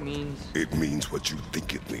way means... It means what you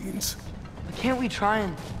think it means. But can't we try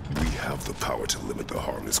and... We have the power to limit the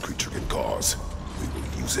harm this creature can cause. We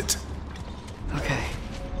will use it. Okay.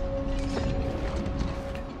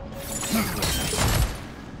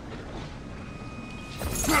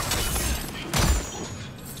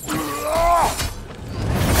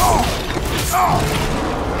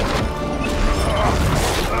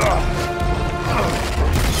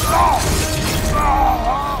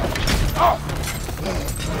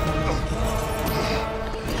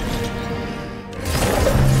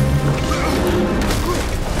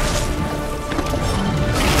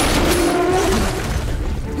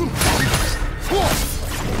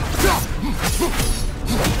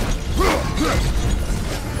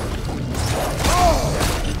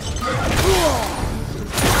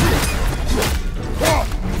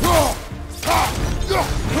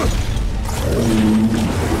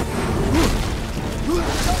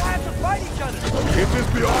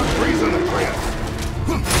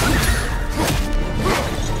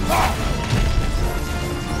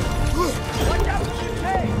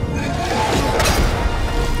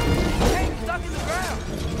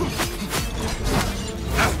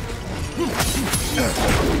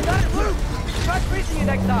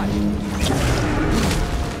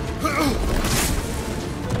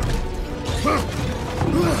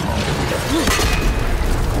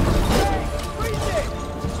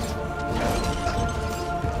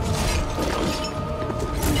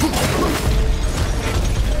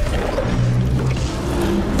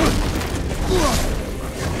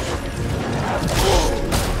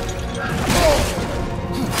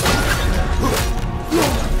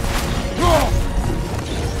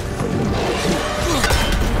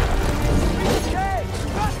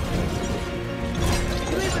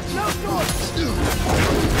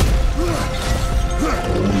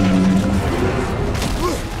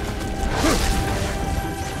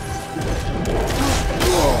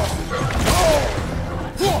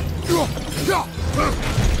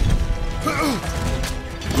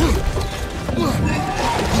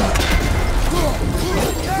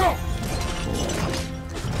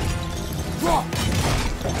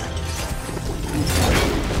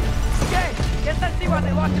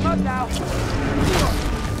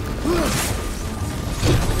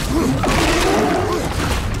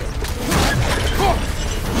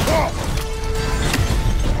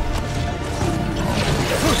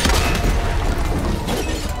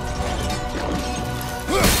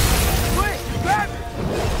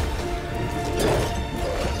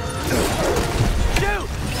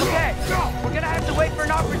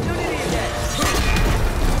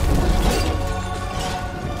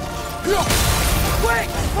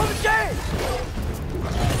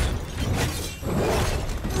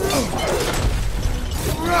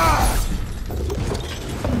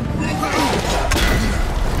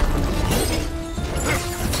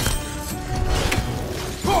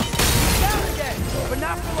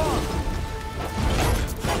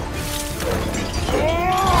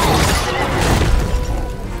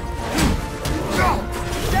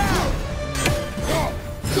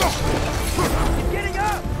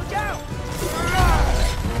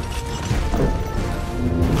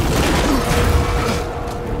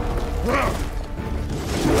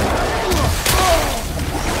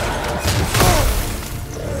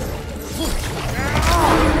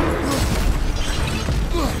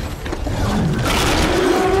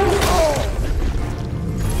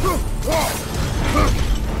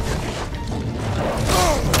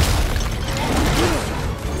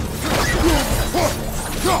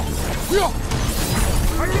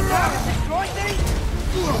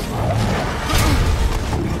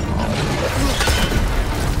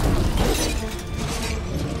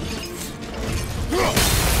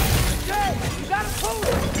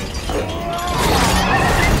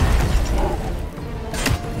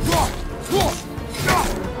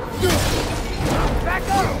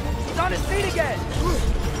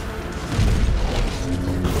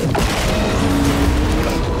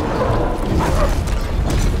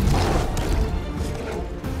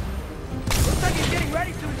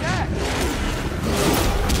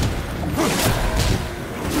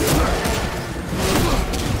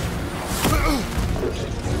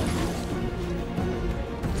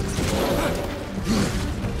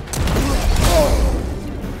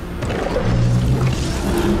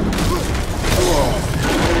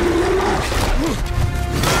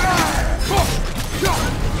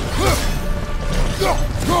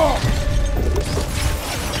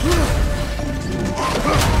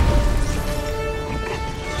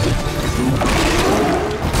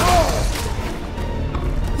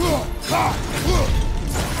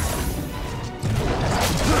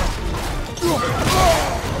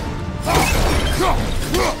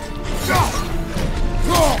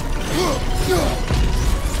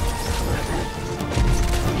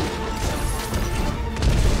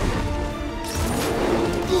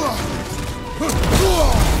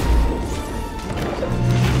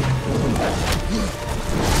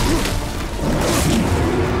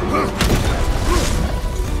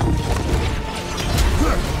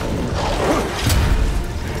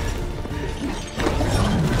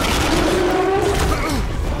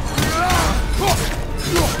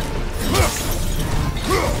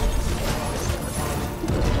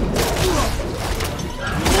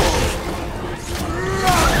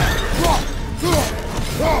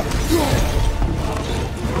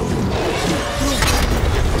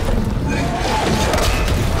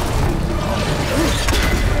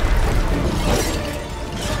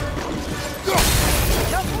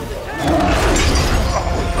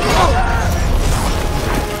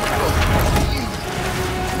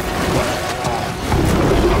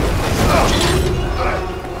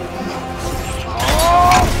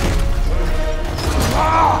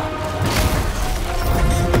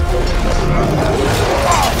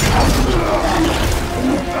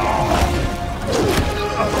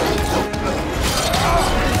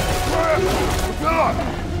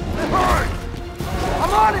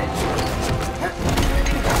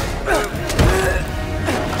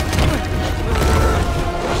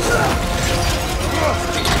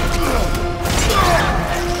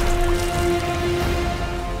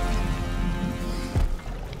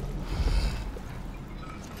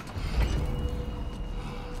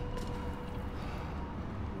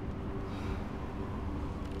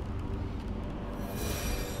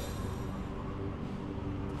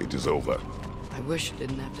 conflict is over. I wish it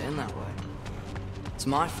didn't have to end that way. It's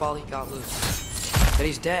my fault he got loose. But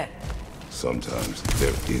he's dead. Sometimes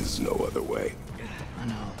there is no other way. I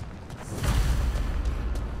know.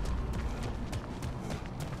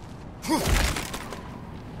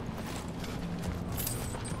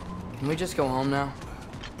 Can we just go home now?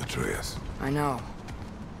 Atreus. I know.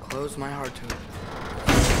 Close my heart to it.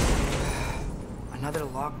 Another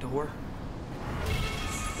locked door.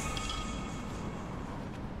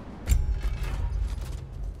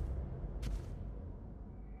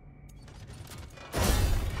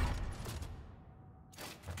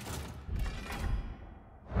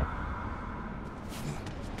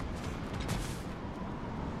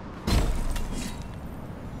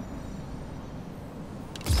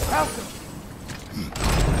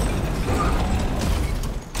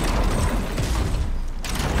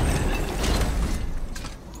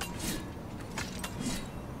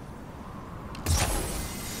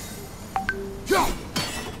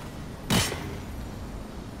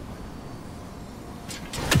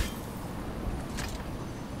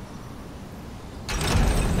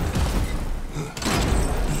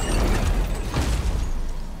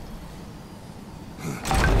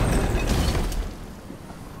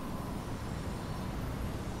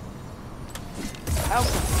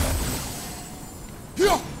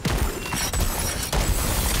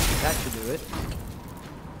 That should do it.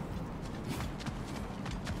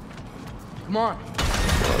 Come on.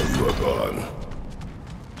 While you are gone,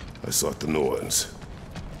 I sought the Norns.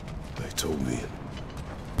 They told me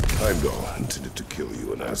Heimdall intended to kill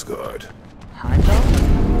you in Asgard. Heimdall?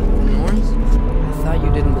 The Norns? I thought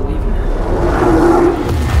you didn't believe me.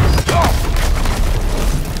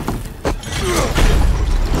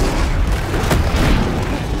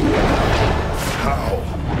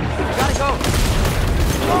 Gotta go!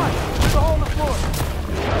 Come on! There's a hole in the floor!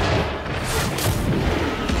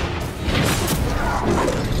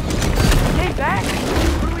 Came back?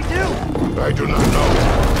 What do we do? I do not know.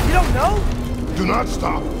 You don't know? Do not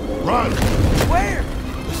stop. Run! Where?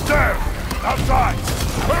 The stairs! Outside!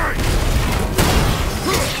 Hurry!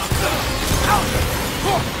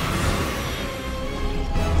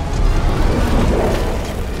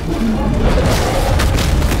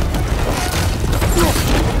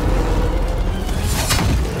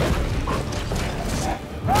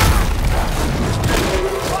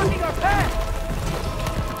 Blocking our path!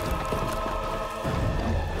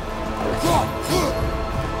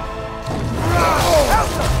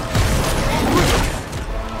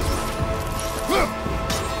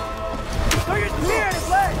 Throw your spear at his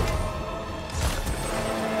leg!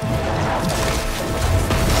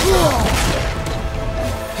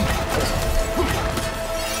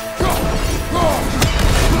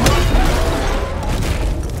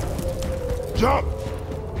 Jump!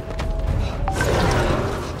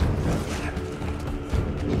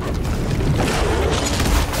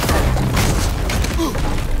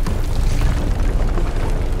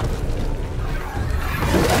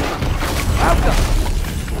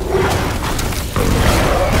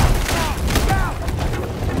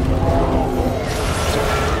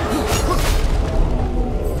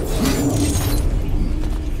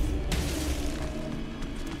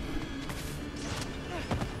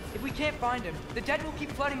 If we can't find him, the dead will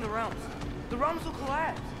keep flooding the realms. The realms will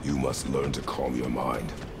collapse. You must learn to calm your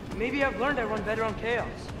mind. Maybe I've learned I run better on chaos.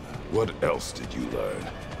 What else did you learn?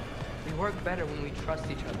 We work better when we trust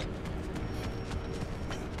each other.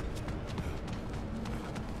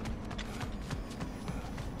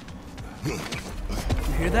 You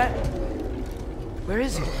hear that? Where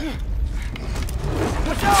is he?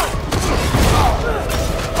 Watch out!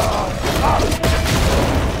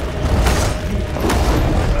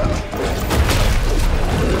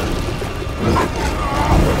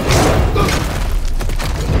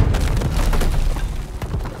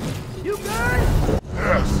 You good?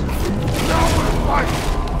 Yes! Now we're fighting!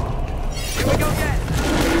 Here we go again!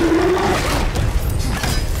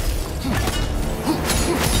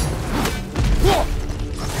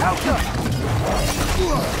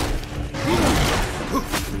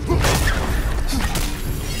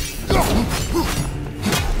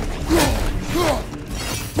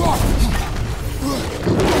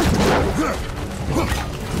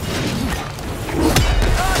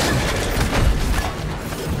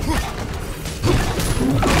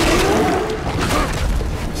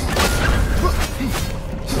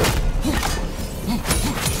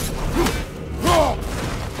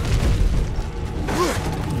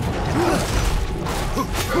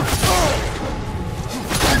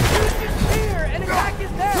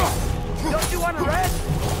 Don't you want to rest?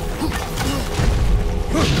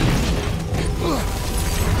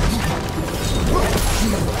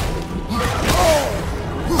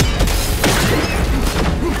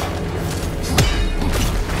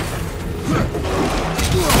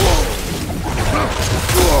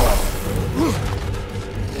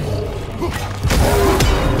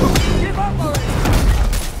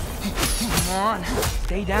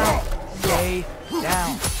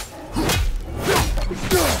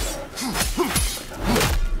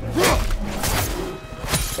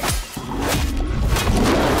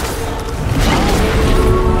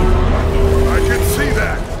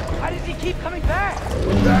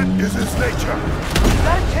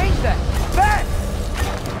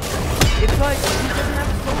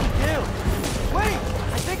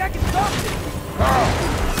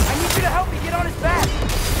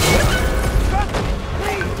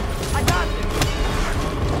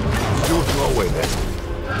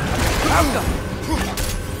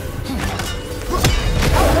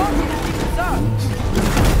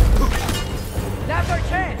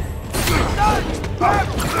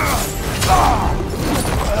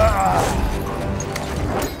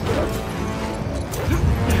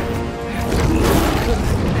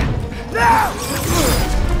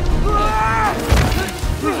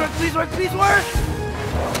 please work!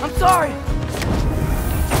 I'm sorry!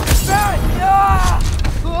 Barret! Ah!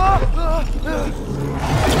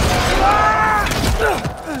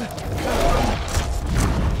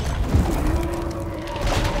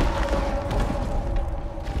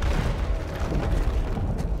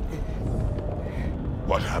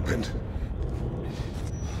 What happened?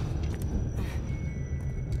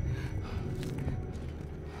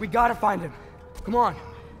 We gotta find him. Come on.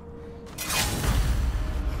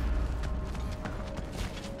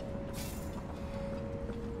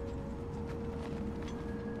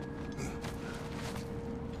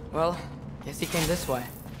 Well, guess he came this way.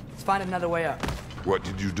 Let's find another way up. What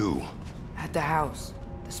did you do? At the house.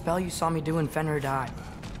 The spell you saw me do when Fenrir died.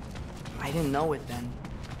 I didn't know it then,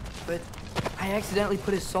 but I accidentally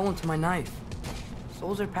put his soul into my knife.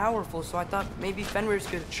 Souls are powerful, so I thought maybe Fenrir's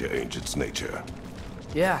could... Change its nature.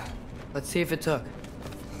 Yeah. Let's see if it took.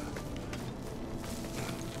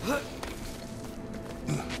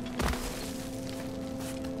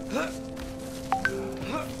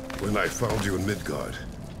 When I found you in Midgard,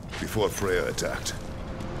 before Freya attacked,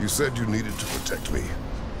 you said you needed to protect me.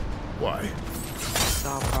 Why? I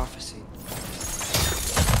saw a prophecy.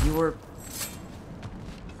 You were...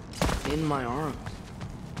 in my arms.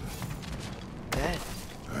 Dead.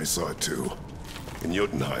 I saw it too. In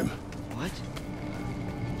Jotunheim. What?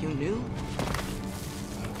 You knew?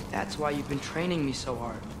 That's why you've been training me so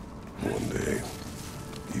hard. One day,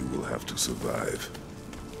 you will have to survive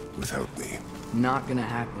without me. Not gonna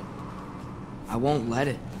happen. I won't let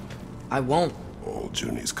it. I won't. All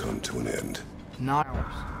journeys come to an end. Not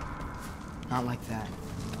ours. Not like that.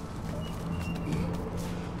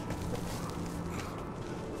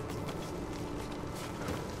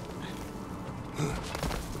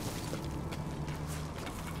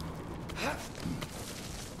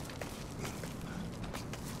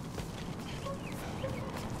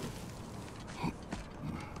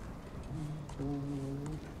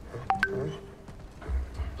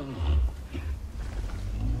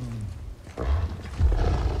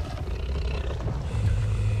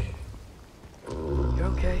 You're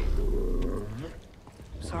okay?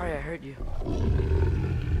 Sorry I hurt you.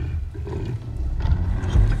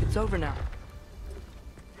 It's over now.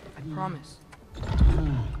 I promise.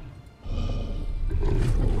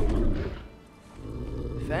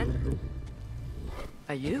 Fen?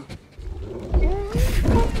 Are you?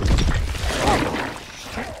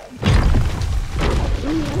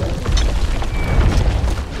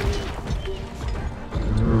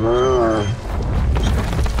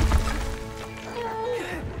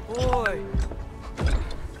 Boy.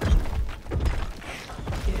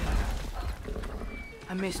 Yeah.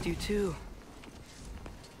 I missed you too.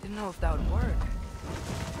 Didn't know if that would work.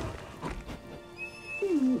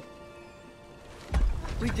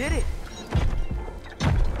 We did it.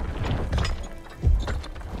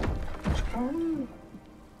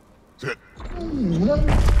 Sit.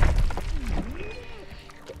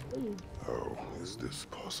 How is this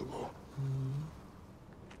possible?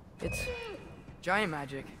 It's giant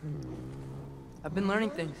magic. I've been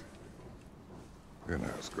learning things. In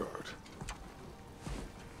Asgard.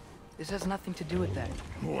 This has nothing to do with that.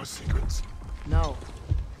 More secrets. No.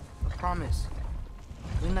 A promise.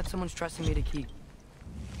 Something that someone's trusting me to keep.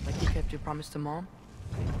 Like you kept your promise to Mom?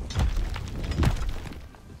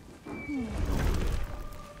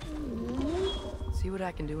 See what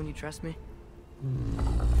I can do when you trust me?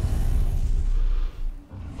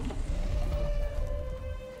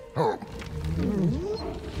 Oh.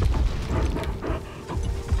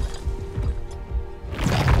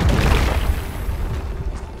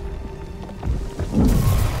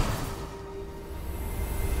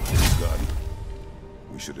 Done.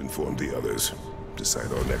 We should inform the others.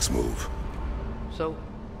 Decide our next move. So,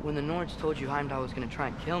 when the Nords told you Heimdall was gonna try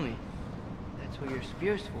and kill me, that's what your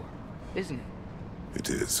spear's for, isn't it? It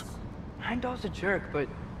is. Heimdall's a jerk, but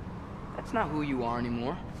that's not who you are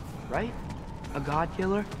anymore, right? A god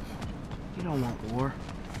killer? You don't want war.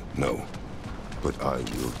 No. But I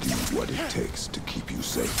will do what it takes to keep you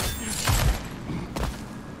safe.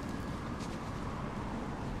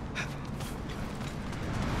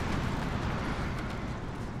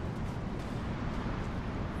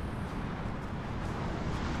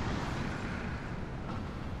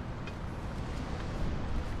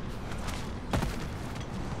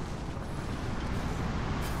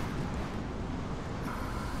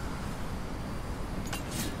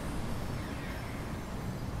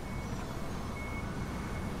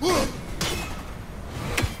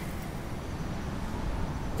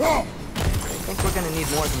 I think we're gonna need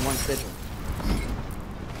more than one sigil.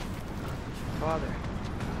 Father,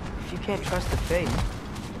 if you can't trust the fate,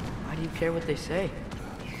 why do you care what they say?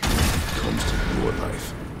 comes to your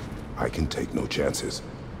life, I can take no chances.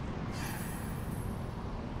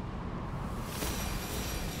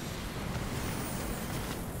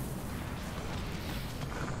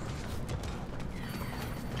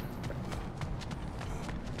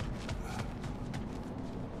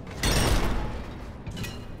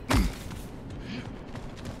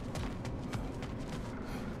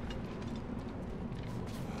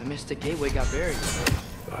 The Mystic Gateway got buried.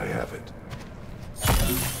 I have it.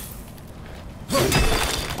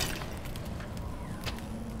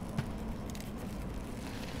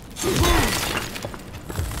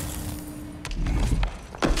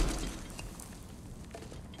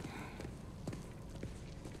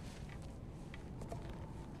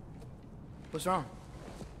 What's wrong?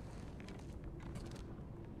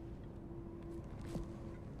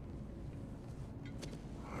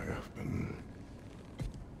 I have been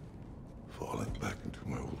falling back into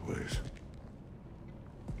my old ways.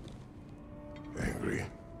 Angry.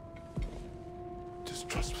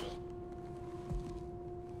 Distrustful.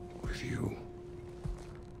 With you.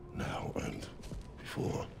 Now and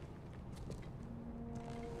before.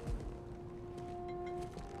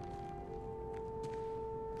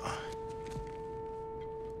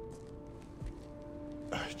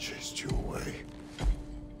 I chased you away.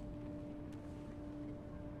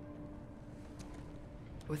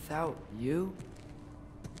 Without you,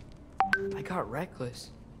 I got reckless.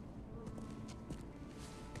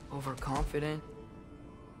 Overconfident.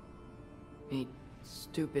 Made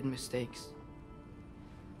stupid mistakes.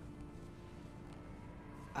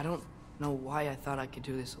 I don't know why I thought I could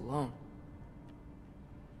do this alone.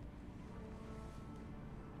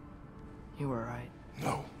 You were right.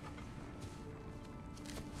 No.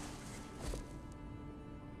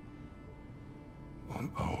 On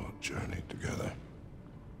our journey together,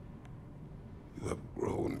 you have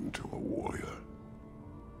grown into a warrior,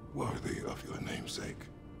 worthy of your namesake.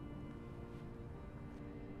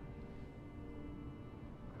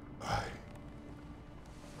 I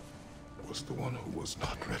was the one who was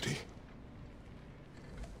not ready.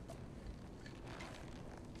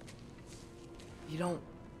 You don't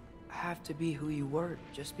have to be who you were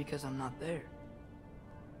just because I'm not there.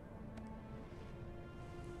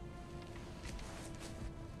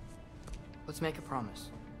 Let's make a promise.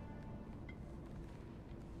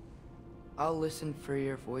 I'll listen for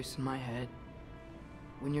your voice in my head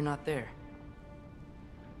when you're not there,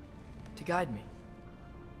 to guide me.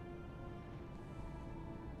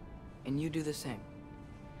 And you do the same.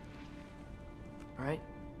 All right?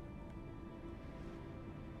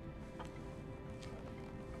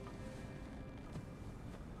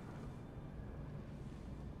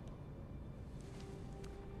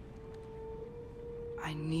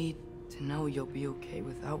 I need to know you'll be okay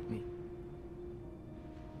without me.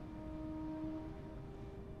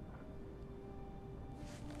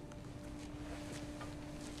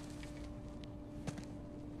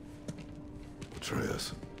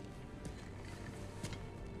 Atreus.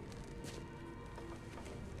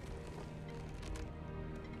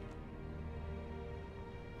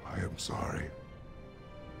 I am sorry.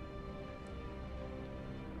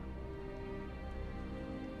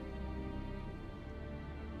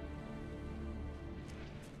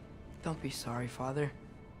 Don't be sorry, Father.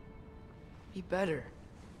 Be better.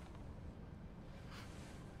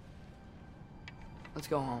 Let's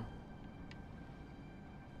go home.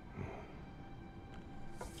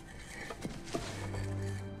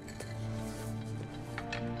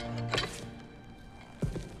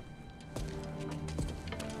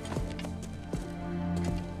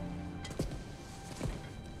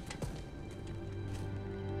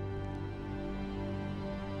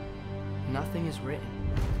 Nothing is written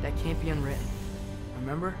that can't be unwritten.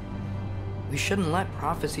 Remember? We shouldn't let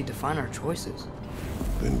prophecy define our choices.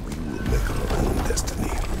 Then we will make our own destiny.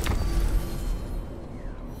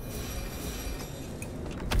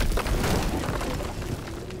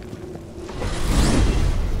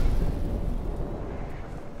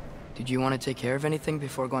 Did you want to take care of anything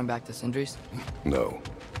before going back to Sindri's? No.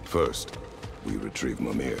 First, we retrieve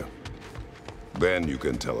Mimir. Then you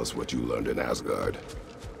can tell us what you learned in Asgard.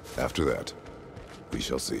 After that, we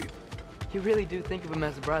shall see. You really do think of him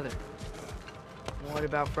as a brother. What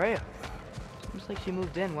about Freya? Seems like she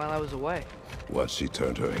moved in while I was away. Once she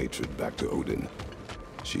turned her hatred back to Odin,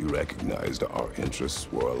 she recognized our interests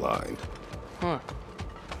were aligned. Huh.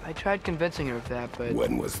 I tried convincing her of that, but...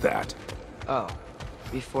 When was that? Oh,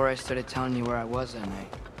 before I started telling you where I was that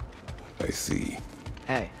night. I see.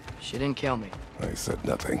 Hey, she didn't kill me. I said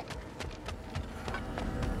nothing.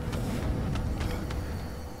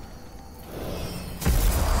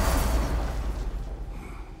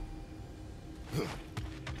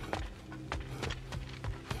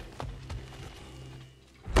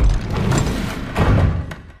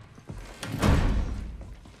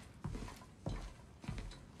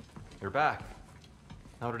 You're back.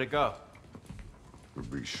 How did it go? The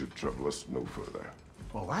beast should trouble us no further.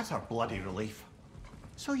 Well, that's a bloody relief.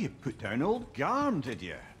 So you put down old Garm, did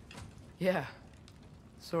you? Yeah,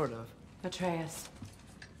 sort of. Atreus,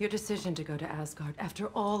 your decision to go to Asgard after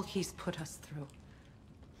all he's put us through.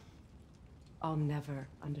 I'll never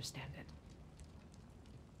understand it.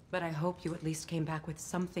 But I hope you at least came back with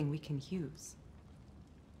something we can use.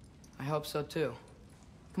 I hope so too.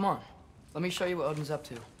 Come on, let me show you what Odin's up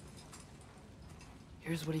to.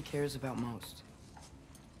 Here's what he cares about most.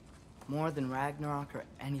 More than Ragnarok or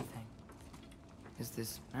anything, is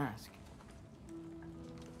this mask.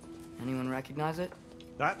 Anyone recognize it?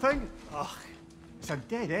 That thing? Ugh, it's a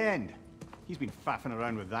dead end. He's been faffing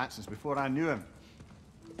around with that since before I knew him.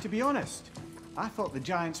 To be honest, I thought the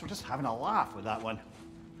Giants were just having a laugh with that one.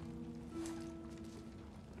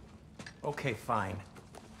 Okay, fine.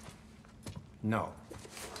 No.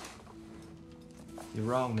 You're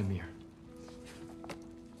wrong, Mimir.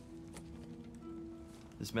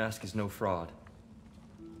 This mask is no fraud.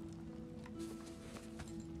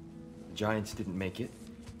 The Giants didn't make it,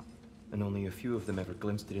 and only a few of them ever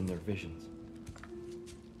glimpsed it in their visions.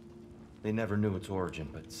 They never knew its origin,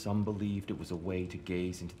 but some believed it was a way to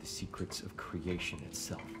gaze into the secrets of creation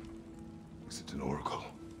itself. Is it an oracle?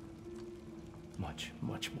 Much,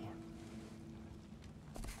 much more.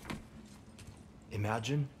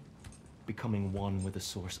 Imagine becoming one with a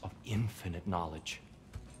source of infinite knowledge.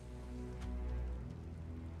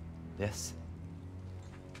 This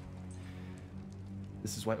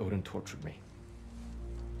is why Odin tortured me.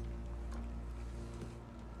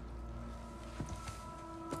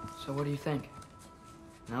 So what do you think?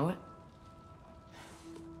 Know it?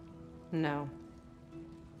 No.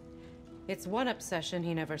 It's one obsession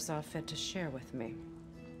he never saw fit to share with me.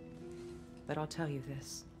 But I'll tell you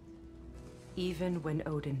this. Even when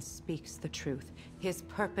Odin speaks the truth, his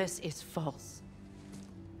purpose is false.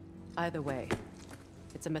 Either way,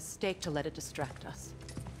 it's a mistake to let it distract us.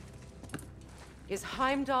 Is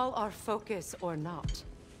Heimdall our focus or not?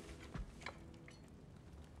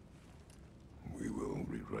 We will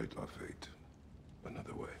rewrite our fate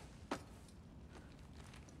another way.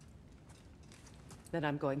 Then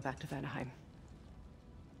I'm going back to Vanaheim.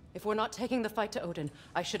 If we're not taking the fight to Odin,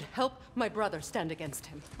 I should help my brother stand against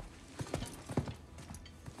him.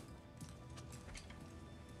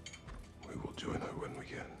 We will join her when we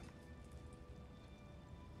can.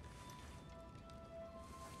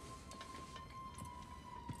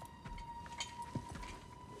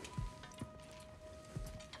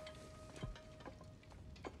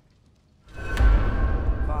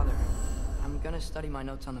 Father, I'm gonna study my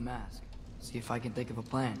notes on the mask. See if I can think of a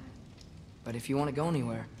plan. But if you want to go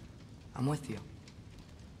anywhere, I'm with you.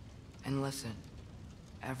 And listen,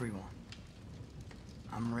 everyone.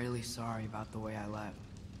 I'm really sorry about the way I left.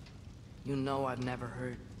 You know I've never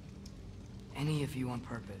hurt any of you on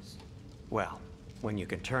purpose. Well, when you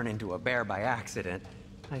can turn into a bear by accident,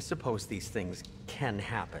 I suppose these things can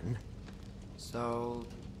happen. So,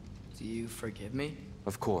 do you forgive me?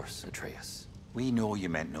 Of course, Atreus. We know you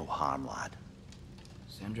meant no harm, lad.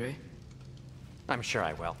 Sindri? I'm sure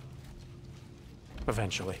I will.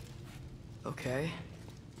 Eventually. Okay.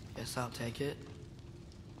 Guess I'll take it.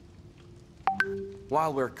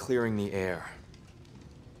 While we're clearing the air,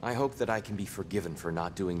 I hope that I can be forgiven for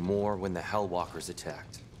not doing more when the Hellwalkers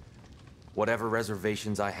attacked. Whatever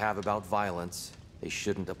reservations I have about violence, they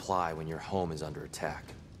shouldn't apply when your home is under attack.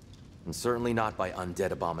 And certainly not by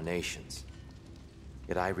undead abominations.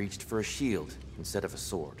 Yet I reached for a shield instead of a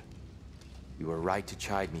sword. You were right to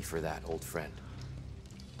chide me for that, old friend.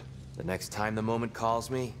 The next time the moment calls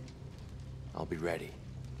me, I'll be ready.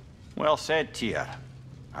 Well said, Tyr.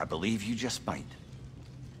 I believe you just might.